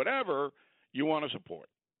support whatever you want to support.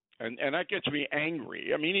 And that gets me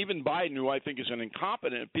angry. I mean, even Biden, who I think is an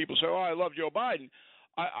incompetent, people say, oh, I love Joe Biden.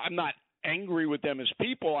 I'm not angry with them as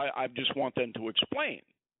people. I just want them to explain,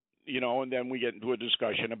 and then we get into a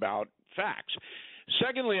discussion about facts.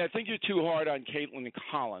 Secondly, I think you're too hard on Caitlin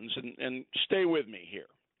Collins, and stay with me here.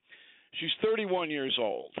 She's 31 years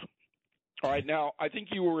old. All right, now, I think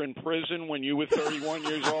you were in prison when you were 31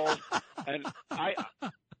 years old, and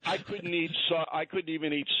I couldn't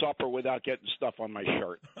even eat supper without getting stuff on my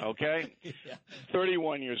shirt, okay?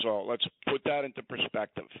 31 years old. Let's put that into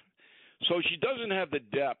perspective. So she doesn't have the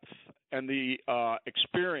depth and the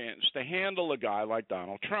experience to handle a guy like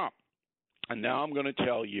Donald Trump. And now I'm going to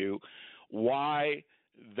tell you why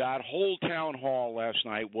that whole town hall last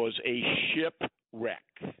night was a shipwreck.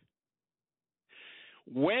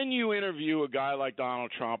 When you interview a guy like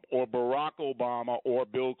Donald Trump or Barack Obama or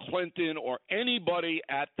Bill Clinton or anybody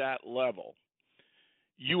at that level,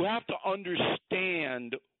 you have to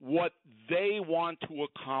understand what they want to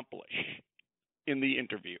accomplish in the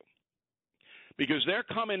interview. Because they're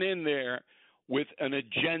coming in there with an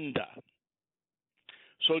agenda.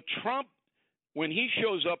 So Trump, when he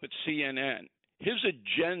shows up at CNN, his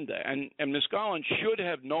agenda, and Ms. Collins should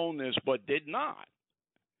have known this but did not,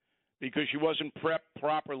 because she wasn't prepped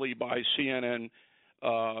properly by CNN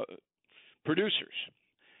producers.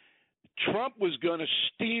 Trump was going to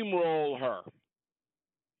steamroll her.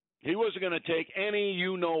 He wasn't going to take any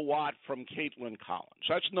you-know-what from Caitlin Collins.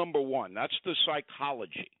 That's number one. That's the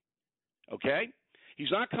psychology. Okay? He's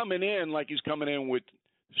not coming in like he's coming in with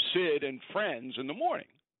Sid and friends in the morning.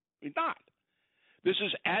 He's not. This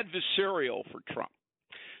is adversarial for Trump.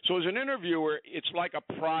 So as an interviewer, it's like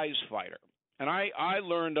a prize fighter. And I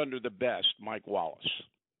learned under the best, Mike Wallace.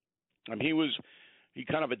 He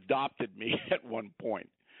kind of adopted me at one point.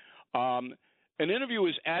 An interview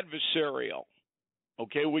is adversarial,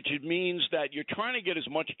 okay, which it means that you're trying to get as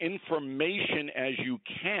much information as you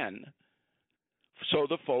can so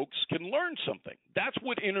the folks can learn something. That's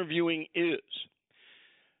what interviewing is.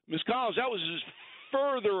 Ms. Collins, that was as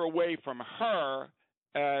further away from her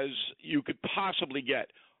as you could possibly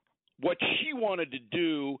get. What she wanted to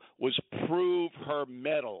do was prove her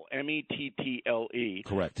mettle, M-E-T-T-L-E,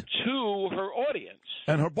 correct, to her audience.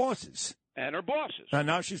 And her bosses. And her bosses. And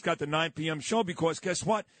now she's got the 9 p.m. show because guess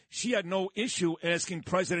what? She had no issue asking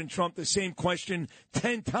President Trump the same question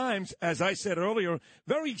 10 times, as I said earlier,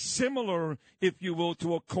 very similar, if you will,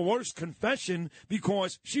 to a coerced confession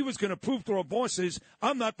because she was going to prove to her bosses,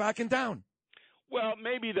 I'm not backing down. Well,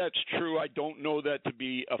 maybe that's true. I don't know that to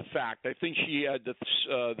be a fact. I think she had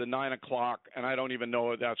the 9 o'clock, and I don't even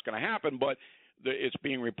know if that's going to happen, but it's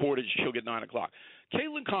being reported she'll get 9 o'clock.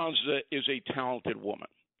 Caitlin Collins is a talented woman.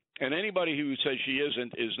 And anybody who says she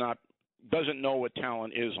isn't doesn't know what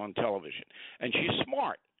talent is on television. And she's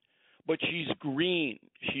smart, but she's green.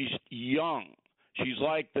 She's young. She's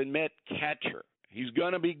like the Met catcher. He's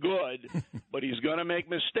going to be good, but he's going to make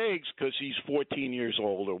mistakes because he's 14 years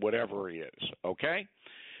old or whatever he is, okay?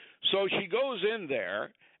 So she goes in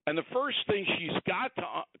there, and the first thing she's got to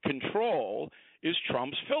control is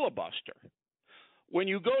Trump's filibuster. When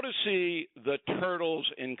you go to see the Turtles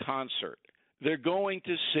in concert, they're going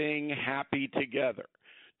to sing Happy Together.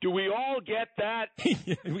 Do we all get that?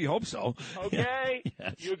 We hope so. Okay?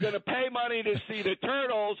 Yes. You're going to pay money to see the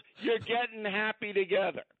Turtles. You're getting Happy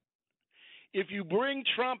Together. If you bring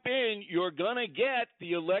Trump in, you're going to get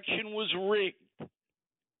the election was rigged.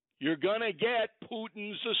 You're going to get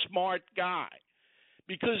Putin's a smart guy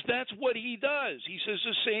because that's what he does. He says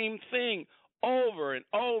the same thing over and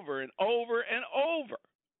over and over and over.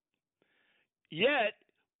 Yet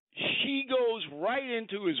she goes right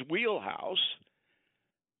into his wheelhouse,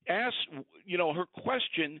 asks, her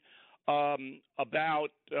question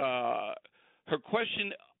about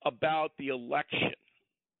the election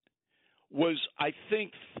was, I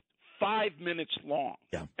think, 5 minutes long.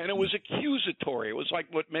 Yeah. And it was accusatory. It was like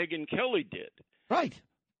what Megyn Kelly did. Right.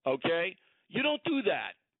 Okay? You don't do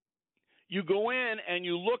that. You go in and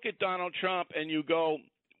you look at Donald Trump and you go,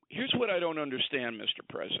 here's what I don't understand, Mr.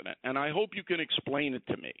 President, and I hope you can explain it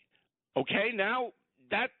to me. Okay? Now,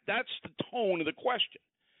 that's the tone of the question.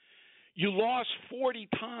 You lost 40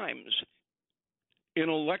 times in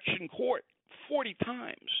election court, 40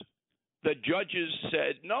 times. The judges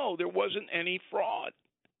said, no, there wasn't any fraud.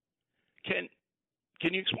 Can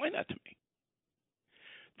you explain that to me?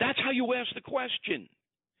 That's how you ask the question.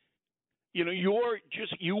 You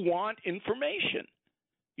want information.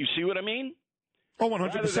 You see what I mean? Oh,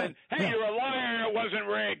 100%. Rather than, hey, yeah. You're a liar, it wasn't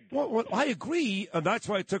rigged. Well, I agree. That's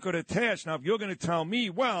why I took her to task. Now, if you're going to tell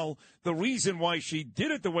me, well, the reason why she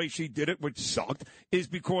did it the way she did it, which sucked, is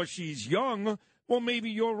because she's young, well,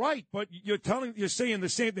 maybe you're right. But you're saying the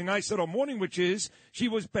same thing I said all morning, which is she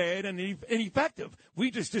was bad and ineffective.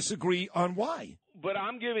 We just disagree on why. But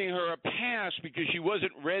I'm giving her a pass because she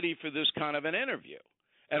wasn't ready for this kind of an interview.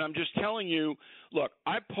 And I'm just telling you, look,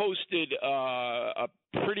 I posted a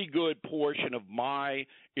pretty good portion of my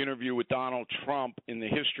interview with Donald Trump in the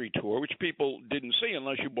history tour, which people didn't see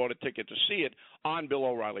unless you bought a ticket to see it, on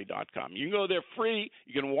BillO'Reilly.com. You can go there free.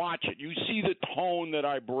 You can watch it. You see the tone that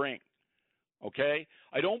I bring, okay?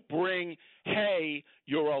 I don't bring, hey,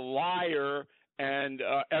 you're a liar and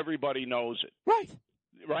everybody knows it.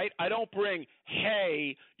 Right? I don't bring,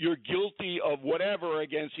 hey, you're guilty of whatever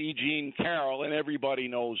against E. Jean Carroll and everybody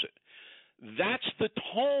knows it. That's the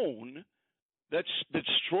tone that's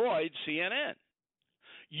destroyed CNN.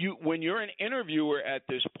 When you're an interviewer at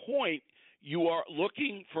this point, you are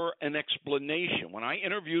looking for an explanation. When I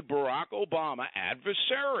interviewed Barack Obama,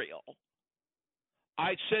 adversarial,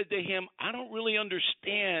 I said to him, I don't really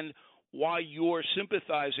understand why you're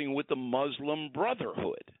sympathizing with the Muslim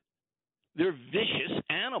Brotherhood. They're vicious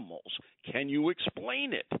animals. Can you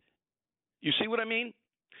explain it? You see what I mean?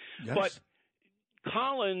 Yes. But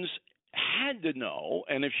Collins had to know,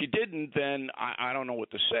 and if she didn't, then I don't know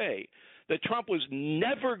what to say, that Trump was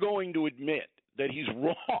never going to admit that he's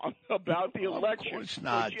wrong about the election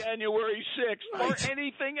not. for January 6th or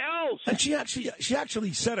anything else. And she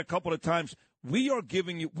actually said a couple of times, we are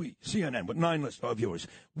giving you, CNN with 9 viewers,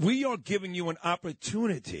 we are giving you an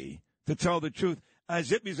opportunity to tell the truth,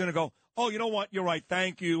 as if he's going to go, oh, you know what? You're right.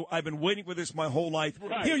 Thank you. I've been waiting for this my whole life.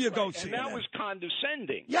 Right, Here you go, And CNN. that was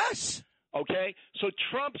condescending. Yes. Okay? So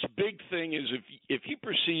Trump's big thing is if he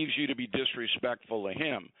perceives you to be disrespectful to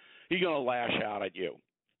him, he's going to lash out at you.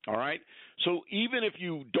 All right? So even if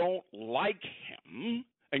you don't like him,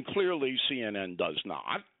 and clearly CNN does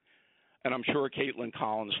not, and I'm sure Caitlin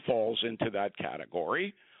Collins falls into that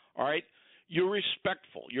category, all right, you're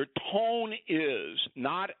respectful. Your tone is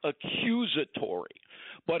not accusatory.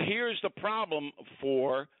 But here's the problem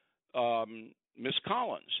for Ms.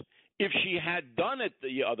 Collins. If she had done it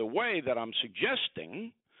the other way that I'm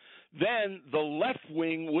suggesting, then the left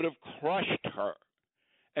wing would have crushed her.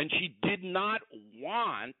 And she did not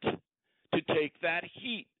want to take that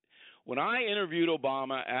heat. When I interviewed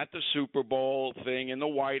Obama at the Super Bowl thing in the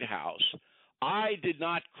White House, I did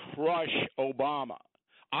not crush Obama.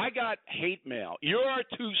 I got hate mail. You're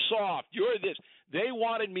too soft. You're this. They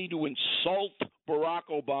wanted me to insult Barack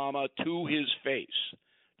Obama to his face.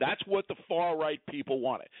 That's what the far-right people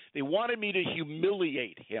wanted. They wanted me to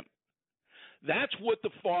humiliate him. That's what the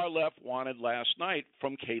far left wanted last night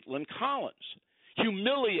from Caitlin Collins.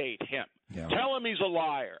 Humiliate him. Yeah. Tell him he's a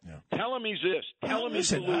liar. Yeah. Tell him he's this. Tell him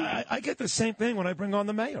listen, he's deluded. I get the same thing when I bring on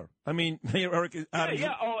the mayor. I mean, Mayor Eric is out of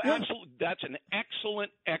here. Absolutely. That's an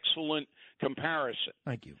excellent comparison.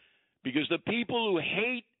 Thank you. Because the people who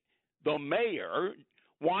hate the mayor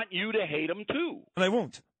want you to hate him too. And I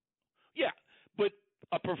won't. Yeah, but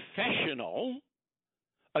a professional,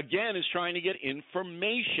 again, is trying to get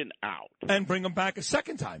information out. And bring him back a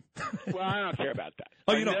second time. Well, I don't care about that.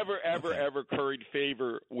 Oh, I never, ever curried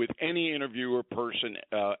favor with any interviewer person,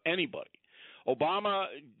 anybody. Obama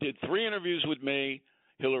did 3 interviews with me.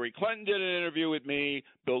 Hillary Clinton did an interview with me.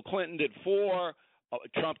 Bill Clinton did 4.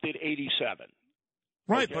 Trump did 87.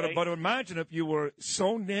 Right, okay? but imagine if you were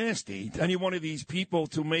so nasty to any one of these people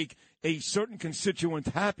to make a certain constituent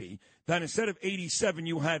happy, that instead of 87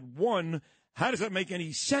 you had 1. How does that make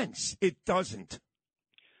any sense? It doesn't.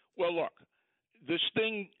 Well, look, this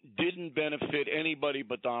thing didn't benefit anybody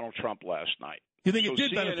but Donald Trump last night. You think So it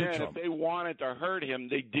did CNN, benefit Trump? If they wanted to hurt him,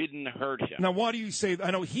 they didn't hurt him. Now, why do you say that?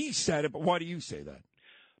 I know he said it, but why do you say that?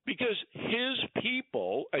 Because his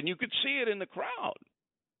people, and you could see it in the crowd,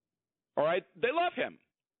 all right, they love him.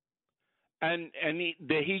 And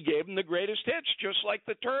he gave them the greatest hits, just like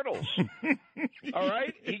the Turtles. All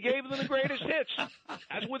right? He gave them the greatest hits.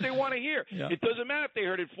 That's what they want to hear. Yeah. It doesn't matter if they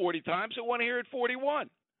heard it 40 times. They want to hear it 41.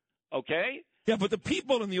 Okay? Yeah, but the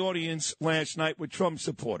people in the audience last night were Trump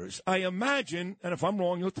supporters. I imagine, and if I'm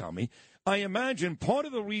wrong, you'll tell me, I imagine part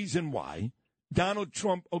of the reason why Donald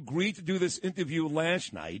Trump agreed to do this interview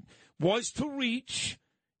last night was to reach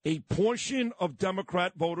a portion of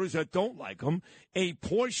Democrat voters that don't like him, a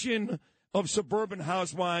portion of suburban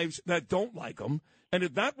housewives that don't like him. And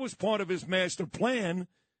if that was part of his master plan,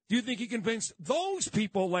 do you think he convinced those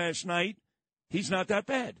people last night he's not that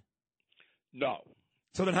bad? No.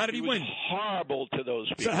 So then how did he win? Was horrible to those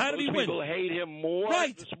people. So how did he win? People hate him more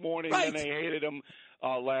this morning than they hated him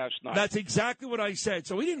last night. That's exactly what I said.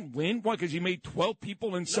 So he didn't win. Why? Because he made 12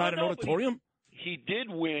 people inside an auditorium? He did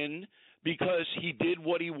win because he did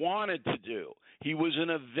what he wanted to do. He was an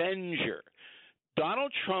avenger.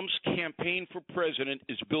 Donald Trump's campaign for president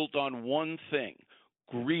is built on one thing,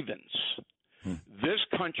 grievance. This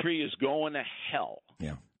country is going to hell.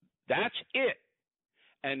 Yeah. That's it.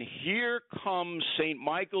 And here comes St.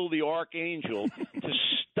 Michael the Archangel to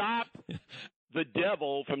stop the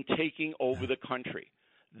devil from taking over the country.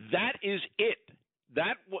 That is it.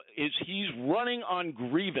 He's running on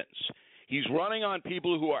grievance. He's running on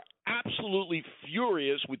people who are absolutely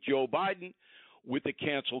furious with Joe Biden, with the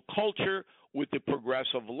cancel culture, with the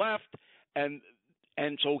progressive left, and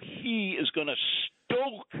so he is going to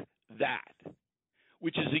stoke that,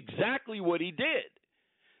 which is exactly what he did.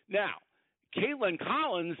 Now, Caitlin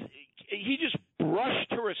Collins, he just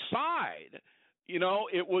brushed her aside. You know,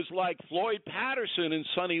 it was like Floyd Patterson and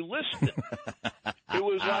Sonny Liston. It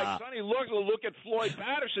was like Sonny look at Floyd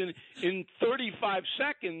Patterson in 35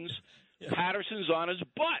 seconds. Patterson's on his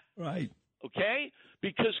butt. Right. Okay?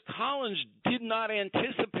 Because Collins did not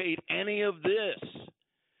anticipate any of this.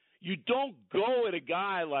 You don't go at a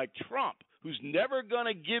guy like Trump, who's never going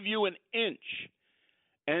to give you an inch,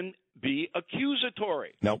 and be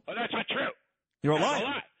accusatory. Nope. Oh, that's not true. You're a That's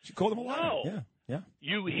liar. She called him a liar. No. Yeah.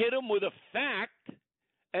 You hit him with a fact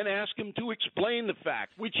and ask him to explain the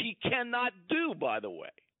fact, which he cannot do, by the way.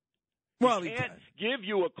 Well, he can't give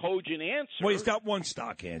you a cogent answer. Well, he's got one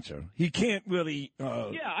stock answer. He can't really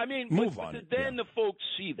move on it. Then the folks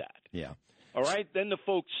see that. Yeah. All right? Then the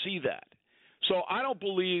folks see that. So I don't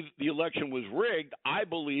believe the election was rigged. I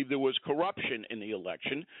believe there was corruption in the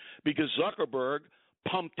election because Zuckerberg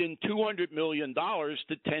pumped in $200 million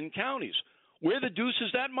to 10 counties. Where the deuce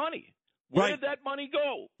is that money? Where did that money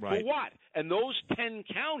go? Right. For what? And those 10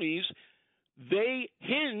 counties, they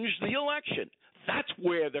hinged the election. That's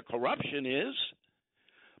where the corruption is.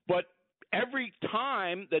 But every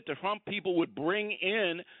time that the Trump people would bring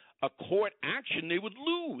in a court action, they would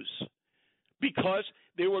lose because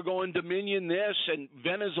they were going Dominion this and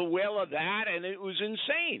Venezuela that, and it was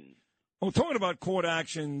insane. Well, talking about court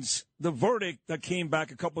actions, the verdict that came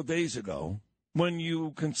back a couple of days ago, when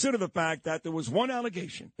you consider the fact that there was one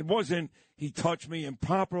allegation, it wasn't he touched me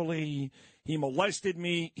improperly, he molested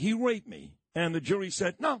me, he raped me. And the jury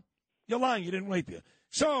said, no, you're lying, you didn't rape you.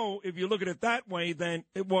 So if you look at it that way, then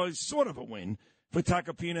it was sort of a win for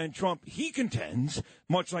Tacopina and Trump. He contends,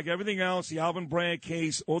 much like everything else, the Alvin Bragg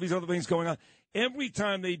case, all these other things going on, every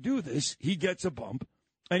time they do this, he gets a bump,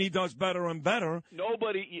 and he does better and better.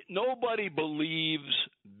 Nobody believes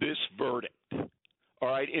this verdict, all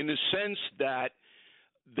right, in the sense that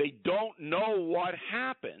they don't know what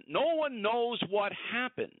happened. No one knows what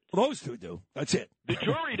happened. Well, those two do. That's it. The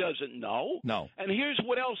jury doesn't know. No. And here's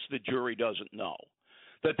what else the jury doesn't know,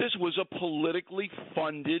 that this was a politically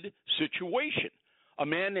funded situation. A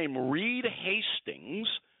man named Reed Hastings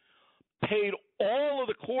paid all of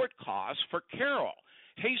the court costs for Carroll.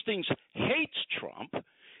 Hastings hates Trump,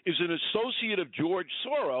 is an associate of George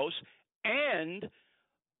Soros, and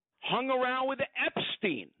hung around with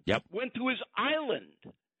Epstein. Yep. Went to his island.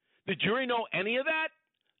 Did the jury know any of that?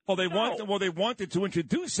 Well, they wanted to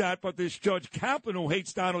introduce that, but this Judge Kaplan, who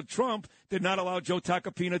hates Donald Trump, did not allow Joe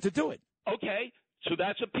Tacopina to do it. Okay, so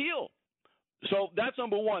that's appeal. So that's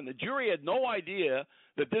number one. The jury had no idea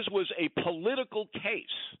that this was a political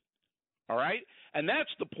case. All right? And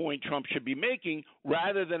that's the point Trump should be making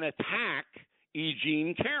rather than attack E.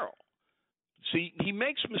 Jean Carroll. See, he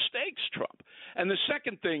makes mistakes, Trump. And the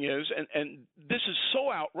second thing is, and this is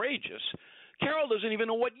so outrageous, Carroll doesn't even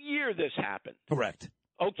know what year this happened. Correct.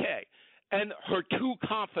 Okay. And her two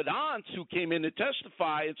confidants who came in to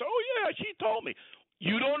testify, it's, oh, yeah, she told me.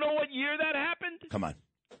 You don't know what year that happened? Come on.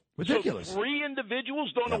 Ridiculous. So 3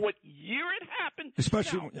 individuals don't know what year it happened?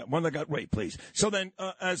 Especially one that got raped, please. So then,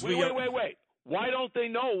 as Wait. Why don't they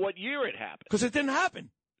know what year it happened? Because it didn't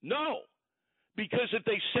happen. No. Because if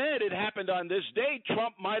they said it happened on this date,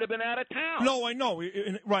 Trump might have been out of town. No, I know.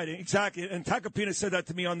 Right, exactly. And Tacopina said that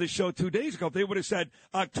to me on this show 2 days ago. If they would have said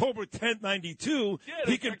October 10th, 92,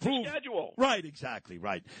 he can prove. Schedule. Right, exactly,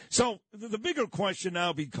 right. So the bigger question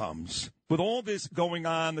now becomes, with all this going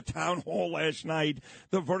on, the town hall last night,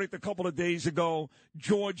 the verdict a couple of days ago,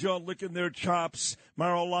 Georgia licking their chops,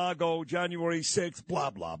 Mar-a-Lago, January 6th,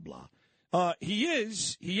 blah, blah, blah. He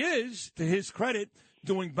is, to his credit,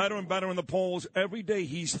 doing better and better in the polls. Every day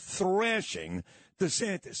he's thrashing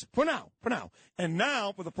DeSantis. For now. And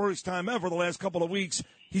now, for the first time ever, the last couple of weeks,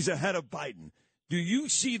 he's ahead of Biden. Do you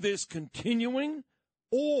see this continuing,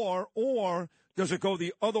 or does it go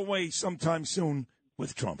the other way sometime soon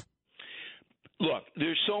with Trump? Look,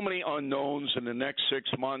 there's so many unknowns in the next 6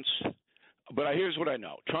 months, but here's what I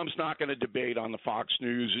know. Trump's not going to debate on the Fox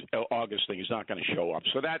News August thing. He's not going to show up.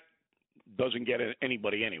 So that doesn't get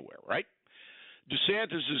anybody anywhere, right?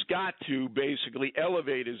 DeSantis has got to basically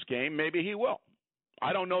elevate his game. Maybe he will.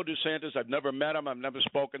 I don't know DeSantis. I've never met him. I've never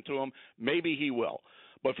spoken to him. Maybe he will.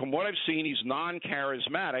 But from what I've seen, he's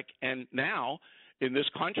non-charismatic. And now, in this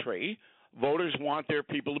country, voters want their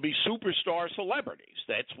people to be superstar celebrities.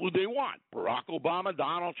 That's what they want. Barack Obama,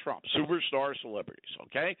 Donald Trump, superstar celebrities,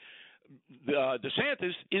 okay?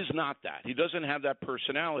 DeSantis is not that. He doesn't have that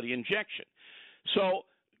personality injection. So,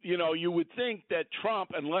 you would think that Trump,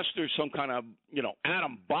 unless there's some kind of,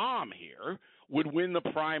 atom bomb here, would win the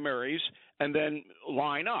primaries and then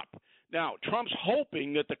line up. Now, Trump's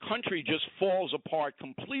hoping that the country just falls apart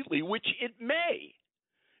completely, which it may.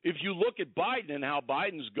 If you look at Biden and how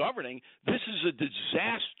Biden's governing, this is a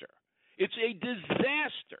disaster. It's a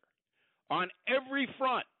disaster on every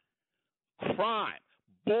front. Crime,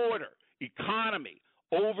 border, economy,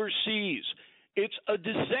 overseas. It's a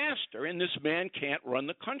disaster, and this man can't run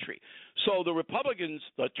the country. So the Republicans,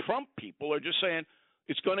 the Trump people, are just saying,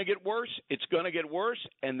 it's going to get worse, it's going to get worse,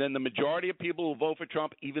 and then the majority of people who vote for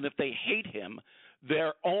Trump, even if they hate him,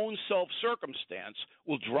 their own self-circumstance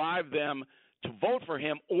will drive them to vote for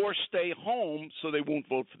him or stay home so they won't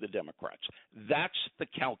vote for the Democrats. That's the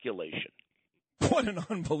calculation. What an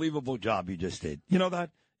unbelievable job you just did. You know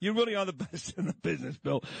that? You really are the best in the business,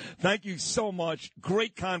 Bill. Thank you so much.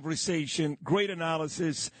 Great conversation, great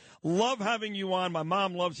analysis. Love having you on. My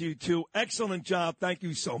mom loves you, too. Excellent job. Thank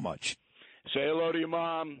you so much. Say hello to your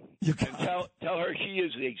mom. And tell her she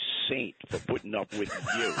is a saint for putting up with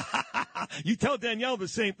you. You tell Danielle the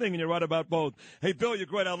same thing, and you're right about both. Hey, Bill, you're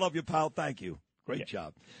great. I love you, pal. Thank you. Great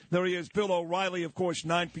job. There he is, Bill O'Reilly, of course,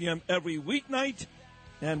 9 p.m. every weeknight.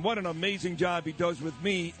 And what an amazing job he does with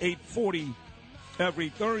me, 8:40 every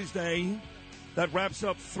Thursday. That wraps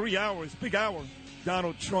up 3 hours, big hour.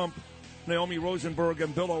 Donald Trump, Naomi Rosenberg,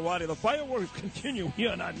 and Bill O'Reilly. The fireworks continue. We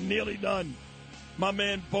are not nearly done. My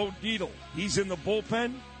man, Bo Dietl, he's in the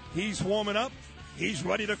bullpen. He's warming up. He's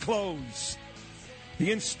ready to close.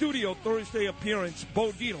 The in-studio Thursday appearance,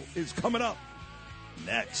 Bo Dietl, is coming up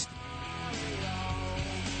next.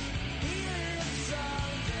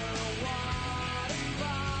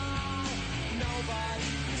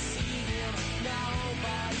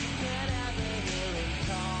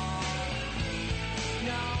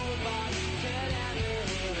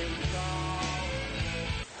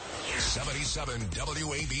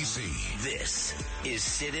 WABC. This is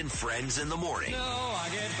Sid and Friends in the Morning. No, I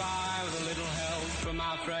get by with a little help from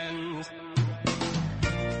my friends.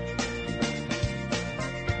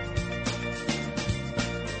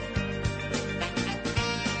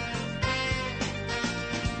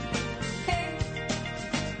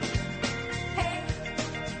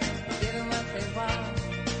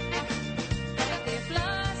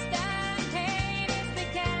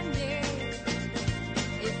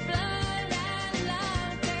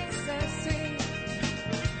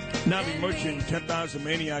 Navi Merchant, 10,000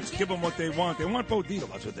 Maniacs. Give them what they want. They want Bo Dietl.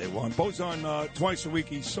 That's what they want. Bo's on twice a week.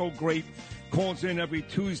 He's so great. Calls in every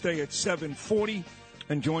Tuesday at 7:40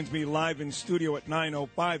 and joins me live in studio at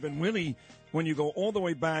 9:05. And really, when you go all the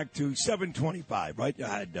way back to 7:25, right? You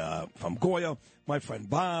had from Goya, my friend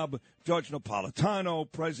Bob, Judge Napolitano,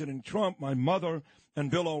 President Trump, my mother, and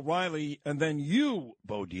Bill O'Reilly, and then you,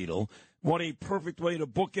 Bo Dietl. What a perfect way to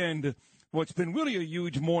bookend what's been really a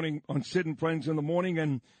huge morning on Sid and Friends in the Morning.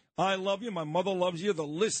 And I love you. My mother loves you. The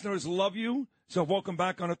listeners love you. So welcome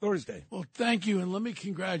back on a Thursday. Well, thank you, and let me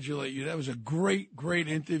congratulate you. That was a great, great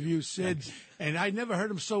interview, Sid. And I never heard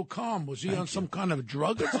him so calm. Was he on some kind of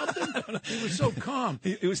drug or something? He was so calm.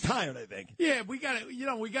 He was tired, I think. Yeah, we got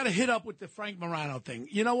to hit up with the Frank Morano thing.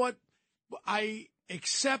 You know what? I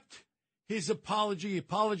accept his apology. He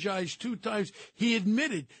apologized 2 times. He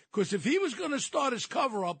admitted, because if he was going to start his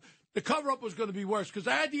cover-up, the cover-up was going to be worse, because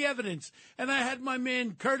I had the evidence, and I had my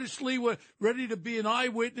man Curtis Lee ready to be an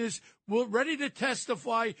eyewitness, ready to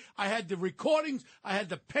testify. I had the recordings. I had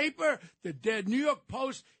the paper, the New York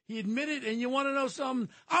Post. He admitted, and you want to know something?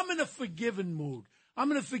 I'm in a forgiving mood. Are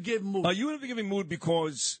you in a forgiving mood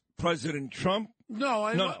because President Trump? No,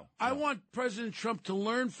 I want President Trump to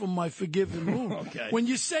learn from my forgiving mood. Okay. When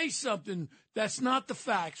you say something that's not the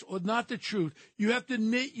facts or not the truth, you have to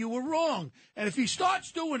admit you were wrong. And if he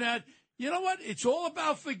starts doing that, you know what? It's all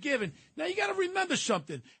about forgiving. Now, you got to remember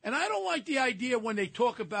something. And I don't like the idea when they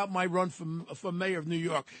talk about my run for mayor of New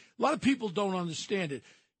York. A lot of people don't understand it.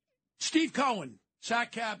 Steve Cohen,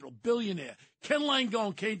 Sac Capital, billionaire. Ken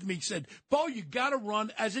Langone came to me and said, Bo, you got to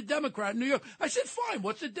run as a Democrat in New York. I said, fine,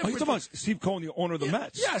 what's the difference? He's talking about Steve Cohen, the owner of the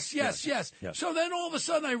Mets. Yes. So then all of a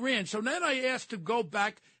sudden I ran. So then I asked to go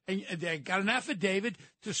back, and they got an affidavit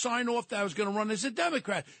to sign off that I was going to run as a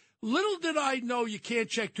Democrat. Little did I know you can't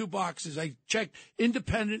check 2 boxes. I checked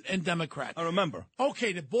independent and Democrat. I remember.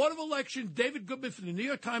 Okay, the Board of Elections, David Goodman from the New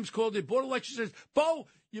York Times called. The Board of Elections says, Bo,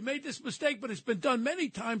 you made this mistake, but it's been done many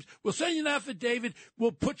times. We'll send you an affidavit.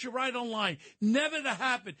 We'll put you right online. Never to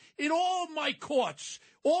happen. In all my courts,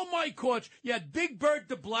 you had Big Bird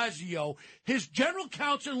de Blasio, his general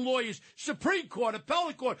counsel and lawyers, Supreme Court,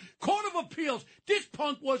 Appellate Court, Court of Appeals. This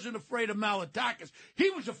punk wasn't afraid of Malatakis. He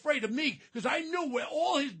was afraid of me because I knew where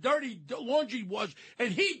all his dirty laundry was,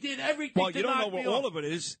 and he did everything. Well, you don't know where all of it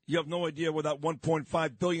is. You have no idea where that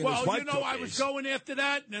 $1.5 billion his wife took I was going after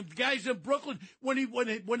that, and the guys in Brooklyn,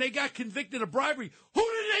 when they got convicted of bribery, who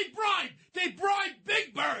did they bribe? They bribed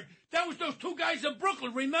Big Bird. That was those 2 guys in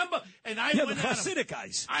Brooklyn, remember? And I the went at him. Hasidic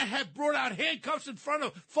guys. I had brought out handcuffs in front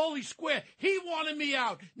of Foley Square. He wanted me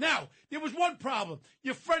out. Now, there was one problem.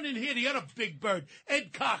 Your friend in here, the other Big Bird,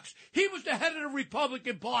 Ed Cox. He was the head of the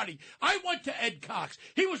Republican Party. I went to Ed Cox.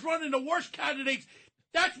 He was running the worst candidates.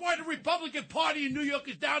 That's why the Republican Party in New York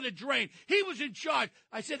is down the drain. He was in charge.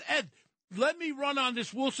 I said, Ed, let me run on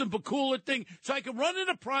this Wilson Bakula thing so I can run in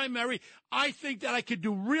a primary. I think that I could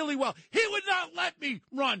do really well. He would not let me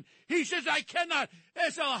run. He says I cannot.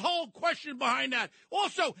 There's a whole question behind that.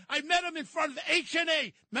 Also, I met him in front of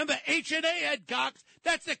HNA. Remember HNA, Ed Cox?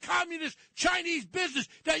 That's the communist Chinese business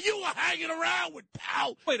that you were hanging around with,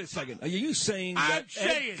 pal. Wait a second. Are you saying that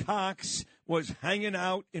Ed Cox was hanging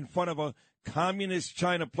out in front of a communist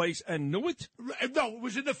China place and knew it? No, it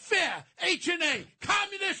was an affair. HNA,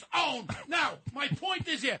 communist owned. Now, my point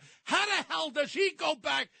is here. How the hell does he go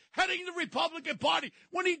back heading the Republican Party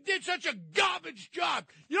when he did such a garbage job?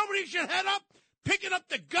 You know what he should head up? Picking up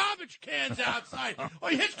the garbage cans outside. Or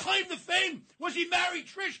his claim to fame was he married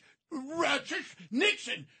Trish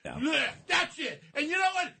Nixon. Yeah. That's it. And you know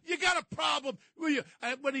what? You got a problem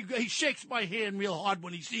when he shakes my hand real hard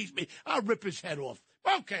when he sees me. I'll rip his head off.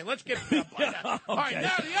 Okay, let's get up on that. Okay. All right,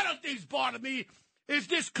 now the other thing's bothering me is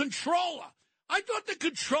this controller. I thought the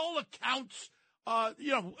controller counts,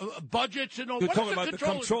 budgets and all. You're What talking is about the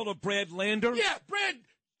controller, Brad Lander? Yeah, Brad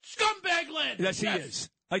Scumbag Lander. Yes, he is.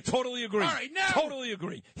 I totally agree. All right, now. Totally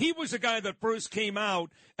agree. He was the guy that first came out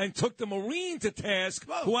and took the Marine to task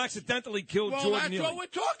who accidentally killed Jordan that's Neely. what we're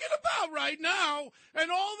talking about right now. And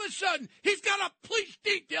all of a sudden, he's got a police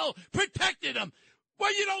detail protecting him.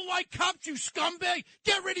 Well, you don't like cops, you scumbag?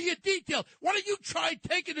 Get rid of your detail. Why don't you try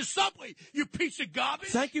taking the subway, you piece of garbage?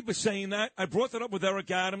 Thank you for saying that. I brought that up with Eric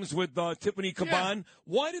Adams, with Tiffany Caban. Yeah.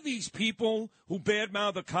 Why do these people who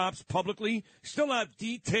badmouth the cops publicly still have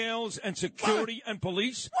details and security and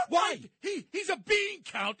police? Why? He's a bean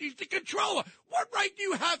count. He's the controller. What right do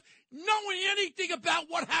you have knowing anything about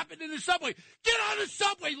what happened in the subway? Get on the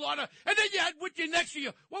subway, Lorna. And then you had with you next to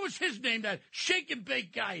you, what was his name, that shake and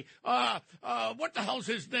bake guy? What the hell's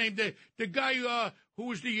his name? The guy who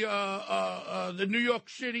was the New York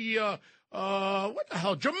City, what the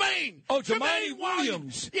hell? Jermaine. Oh, Jermaine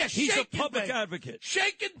Williams. Yeah, he's a public advocate.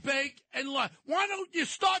 Shake and bake and lie. Why don't you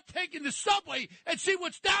start taking the subway and see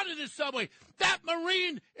what's down in the subway? That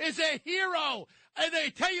Marine is a hero. And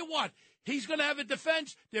they tell you what, he's going to have a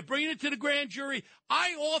defense. They're bringing it to the grand jury.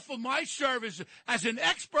 I offer my service as an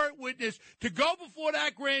expert witness to go before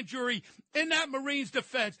that grand jury in that Marine's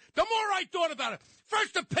defense. The more I thought about it,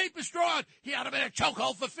 first the paper straw, he had him in a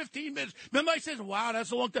chokehold for 15 minutes. Remember I said, wow,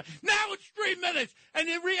 that's a long time. Now it's 3 minutes. And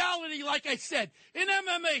in reality, like I said, in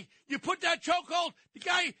MMA, you put that chokehold, the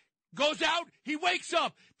guy goes out, he wakes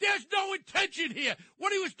up. There's no intention here.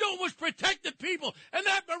 What he was doing was protecting people, and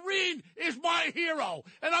that Marine is my hero.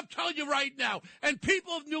 And I'm telling you right now, and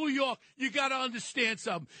people of New York, you got to understand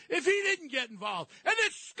something. If he didn't get involved, and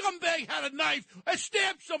this scumbag had a knife and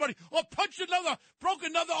stabbed somebody or broke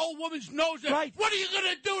another old woman's nose, Right. What are you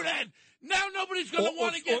going to do then? Now nobody's going to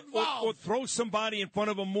want to get involved. Or throw somebody in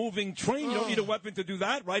front of a moving train. You don't need a weapon to do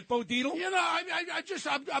that, right, Bo Dietl? You know,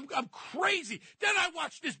 I'm crazy. Then I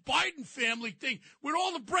watched this Biden family thing with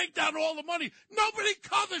all the breakdown, all the money. Nobody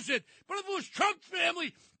covers it. But if it was Trump's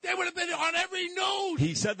family, they would have been on every news.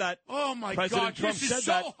 He said that. Oh, my President God. Trump This said is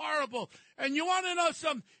so that. horrible. And you want to know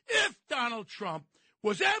something? If Donald Trump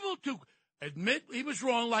was able to admit he was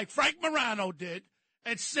wrong like Frank Morano did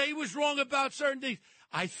and say he was wrong about certain things,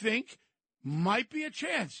 I think might be a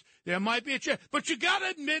chance. There might be a chance. But you got to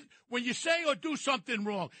admit when you say or do something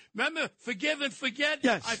wrong. Remember, forgive and forget?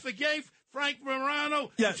 Yes. I forgave Frank Morano.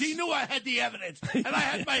 Yes. He knew I had the evidence. And I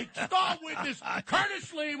had my star witness,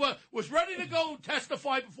 Curtis Lee, was ready to go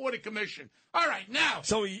testify before the commission. All right, now.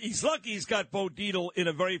 So he's lucky he's got Bo Dietl in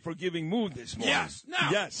a very forgiving mood this morning. Yes. Now,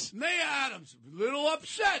 yes. Mayor Adams, a little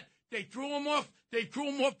upset. They threw him off. They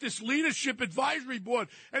threw him off this leadership advisory board,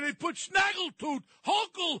 and they put Snaggletooth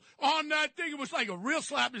Hochul on that thing. It was like a real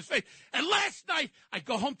slap in his face. And last night, I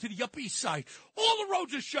go home to the Upper East Side. All the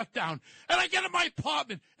roads are shut down, and I get in my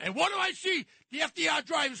apartment, and what do I see? The FDR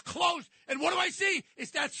drive is closed, and what do I see?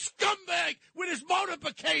 It's that scumbag with his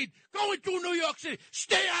motorcade going through New York City.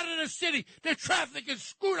 Stay out of the city. The traffic is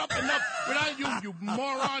screwed up enough without you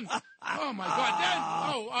moron. Oh, my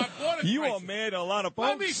God. Border You crisis. are mad at a lot of folks.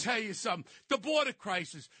 Let me tell you something. The border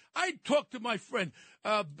crisis. I talked to my friend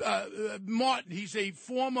Martin. He's a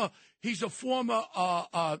former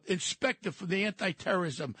inspector for the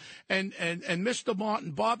anti-terrorism, and Mr.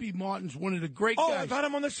 Martin, Bobby Martin's one of the great guys. I've had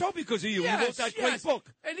him on the show because of you. Yes, He wrote that great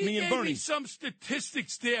book. And he Me and gave Bernie. me some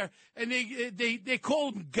statistics there, and they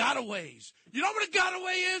call them gotaways. You know what a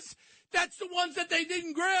gotaway is? That's the ones that they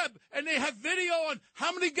didn't grab, and they have video on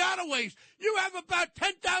how many gotaways. You have about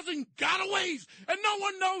 10,000 gotaways, and no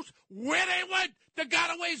one knows where they went. The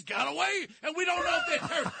gotaways got away, and we don't know if they're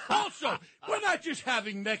terrorists. Also, we're not just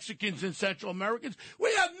having Mexicans and Central Americans.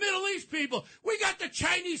 We have Middle East people. We got the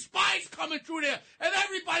Chinese spies coming through there, and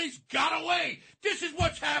everybody's got away. This is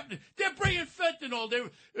what's happening. They're bringing fentanyl.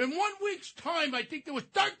 In 1 week's time, I think there was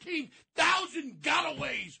 13,000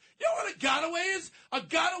 gotaways. You know what a gotaway is? A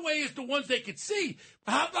gotaway is the ones they could see.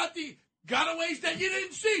 How about the gotaways that you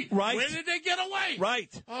didn't see? Right. Where did they get away?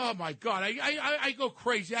 Right. Oh, my God. I go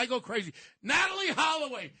crazy. I go crazy. Natalie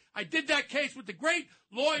Holloway. I did that case with the great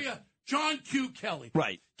lawyer, John Q. Kelly.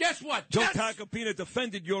 Right. Guess what? Joe Tacopina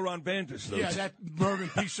defended Joran Vandersloot. Yeah, that murdering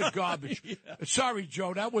piece of garbage. Sorry,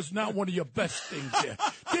 Joe, that was not one of your best things there.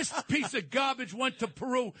 This piece of garbage went to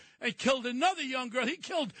Peru and killed another young girl. He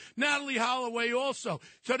killed Natalie Holloway also.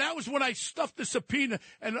 So that was when I stuffed the subpoena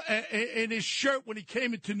in his shirt when he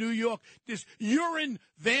came into New York. This Joran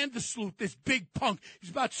Vandersloot, this big punk. He's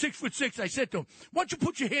about 6'6". I said to him, why don't you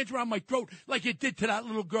put your hands around my throat like you did to that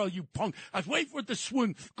little girl, you punk. I was waiting for it to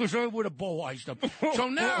swing because I would have bow-eyed him. So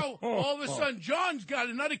now, all of a sudden, John's got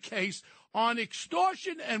another case on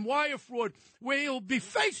extortion and wire fraud where he'll be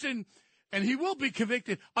facing, and he will be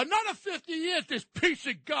convicted, another 50 years, this piece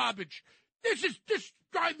of garbage. This is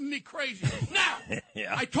driving me crazy. Now,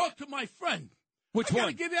 I talked to my friend. Which I one?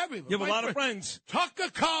 gotta give you everyone. You have a My lot of friends. Tucker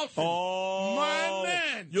Carlson. Oh, my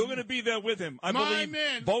man. You're going to be there with him. I My believe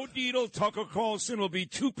man. Bo Dietl, Tucker Carlson will be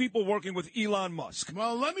two people working with Elon Musk.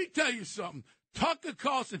 Well, let me tell you something. Tucker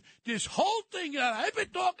Carlson, this whole thing that I've been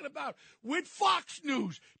talking about with Fox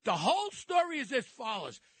News, the whole story is as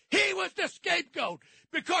follows. He was the scapegoat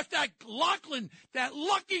because that Lachlan, that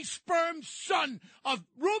lucky sperm son of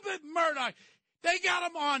Rupert Murdoch, they got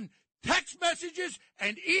him on text messages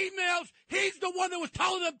and emails. He's the one that was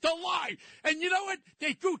telling them to lie. And you know what?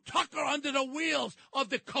 They threw Tucker under the wheels of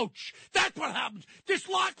the coach. That's what happens. This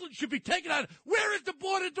Lachlan should be taken out. Where is the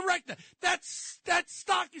board of director? That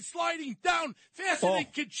stock is sliding down faster than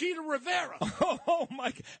Conchita Rivera. Oh,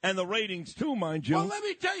 my. And the ratings, too, mind you. Well, let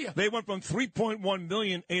me tell you. They went from 3.1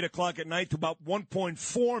 million, 8 o'clock at night, to about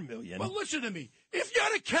 1.4 million. Well, listen to me. If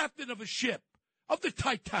you're the captain of a ship, of the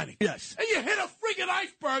Titanic. Yes. And you hit a friggin'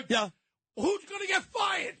 iceberg. Yeah. Who's going to get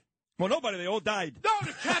fired? Well, nobody. They all died. No,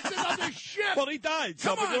 the captain of the ship. Well, he died.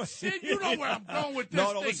 Come on, Sid. You know where I'm going with this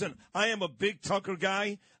No, thing. listen. I am a big Tucker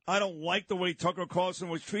guy. I don't like the way Tucker Carlson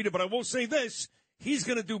was treated, but I will say this. He's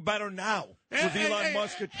going to do better now with Elon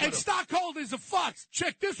Musk at Twitter. And stockholders of Fox,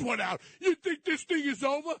 check this one out. You think this thing is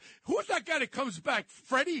over? Who's that guy that comes back?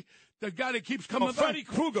 Freddie? The guy that keeps coming back. Freddy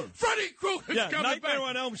Krueger. Freddy Krueger's coming Nightmare back.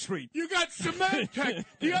 on Elm Street. You got Symantec,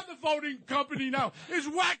 the other voting company now, is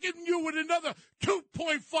whacking you with another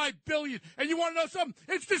 $2.5 billion. And you want to know something?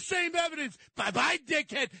 It's the same evidence. Bye-bye,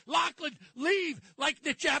 dickhead. Lachlan, leave like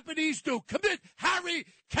the Japanese do. Commit Harry,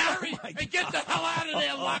 Carry, and get the hell out of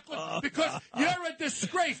there, Lachlan, because you're a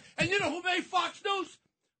disgrace. And you know who made Fox News?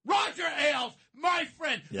 Roger Ailes, my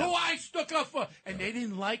friend, who I stuck up for. And they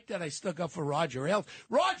didn't like that I stuck up for Roger Ailes.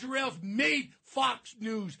 Roger Ailes made Fox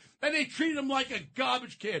News, and they treat him like a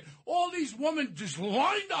garbage can. All these women just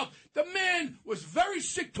lined up. The man was very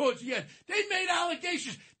sick towards the end. They made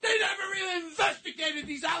allegations. They never really investigated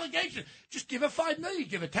these allegations. Just give it $5 million,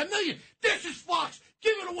 give it $10 million. This is Fox.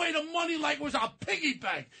 Giving away the money like it was a piggy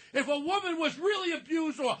bank. If a woman was really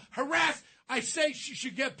abused or harassed, I say she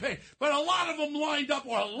should get paid. But a lot of them lined up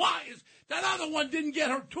or liars. That other one didn't get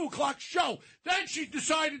her 2 o'clock show. Then she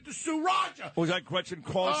decided to sue Roger. Was that Gretchen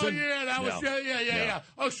Carlson? Oh, yeah, that was, yeah.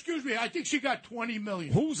 Oh, excuse me. I think she got $20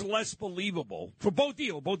 million. Who's less believable for both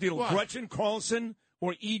deals? What? Gretchen Carlson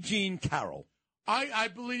or E. Jean Carroll? I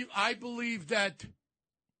believe that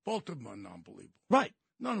both of them are non-believable. Right.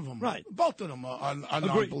 None of them. Right. Both of them are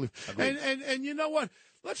non-believable. And you know what?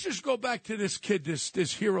 Let's just go back to this kid,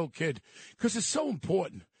 this hero kid, because it's so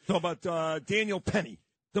important. Talk about Daniel Penny,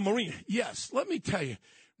 the Marine. Yes, let me tell you.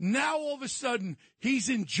 Now, all of a sudden, he's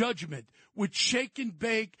in judgment with Shake and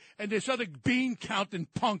Bake and this other bean-counting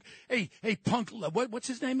punk. Hey, Punk, what's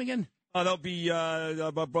his name again? That'll be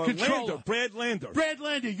Brad Lander. Brad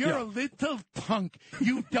Lander, you're a little punk.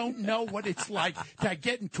 You don't know what it's like to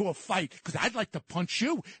get into a fight. Because I'd like to punch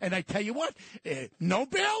you. And I tell you what, no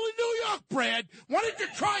bail in New York, Brad. Why don't you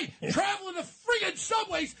try traveling the friggin'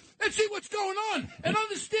 subways and see what's going on and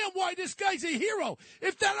understand why this guy's a hero?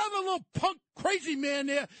 If that other little punk crazy man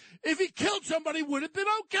there, if he killed somebody, would have been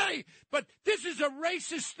okay. But this is a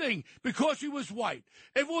racist thing because he was white.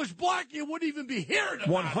 If it was black, you wouldn't even be hearing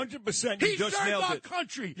about 100%. He just served nailed our it.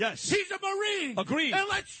 country. Yes. He's a Marine. Agreed. And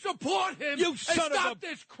let's support him. You and son of stop a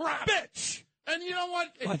this crap. bitch. And you know what?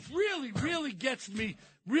 It really, really gets me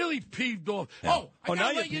really peeved off. Yeah. Oh, I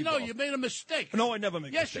gotta let you know, off. you made a mistake. No, I never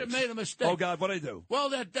make mistakes. Yes, you made a mistake. Oh, God, what'd I do? Well,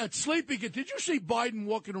 that sleepy kid. Did you see Biden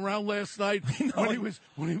walking around last night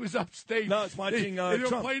when he was upstate? No, I was watching they were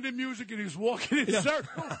Trump. playing the music and he was walking in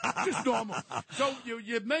circles. Just normal. So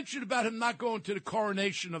you mentioned about him not going to the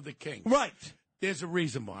coronation of the king. Right. There's a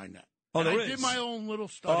reason behind that. Oh, and there I is. did my own little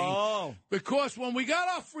study. Oh. Because when we got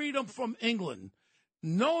our freedom from England,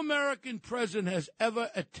 no American president has ever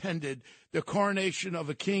attended the coronation of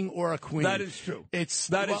a king or a queen. That is true. Is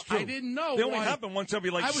true. I didn't know. They only happen once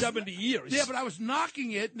every 70 years. Yeah, but I was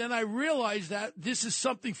knocking it, and then I realized that this is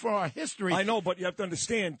something for our history. I know, but you have to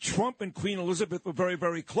understand, Trump and Queen Elizabeth were very,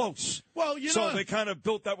 very close. Well, you know. So they kind of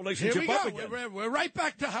built that relationship up again. We're right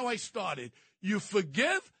back to how I started. You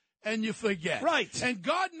forgive and you forget. Right. And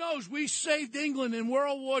God knows we saved England in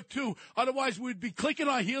World War II. Otherwise, we'd be clicking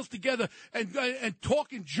our heels together and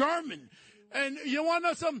talking German. And you want to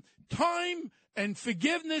know something? Time and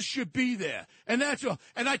forgiveness should be there. And that's all.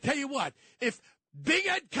 And I tell you what, if Big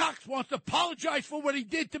Ed Cox wants to apologize for what he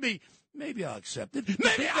did to me, maybe I'll accept it.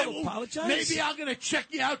 Maybe I won't. Apologize? Maybe I'm going to check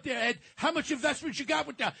you out there, Ed. How much investment you got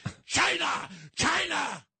with the China?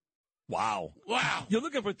 Wow. Wow. You're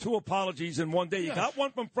looking for 2 apologies in one day. You got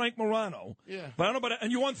one from Frank Morano. Yeah. But I don't know about it.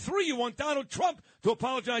 And you want 3. You want Donald Trump to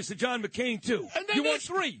apologize to John McCain, too. And then you want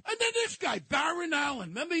 3. And then this guy, Barron Allen.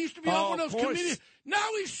 Remember, he used to be on one of those comedians. Now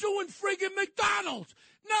he's suing friggin' McDonald's.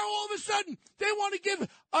 Now all of a sudden, they want to give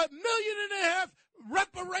 $1.5 million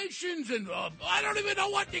reparations, and I don't even know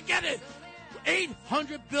what to get it.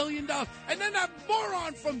 $800 billion. And then that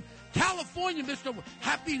moron from California, Mr.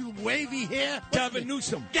 Happy Wavy Hair. Gavin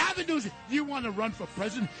Newsom. Gavin Newsom. You want to run for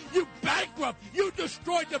president? You bankrupt. You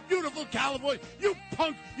destroyed the beautiful California. You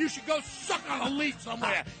punk. You should go suck on a leaf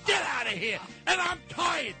somewhere. Get out of here. And I'm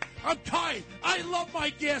tired. I love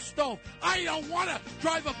my gas stove. I don't want to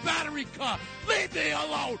drive a battery car. Leave me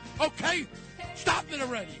alone, okay? Stop it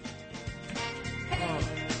already.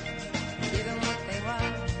 Give them what they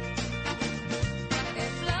want.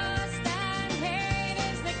 If lust and hate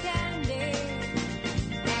is the candy,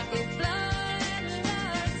 if blood and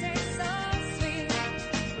love taste so sweet,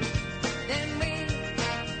 then we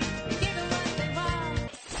give them what they want.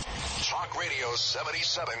 Talk Radio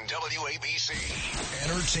 77 WABC.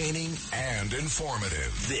 Entertaining and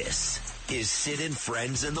informative. This is Sid and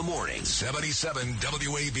Friends in the Morning. 77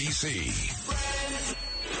 WABC.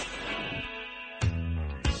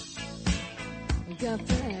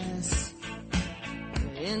 Gunpowder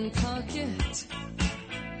in pocket.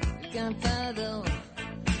 Gunpowder,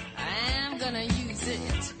 I'm gonna use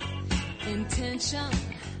it. Intention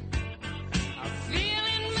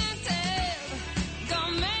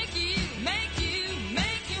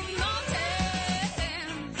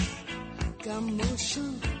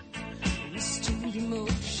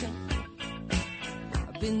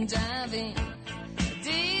been driving,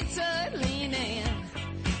 detour leaning,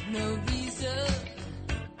 no visa.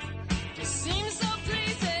 Just seems so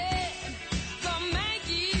pleasing. Gonna make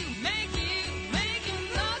you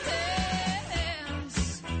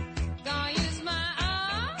notice. Gonna use my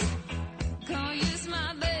arms, gonna use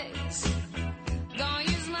my legs, gonna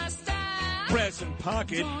use my style. Press and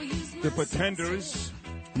Pocket, The Pretenders,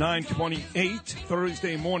 9:28,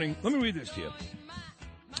 Thursday morning. Let me read this to you.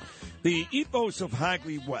 The ethos of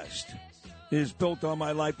Hagley West is built on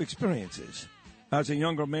my life experiences. As a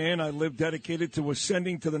younger man, I lived dedicated to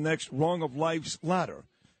ascending to the next rung of life's ladder,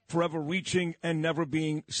 forever reaching and never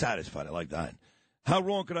being satisfied. I like that. How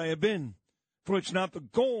wrong could I have been? For it's not the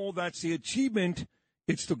goal, that's the achievement.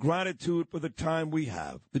 It's the gratitude for the time we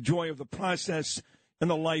have, the joy of the process, and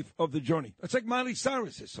the life of the journey. That's like Miley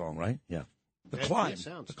Cyrus's song, right? Yeah. The Climb.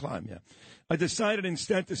 The Climb, yeah. I decided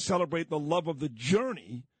instead to celebrate the love of the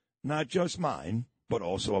journey, not just mine, but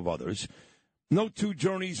also of others. No two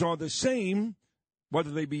journeys are the same,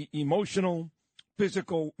 whether they be emotional,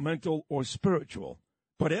 physical, mental, or spiritual.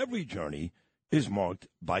 But every journey is marked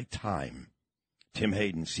by time. Tim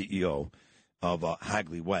Hayden, CEO of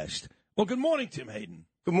Hagley West. Well, good morning, Tim Hayden.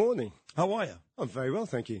 Good morning. How are you? I'm very well,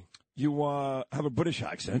 thank you. You have a British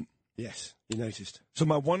accent. Yes, you noticed. So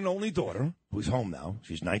my one and only daughter, who's home now,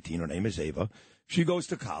 she's 19, her name is Ava, she goes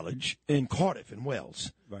to college in Cardiff in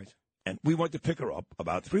Wales. Right. And we went to pick her up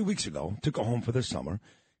about 3 weeks ago, took her home for the summer.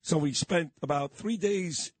 So we spent about 3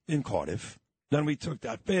 days in Cardiff. Then we took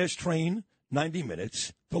that fast train, 90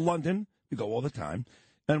 minutes, to London. We go all the time.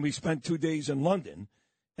 And we spent 2 days in London.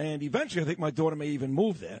 And eventually, I think my daughter may even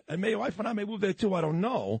move there. And my wife and I may move there too, I don't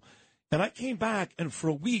know. And I came back, and for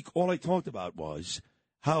a week, all I talked about was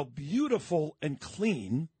how beautiful and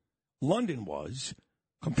clean London was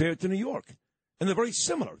compared to New York. And they're very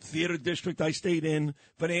similar. Theater district I stayed in,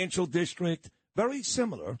 financial district, very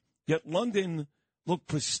similar. Yet London looked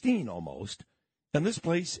pristine almost, and this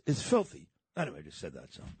place is filthy. Anyway, I just said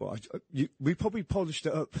that. So. Well, we probably polished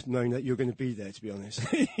it up knowing that you're going to be there, to be honest.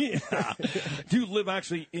 Yeah. Do you live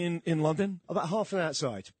actually in London? About half an hour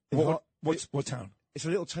outside. What town? It's a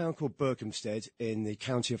little town called Berkhamsted in the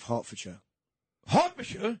county of Hertfordshire.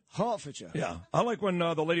 Hertfordshire? Hertfordshire. Yeah. I like when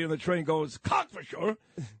the lady on the train goes, Cockfordshire.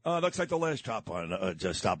 That's like the last stop on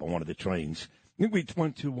one of the trains. I think we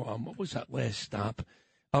went to, what was that last stop?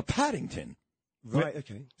 Paddington. Right,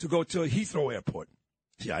 okay. To go to Heathrow Airport.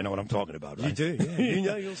 Yeah, I know what I'm talking about, right? You do, yeah. You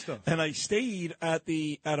know your stuff. And I stayed at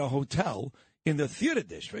a hotel in the theater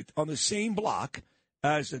district on the same block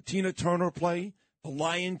as the Tina Turner play, The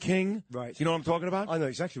Lion King. Right. You know what I'm talking about? I know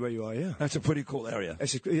exactly where you are, yeah. That's a pretty cool area.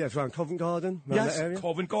 It's around Covent Garden, around yes, that area?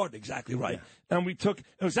 Covent Garden, exactly right. Yeah. And it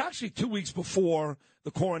was actually 2 weeks before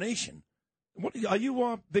the coronation. Are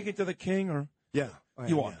you big into the king, or? Yeah. I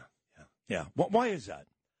you am, are? Yeah. Why is that?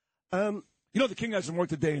 You know, the king hasn't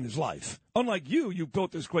worked a day in his life. Unlike you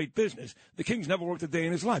built this great business. The king's never worked a day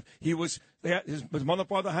in his life. His mother and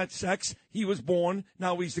father had sex. He was born.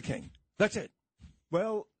 Now he's the king. That's it.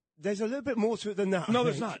 Well, there's a little bit more to it than that. No,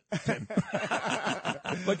 there's not.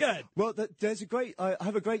 But go ahead. Well, I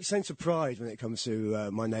have a great sense of pride when it comes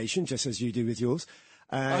to my nation, just as you do with yours.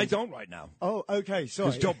 I don't right now. Oh, okay, sorry.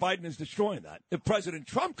 Because Joe Biden is destroying that. If President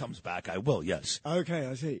Trump comes back, I will, yes. Okay,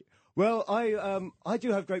 I see. Well, I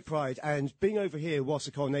do have great pride, and being over here whilst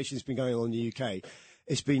the coronation's been going on in the UK,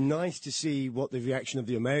 it's been nice to see what the reaction of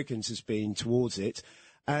the Americans has been towards it,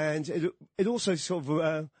 and it also sort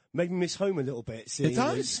of made me miss home a little bit. It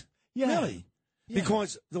does? Yeah. Really? Yeah.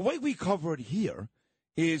 Because the way we cover it here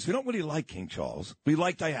is we don't really like King Charles. We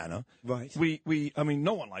like Diana. Right. I mean,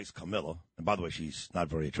 no one likes Camilla, and by the way, she's not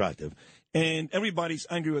very attractive, and everybody's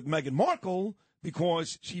angry with Meghan Markle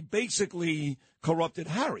because she basically corrupted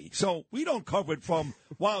Harry. So we don't cover it from,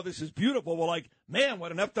 wow, this is beautiful. We're like, man,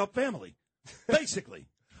 what an effed up family, basically.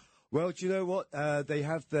 Well, do you know what? They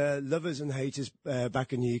have their lovers and haters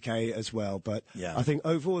back in the UK as well. But yeah. I think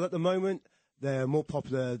overall at the moment, they're more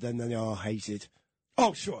popular than they are hated.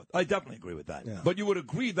 Oh, sure. I definitely agree with that. Yeah. But you would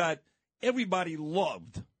agree that everybody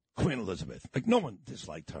loved Queen Elizabeth. Like, no one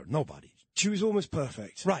disliked her. Nobody. She was almost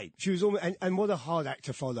perfect. Right. She was almost, and what a hard act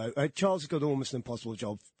to follow. Charles has got almost an impossible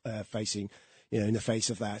job facing, in the face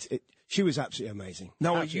of that. She was absolutely amazing.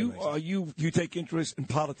 Now, absolutely you take interest in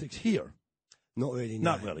politics here? Not really.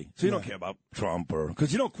 No. Not really. So you don't care about Trump,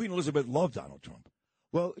 because Queen Elizabeth loved Donald Trump.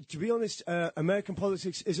 Well, to be honest, American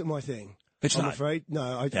politics isn't my thing. It's I'm not. afraid.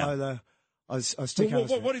 No, I stick out.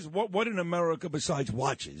 What in America besides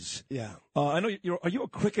watches? Yeah. I know are you a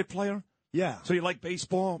cricket player? Yeah. So you like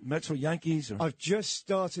baseball, Mets or Yankees? Or? I've just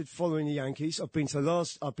started following the Yankees.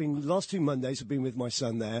 Last 2 Mondays, I've been with my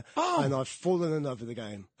son there, and I've fallen in love with the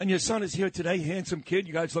game. And your son is here today, handsome kid.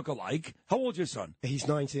 You guys look alike. How old's your son? He's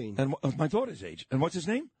 19. And my daughter's age. And what's his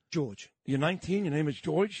name? George. You're 19, your name is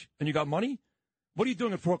George, and you got money? What are you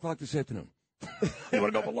doing at 4 o'clock this afternoon? You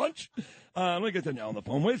want to go for lunch? Let me get Danielle on the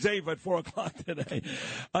phone. Where's Dave at 4 o'clock today?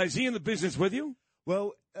 Is he in the business with you?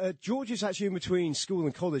 Well, George is actually in between school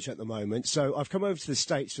and college at the moment, so I've come over to the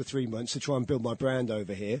States for 3 months to try and build my brand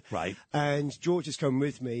over here. Right. And George has come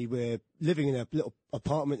with me. We're living in a little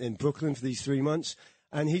apartment in Brooklyn for these 3 months,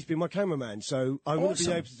 and he's been my cameraman, so I wouldn't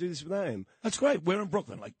be able to do this without him. That's great. Where in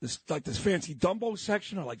Brooklyn? Like this fancy Dumbo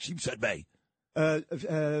section or like Sheepshead Bay?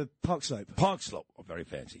 Park Slope. Park Slope. Oh, very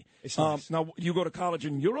fancy. It's nice. Now, you go to college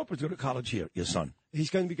in Europe or do you go to college here, your son? He's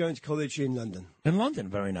going to be going to college in London. In London,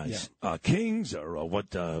 very nice. Yeah. King's or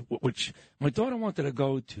which my daughter wanted to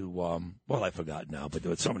go to, well, I forgot now, but there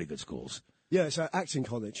were so many good schools. Yeah, it's acting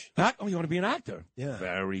college. Oh, you want to be an actor? Yeah.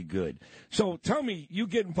 Very good. So tell me, you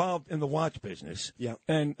get involved in the watch business. Yeah.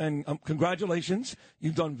 And congratulations.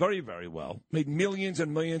 You've done very, very well. Made millions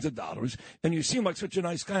and millions of dollars. And you seem like such a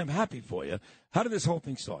nice guy. I'm happy for you. How did this whole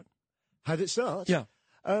thing start? How did it start? Yeah.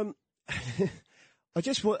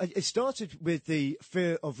 It started with the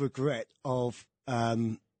fear of regret of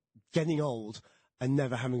getting old and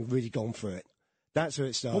never having really gone for it. That's where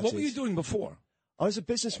it started. Well, what were you doing before? I was a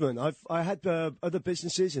businessman. I had other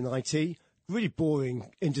businesses in IT. Really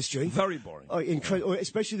boring industry. Very boring.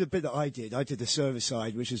 Especially the bit that I did. I did the service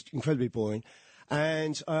side, which was incredibly boring.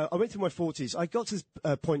 And I went through my 40s. I got to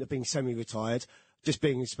the point of being semi-retired,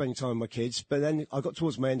 spending time with my kids. But then I got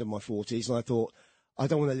towards my end of my 40s, and I thought, I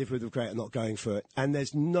don't want to live with regret and not going for it. And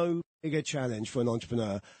there's no bigger challenge for an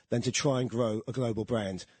entrepreneur than to try and grow a global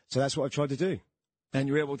brand. So that's what I tried to do. And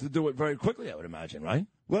you were able to do it very quickly, I would imagine, right?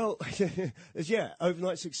 Well, yeah,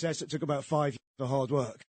 overnight success. It took about 5 years of hard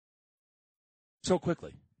work. So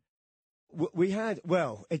quickly?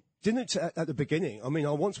 It didn't at the beginning. I mean,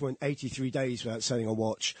 I once went 83 days without selling a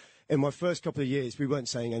watch. In my first couple of years, we weren't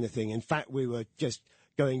selling anything. In fact, we were just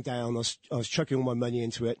going down. I was chucking all my money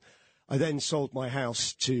into it. I then sold my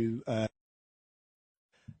house to,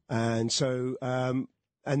 and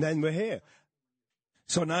then we're here.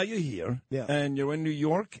 So now you're here, and you're in New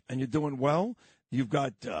York, and you're doing well. You've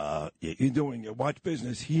got you're doing your watch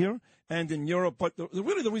business here and in Europe. But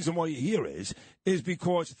really, the reason why you're here is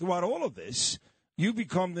because throughout all of this, you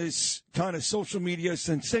become this kind of social media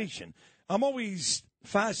sensation. I'm always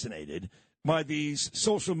fascinated by these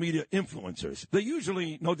social media influencers. They're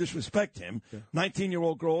usually, no disrespect to him,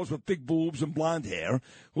 19-year-old girls with big boobs and blonde hair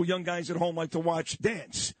who young guys at home like to watch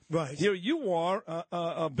dance. Right. Here you are,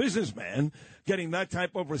 a businessman, getting that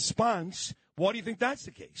type of response. Why do you think that's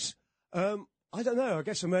the case? I don't know. I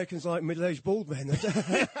guess Americans like middle-aged bald men.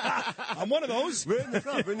 I'm one of those. We're in the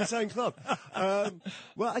club. We're in the same club.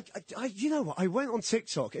 Well, you know what? I went on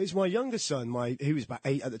TikTok. It was my younger son. He was about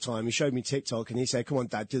 8 at the time. He showed me TikTok, and he said, "Come on,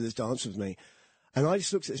 Dad, do this dance with me." And I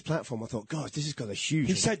just looked at this platform. I thought, God, this has got a huge.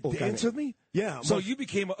 He said, "Dance with me." Yeah. So you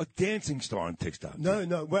became a dancing star on TikTok.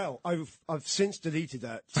 No. Well, I've since deleted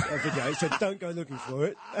that video, so don't go looking for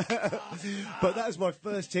it. But that was my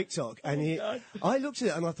first TikTok, and I looked at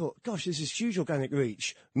it and I thought, gosh, this is huge organic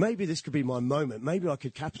reach. Maybe this could be my moment. Maybe I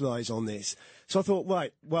could capitalize on this. So I thought,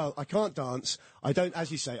 right, well, I can't dance. I don't,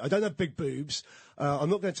 as you say, I don't have big boobs. I'm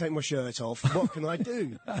not going to take my shirt off. What can I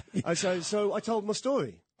do? So I told my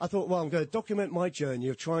story. I thought, well, I'm going to document my journey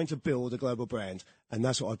of trying to build a global brand, and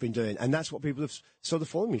that's what I've been doing, and that's what people have sort of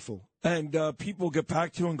followed me for. And people get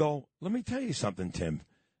back to you and go, let me tell you something, Tim.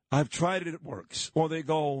 I've tried it, it works. Or they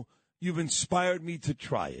go, you've inspired me to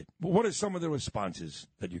try it. What are some of the responses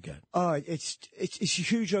that you get? It's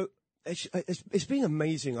huge. It's been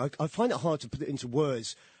amazing. I find it hard to put it into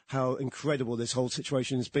words how incredible this whole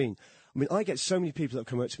situation has been. I mean, I get so many people that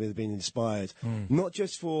come up to me that have been inspired, not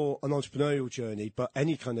just for an entrepreneurial journey, but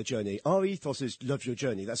any kind of journey. Our ethos is love your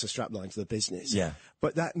journey. That's a strapline to the business. Yeah.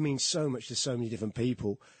 But that means so much to so many different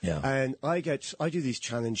people. Yeah. And I do these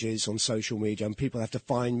challenges on social media, and people have to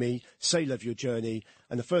find me, say love your journey,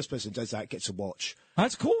 and the first person who does that gets a watch.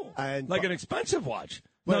 That's cool. And an expensive watch.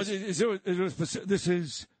 Well,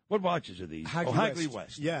 what watches are these? Hagley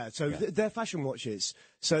West. Yeah, so they're fashion watches.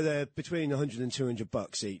 So they're between $100 and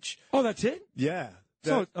 $200 each. Oh, that's it? Yeah.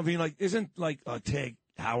 So, I mean, isn't a Tag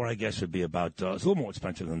Heuer, I guess, would be about, it's a little more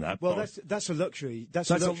expensive than that. Well, that's a luxury.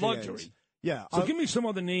 That's a luxury. End. Yeah. So give me some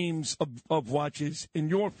other names of watches in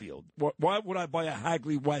your field. Why would I buy a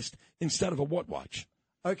Hagley West instead of a what watch?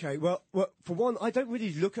 Okay, well, for one, I don't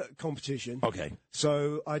really look at competition. Okay.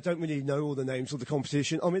 So I don't really know all the names of the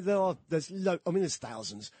competition. I mean, there's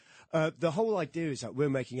thousands. The whole idea is that we're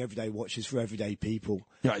making everyday watches for everyday people.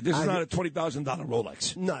 Right, this is not a $20,000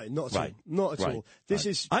 Rolex. No, not at all. Not at all. This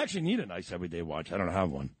is. I actually need a nice everyday watch. I don't have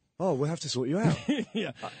one. Oh, we'll have to sort you out.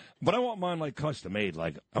 Yeah, but I want mine like custom made.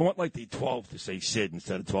 Like I want like the 12 to say Sid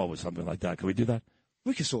instead of 12 or something like that. Can we do that?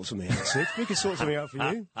 We can sort something out, Sid. We can sort something out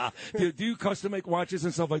for you. Do you custom make watches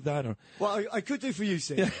and stuff like that? Or? Well, I could do for you,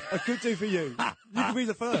 Sid. I could do for you. You could be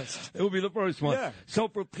the first. It will be the first one. Yeah. So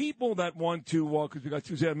for people that want to, because we got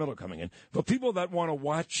Suzanne Miller coming in, for people that want to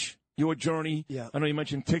watch your journey, I know you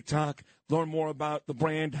mentioned TikTok, learn more about the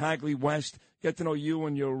brand Hagley West, get to know you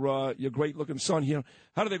and your great-looking son here.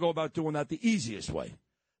 How do they go about doing that the easiest way?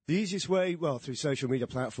 The easiest way, well, through social media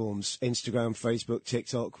platforms, Instagram, Facebook,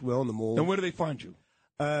 TikTok, we're on them all. And where do they find you?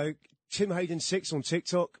 Tim Hayden 6 on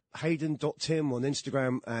TikTok, Hayden.Tim on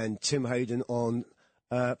Instagram, and Tim Hayden on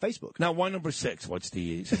Facebook. Now, why number 6? What's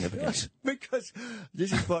the significance? Because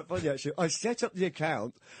this is quite funny, actually. I set up the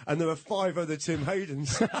account, and there were 5 other Tim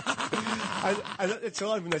Haydens. and at the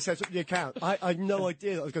time when I set up the account, I had no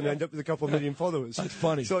idea that I was going to end up with a couple of million followers. That's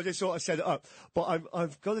funny. So I just thought I'd set it up. But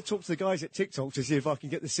I've got to talk to the guys at TikTok to see if I can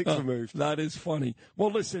get the 6 removed. That is funny.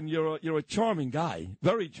 Well, listen, you're a charming guy.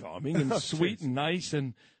 Very charming and sweet and nice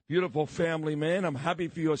and beautiful family man. I'm happy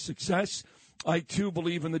for your success. I, too,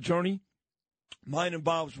 believe in the journey. Mine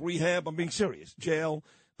involves rehab. I'm being serious. Jail,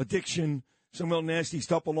 addiction, some real nasty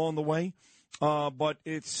stuff along the way. But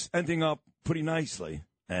it's ending up pretty nicely.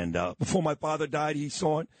 And before my father died, he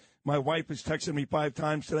saw it. My wife has texted me 5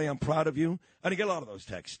 times today. I'm proud of you. I didn't get a lot of those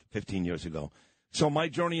texts 15 years ago. So my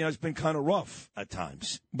journey has been kind of rough at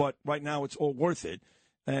times. But right now it's all worth it.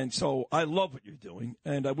 And so I love what you're doing.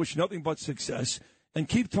 And I wish nothing but success. And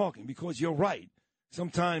keep talking, because you're right.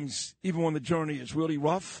 Sometimes, even when the journey is really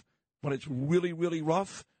rough, when it's really, really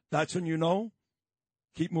rough, that's when you know,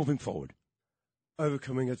 keep moving forward.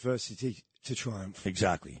 Overcoming adversity to triumph.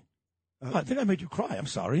 Exactly. I think I made you cry. I'm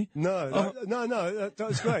sorry. No, that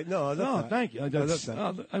was great. No, I love that. Thank you. I love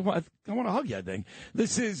that. I want to hug you, I think.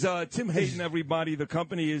 This is Tim Hayden, everybody. The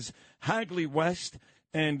company is Hagley West.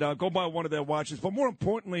 And go buy one of their watches. But more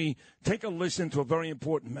importantly, take a listen to a very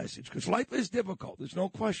important message, because life is difficult. There's no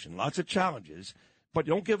question. Lots of challenges. But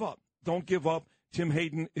don't give up. Don't give up. Tim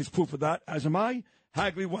Hayden is proof of that, as am I.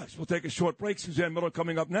 Hagley West. We'll take a short break. Suzanne Miller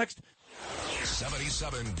coming up next.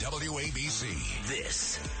 77 WABC.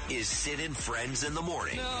 This is Sid and Friends in the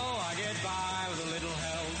Morning. No, I get by with a little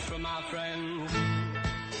help from my friends.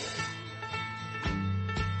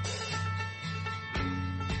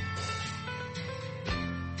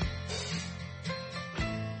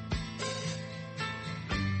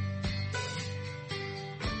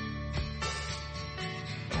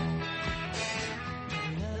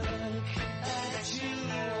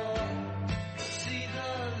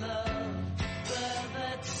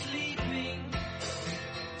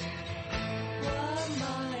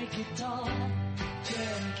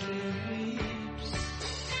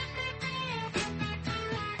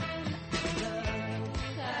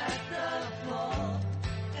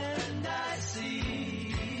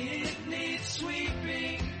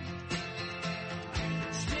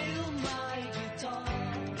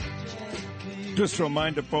 Just a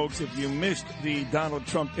reminder, folks, if you missed the Donald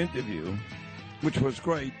Trump interview, which was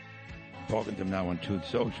great, talking to him now on Truth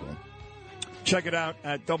Social, check it out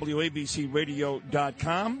at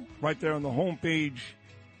WABCRadio.com. Right there on the homepage,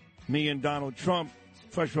 me and Donald Trump,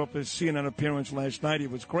 fresh off his CNN appearance last night. It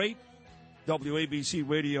was great.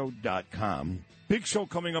 WABCRadio.com. Big show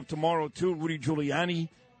coming up tomorrow, too. Rudy Giuliani,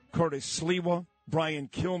 Curtis Sliwa, Brian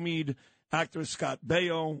Kilmeade, actor Scott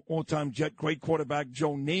Baio, all-time Jet great quarterback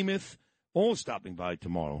Joe Namath, all stopping by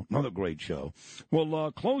tomorrow. Another great show.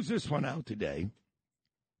 We'll close this one out today.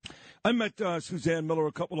 I met Suzanne Miller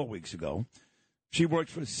a couple of weeks ago. She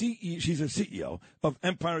works for she's a CEO of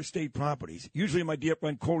Empire State Properties. Usually my dear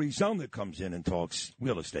friend Corey Zellner comes in and talks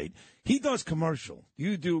real estate. He does commercial.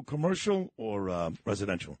 You do commercial or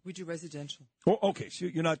residential? We do residential. Oh, okay, so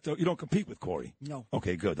you're not you don't compete with Corey? No.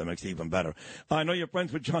 Okay, good. That makes it even better. I know you're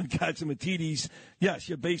friends with John Katsimatidis. Yes,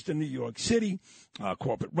 you're based in New York City,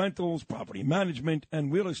 corporate rentals, property management,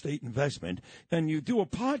 and real estate investment. And you do a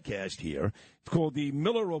podcast here. It's called The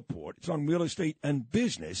Miller Report. It's on real estate and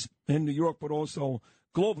business in New York, but also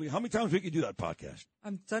globally. How many times a week do you do that podcast?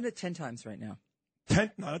 I've done it 10 times right now.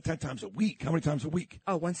 10? No, not 10 times a week. How many times a week?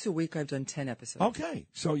 Oh, once a week I've done 10 episodes. Okay.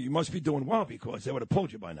 So you must be doing well, because they would have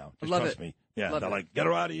pulled you by now. Just Love trust it. me. Yeah, Love they're it. like, get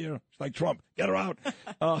her out of here. It's like Trump, get her out.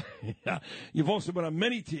 Yeah. You've also been on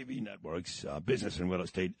many TV networks, business and real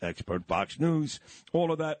estate expert, Fox News,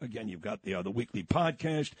 all of that. Again, you've got the weekly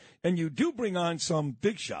podcast, and you do bring on some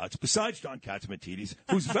big shots besides John Katsimatidis,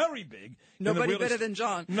 who's very big. Nobody better than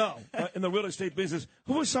John. No, in the real estate business.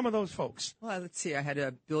 Who are some of those folks? Well, let's see. I had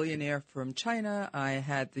a billionaire from China. I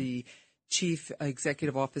had the chief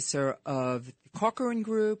executive officer of the Corcoran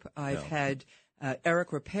Group. I've had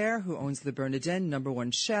Eric Repair, who owns the Bernardin,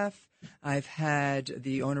 #1 chef. I've had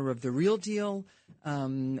the owner of The Real Deal.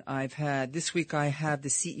 This week I have the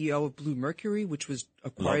CEO of Blue Mercury, which was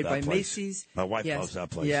acquired by Macy's. My wife loves that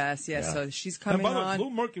place. Yes. Yeah. So she's coming and by the way, on. Blue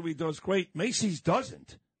Mercury does great. Macy's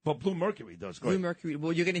doesn't, but Blue Mercury does great. Blue Mercury.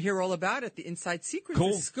 Well, you're going to hear all about it, the inside secrets,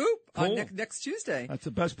 Cool. the scoop Cool. on next Tuesday. That's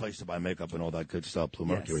the best place to buy makeup and all that good stuff, Blue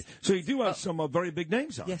Yes. Mercury. So you do have some very big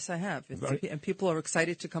names on. Yes, I have. Very- And people are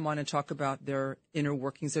excited to come on and talk about their inner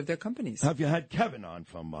workings of their companies. Have you had Kevin on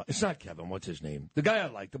from, it's not Kevin, what's his name? The guy I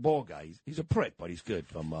like, the bald guy. He's a prick, but he's good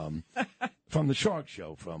from the Shark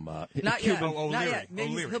Show, from Not Cuban. yet. Not yet.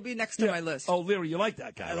 Maybe he'll be next on my list. O'Leary, you like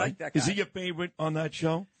that guy, I right? like that guy. Is he your favorite on that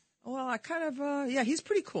show? Well, I kind of, he's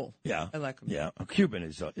pretty cool. Yeah. I like him. Yeah, a Cuban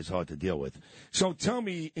is hard to deal with. So tell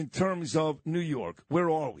me, in terms of New York,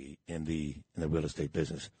 where are we in the real estate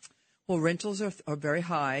business? Well, rentals are very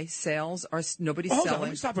high. Sales are, nobody's Hold on, selling.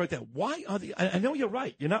 let me stop right there. Why are the? I know you're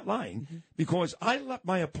right. You're not lying, because I left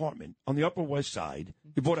my apartment on the Upper West Side.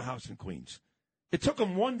 We bought a house in Queens. It took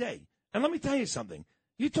them one day, and let me tell you something.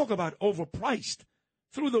 You talk about overpriced,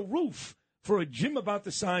 through the roof for a gym about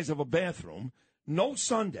the size of a bathroom, no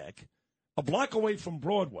sun deck, a block away from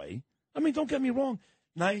Broadway. I mean, don't get me wrong.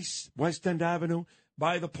 Nice West End Avenue,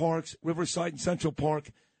 by the parks, Riverside and Central Park,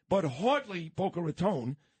 but hardly Boca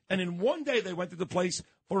Raton. And in one day, they rented the place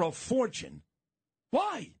for a fortune.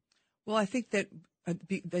 Why? Well, I think that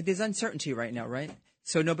there's uncertainty right now, right?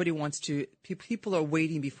 So nobody wants to, people are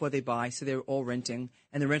waiting before they buy, so they're all renting.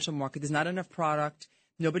 And the rental market, there's not enough product.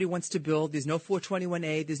 Nobody wants to build. There's no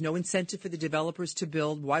 421A. There's no incentive for the developers to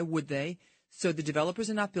build. Why would they? So the developers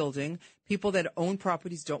are not building. People that own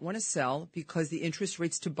properties don't want to sell because the interest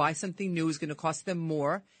rates to buy something new is going to cost them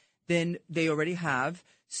more than they already have.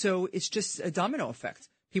 So it's just a domino effect.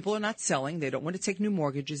 People are not selling. They don't want to take new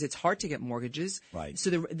mortgages. It's hard to get mortgages. Right. So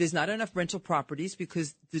there's not enough rental properties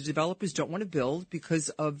because the developers don't want to build because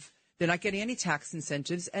of they're not getting any tax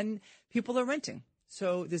incentives and people are renting.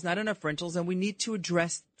 So there's not enough rentals, and we need to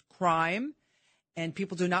address crime. And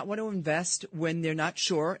people do not want to invest when they're not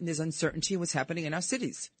sure and there's uncertainty in what's happening in our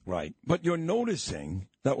cities. Right. But you're noticing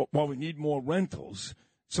that while we need more rentals,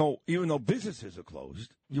 so even though businesses are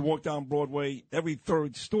closed, you walk down Broadway, every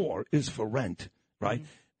third store is for rent, right?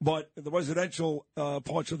 Mm-hmm. But the residential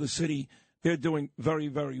parts of the city, they're doing very,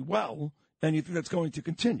 very well. And you think that's going to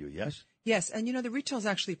continue, yes? Yes. And, the retail's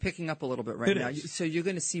actually picking up a little bit right now. Is. So you're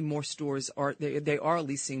going to see more stores, they are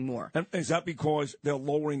leasing more. And is that because they're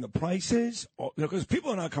lowering the prices? Because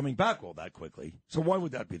people are not coming back all that quickly. So why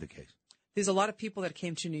would that be the case? There's a lot of people that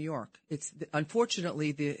came to New York.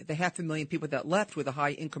 Unfortunately, the 500,000 people that left were the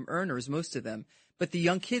high-income earners, most of them. But the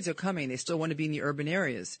young kids are coming. They still want to be in the urban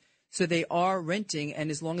areas. So they are renting, and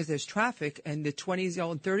as long as there's traffic and the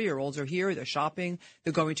 20-year-old and 30-year-olds are here, they're shopping,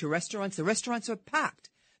 they're going to restaurants. The restaurants are packed.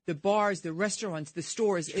 The bars, the restaurants, the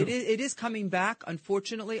stores, it is coming back.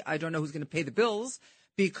 Unfortunately, I don't know who's going to pay the bills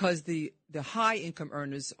because the high-income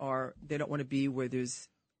earners they don't want to be where there's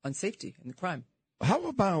unsafety and the crime. How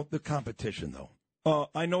about the competition, though?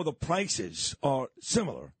 I know the prices are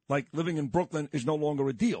similar. Like living in Brooklyn is no longer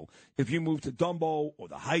a deal. If you move to Dumbo or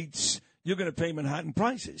the Heights, you're going to pay Manhattan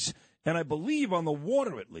prices. And I believe on the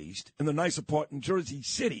water, at least, in the nicer part in Jersey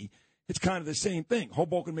City, it's kind of the same thing.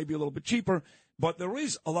 Hoboken may be a little bit cheaper, but there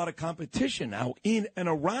is a lot of competition now in and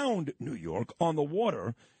around New York on the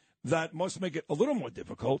water that must make it a little more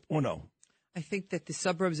difficult, or no? I think that the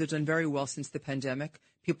suburbs have done very well since the pandemic.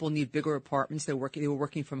 People need bigger apartments. They were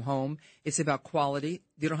working from home. It's about quality.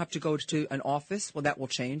 They don't have to go to an office. Well, that will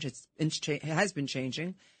change. It has been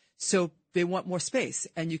changing. So they want more space,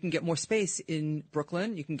 and you can get more space in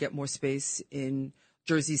Brooklyn. You can get more space in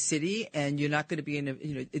Jersey City, and you're not going to be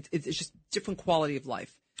in it's just different quality of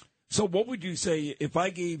life. So what would you say if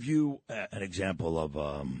I gave you an example of,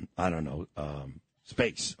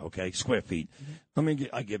 space, okay, square feet? Mm-hmm.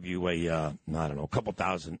 I give you a couple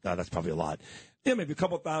thousand, that's probably a lot. Yeah, maybe a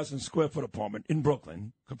couple thousand square foot apartment in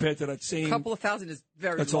Brooklyn compared to that same. A couple of thousand is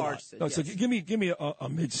very large. No, yes. So give me a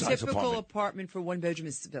mid-size Typical apartment for one bedroom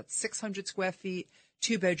is about 600 square feet.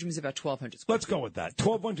 2 bedrooms about 1,200 square Let's feet. go with that.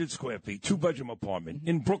 1,200 square feet, 2-bedroom apartment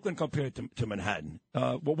in Brooklyn compared to Manhattan.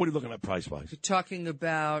 What are you looking at price-wise? We're talking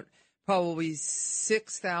about Probably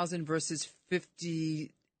 6,000 versus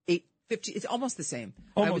 58, 50. It's almost the same.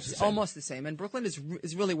 Almost the same. And Brooklyn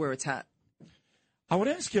is really where it's at. I would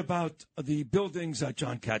ask you about the buildings that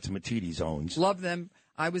John Catsimatidis owns. Love them.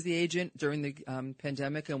 I was the agent during the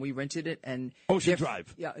pandemic, and we rented it. And Ocean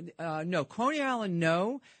Drive. Yeah, no, Coney Island,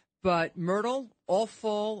 no, but Myrtle, all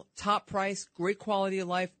full, top price, great quality of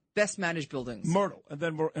life, best managed buildings. Myrtle, and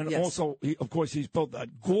then Yes. also, of course, he's built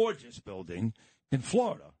that gorgeous building in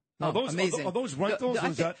Florida. Now, amazing. Are those rentals?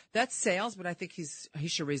 I think that's sales, but I think he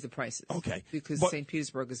should raise the prices. Okay, because but St.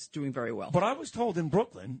 Petersburg is doing very well. But I was told in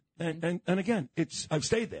Brooklyn, and again, I've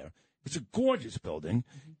stayed there. It's a gorgeous building,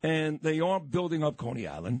 and they are building up Coney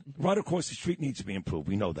Island. Right across the street needs to be improved.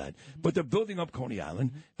 We know that. But they're building up Coney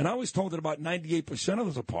Island, and I was told that about 98% of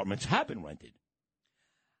those apartments have been rented.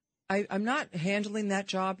 I'm not handling that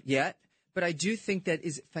job yet, but I do think that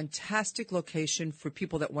is a fantastic location for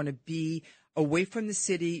people that want to be away from the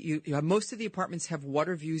city. You have, most of the apartments have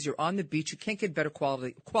water views. You're on the beach. You can't get better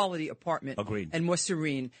quality apartment. Agreed. And more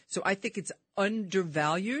serene. So I think it's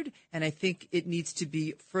undervalued, and I think it needs to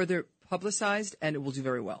be further publicized, and it will do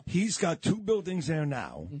very well. He's got 2 buildings there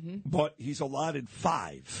now, but he's allotted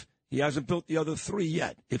 5. He hasn't built the other 3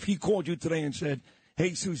 yet. If he called you today and said,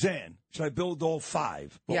 "Hey, Suzanne, should I build all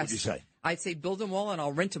 5?" What would you say? I'd say build them all, and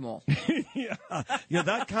I'll rent them all. You're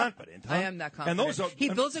that confident, huh? I am that confident. And he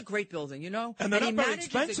builds a great building, and they're not very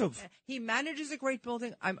expensive. He manages a great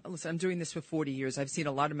building. I'm doing this for 40 years. I've seen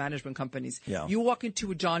a lot of management companies. Yeah. You walk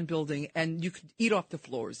into a John building, and you could eat off the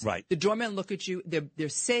floors. Right. The doormen look at you. They're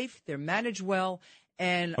safe. They're managed well.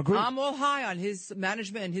 And Agreed. I'm all high on his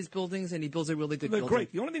management and his buildings, and he builds a really good They're building.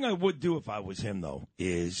 great. The only thing I would do if I was him, though,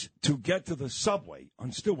 is to get to the subway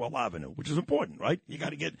on Stillwell Avenue, which is important, right? You got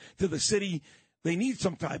to get to the city. They need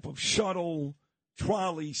some type of shuttle,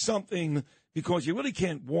 trolley, something, because you really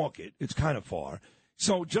can't walk it. It's kind of far.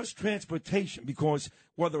 So just transportation, because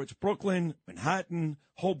whether it's Brooklyn, Manhattan,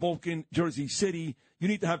 Hoboken, Jersey City, you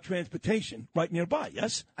need to have transportation right nearby,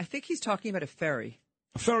 yes? I think he's talking about a ferry.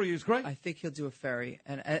 A ferry is great. I think he'll do a ferry.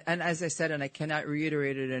 And as I said, and I cannot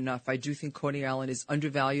reiterate it enough, I do think Coney Island is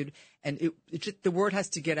undervalued, and the word has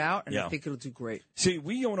to get out, and I think it'll do great. See,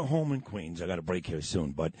 we own a home in Queens. I got a break here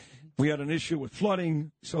soon, but we had an issue with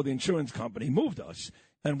flooding, so the insurance company moved us,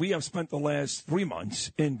 and we have spent the last 3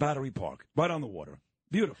 months in Battery Park, right on the water.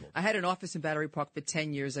 Beautiful. I had an office in Battery Park for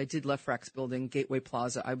 10 years. I did Lefrak's building, Gateway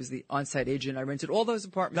Plaza. I was the on-site agent. I rented all those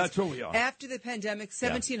apartments. That's where we are. After the pandemic,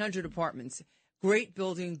 1,700 apartments. Great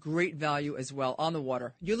building, great value as well, on the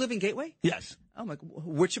water. You live in Gateway? Yes. Oh, my,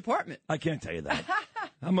 which apartment? I can't tell you that.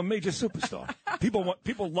 I'm a major superstar.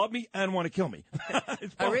 People love me and want to kill me.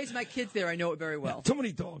 I raised my kids there. I know it very well. Too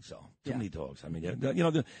many dogs, though. Too many dogs. I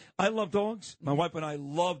mean, I love dogs. My wife and I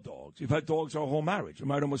love dogs. We've had dogs our whole marriage. We're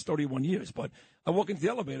married almost 31 years. But I walk into the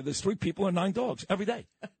elevator, there's 3 people and 9 dogs every day.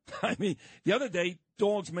 I mean, the other day,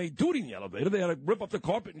 dogs made duty in the elevator. They had to rip up the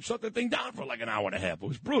carpet and shut the thing down for like an hour and a half. It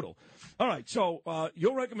was brutal. All right, so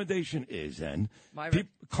your recommendation is then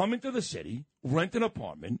come into the city, rent an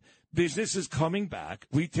apartment. Business is coming back.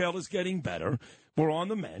 Retail is getting better. We're on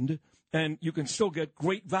the mend. And you can still get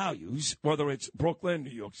great values, whether it's Brooklyn, New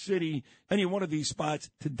York City, any one of these spots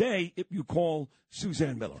today if you call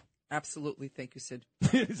Suzanne Miller. Absolutely. Thank you, Sid.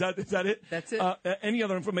 Is that it? That's it. Any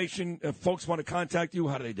other information, if folks want to contact you,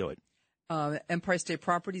 how do they do it?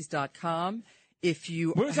 EmpireStateProperties.com.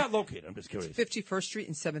 Where's that located? I'm just curious. 51st Street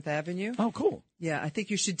and 7th Avenue. Oh, cool. Yeah, I think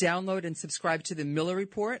you should download and subscribe to the Miller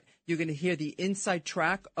Report. You're going to hear the inside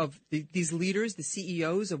track of these leaders, the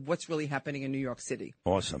CEOs, of what's really happening in New York City.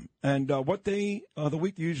 Awesome. And what day of the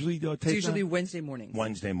week do you usually take It's usually Wednesday mornings.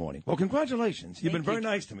 Wednesday morning. Well, congratulations. You've been very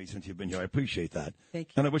nice to me since you've been here. I appreciate that. Thank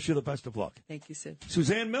you. And I wish you the best of luck. Thank you, Sid.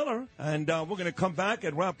 Suzanne Miller. And we're going to come back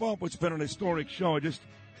and wrap up what's been an historic show. I just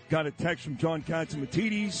got a text from John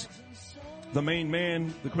Catsimatidis, the main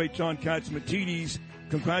man, the great John Catsimatidis.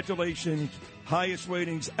 Congratulations. Highest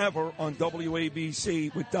ratings ever on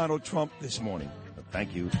WABC with Donald Trump this morning.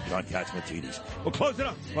 Thank you, John Catsimatidis. We'll close it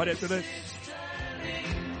up right after this.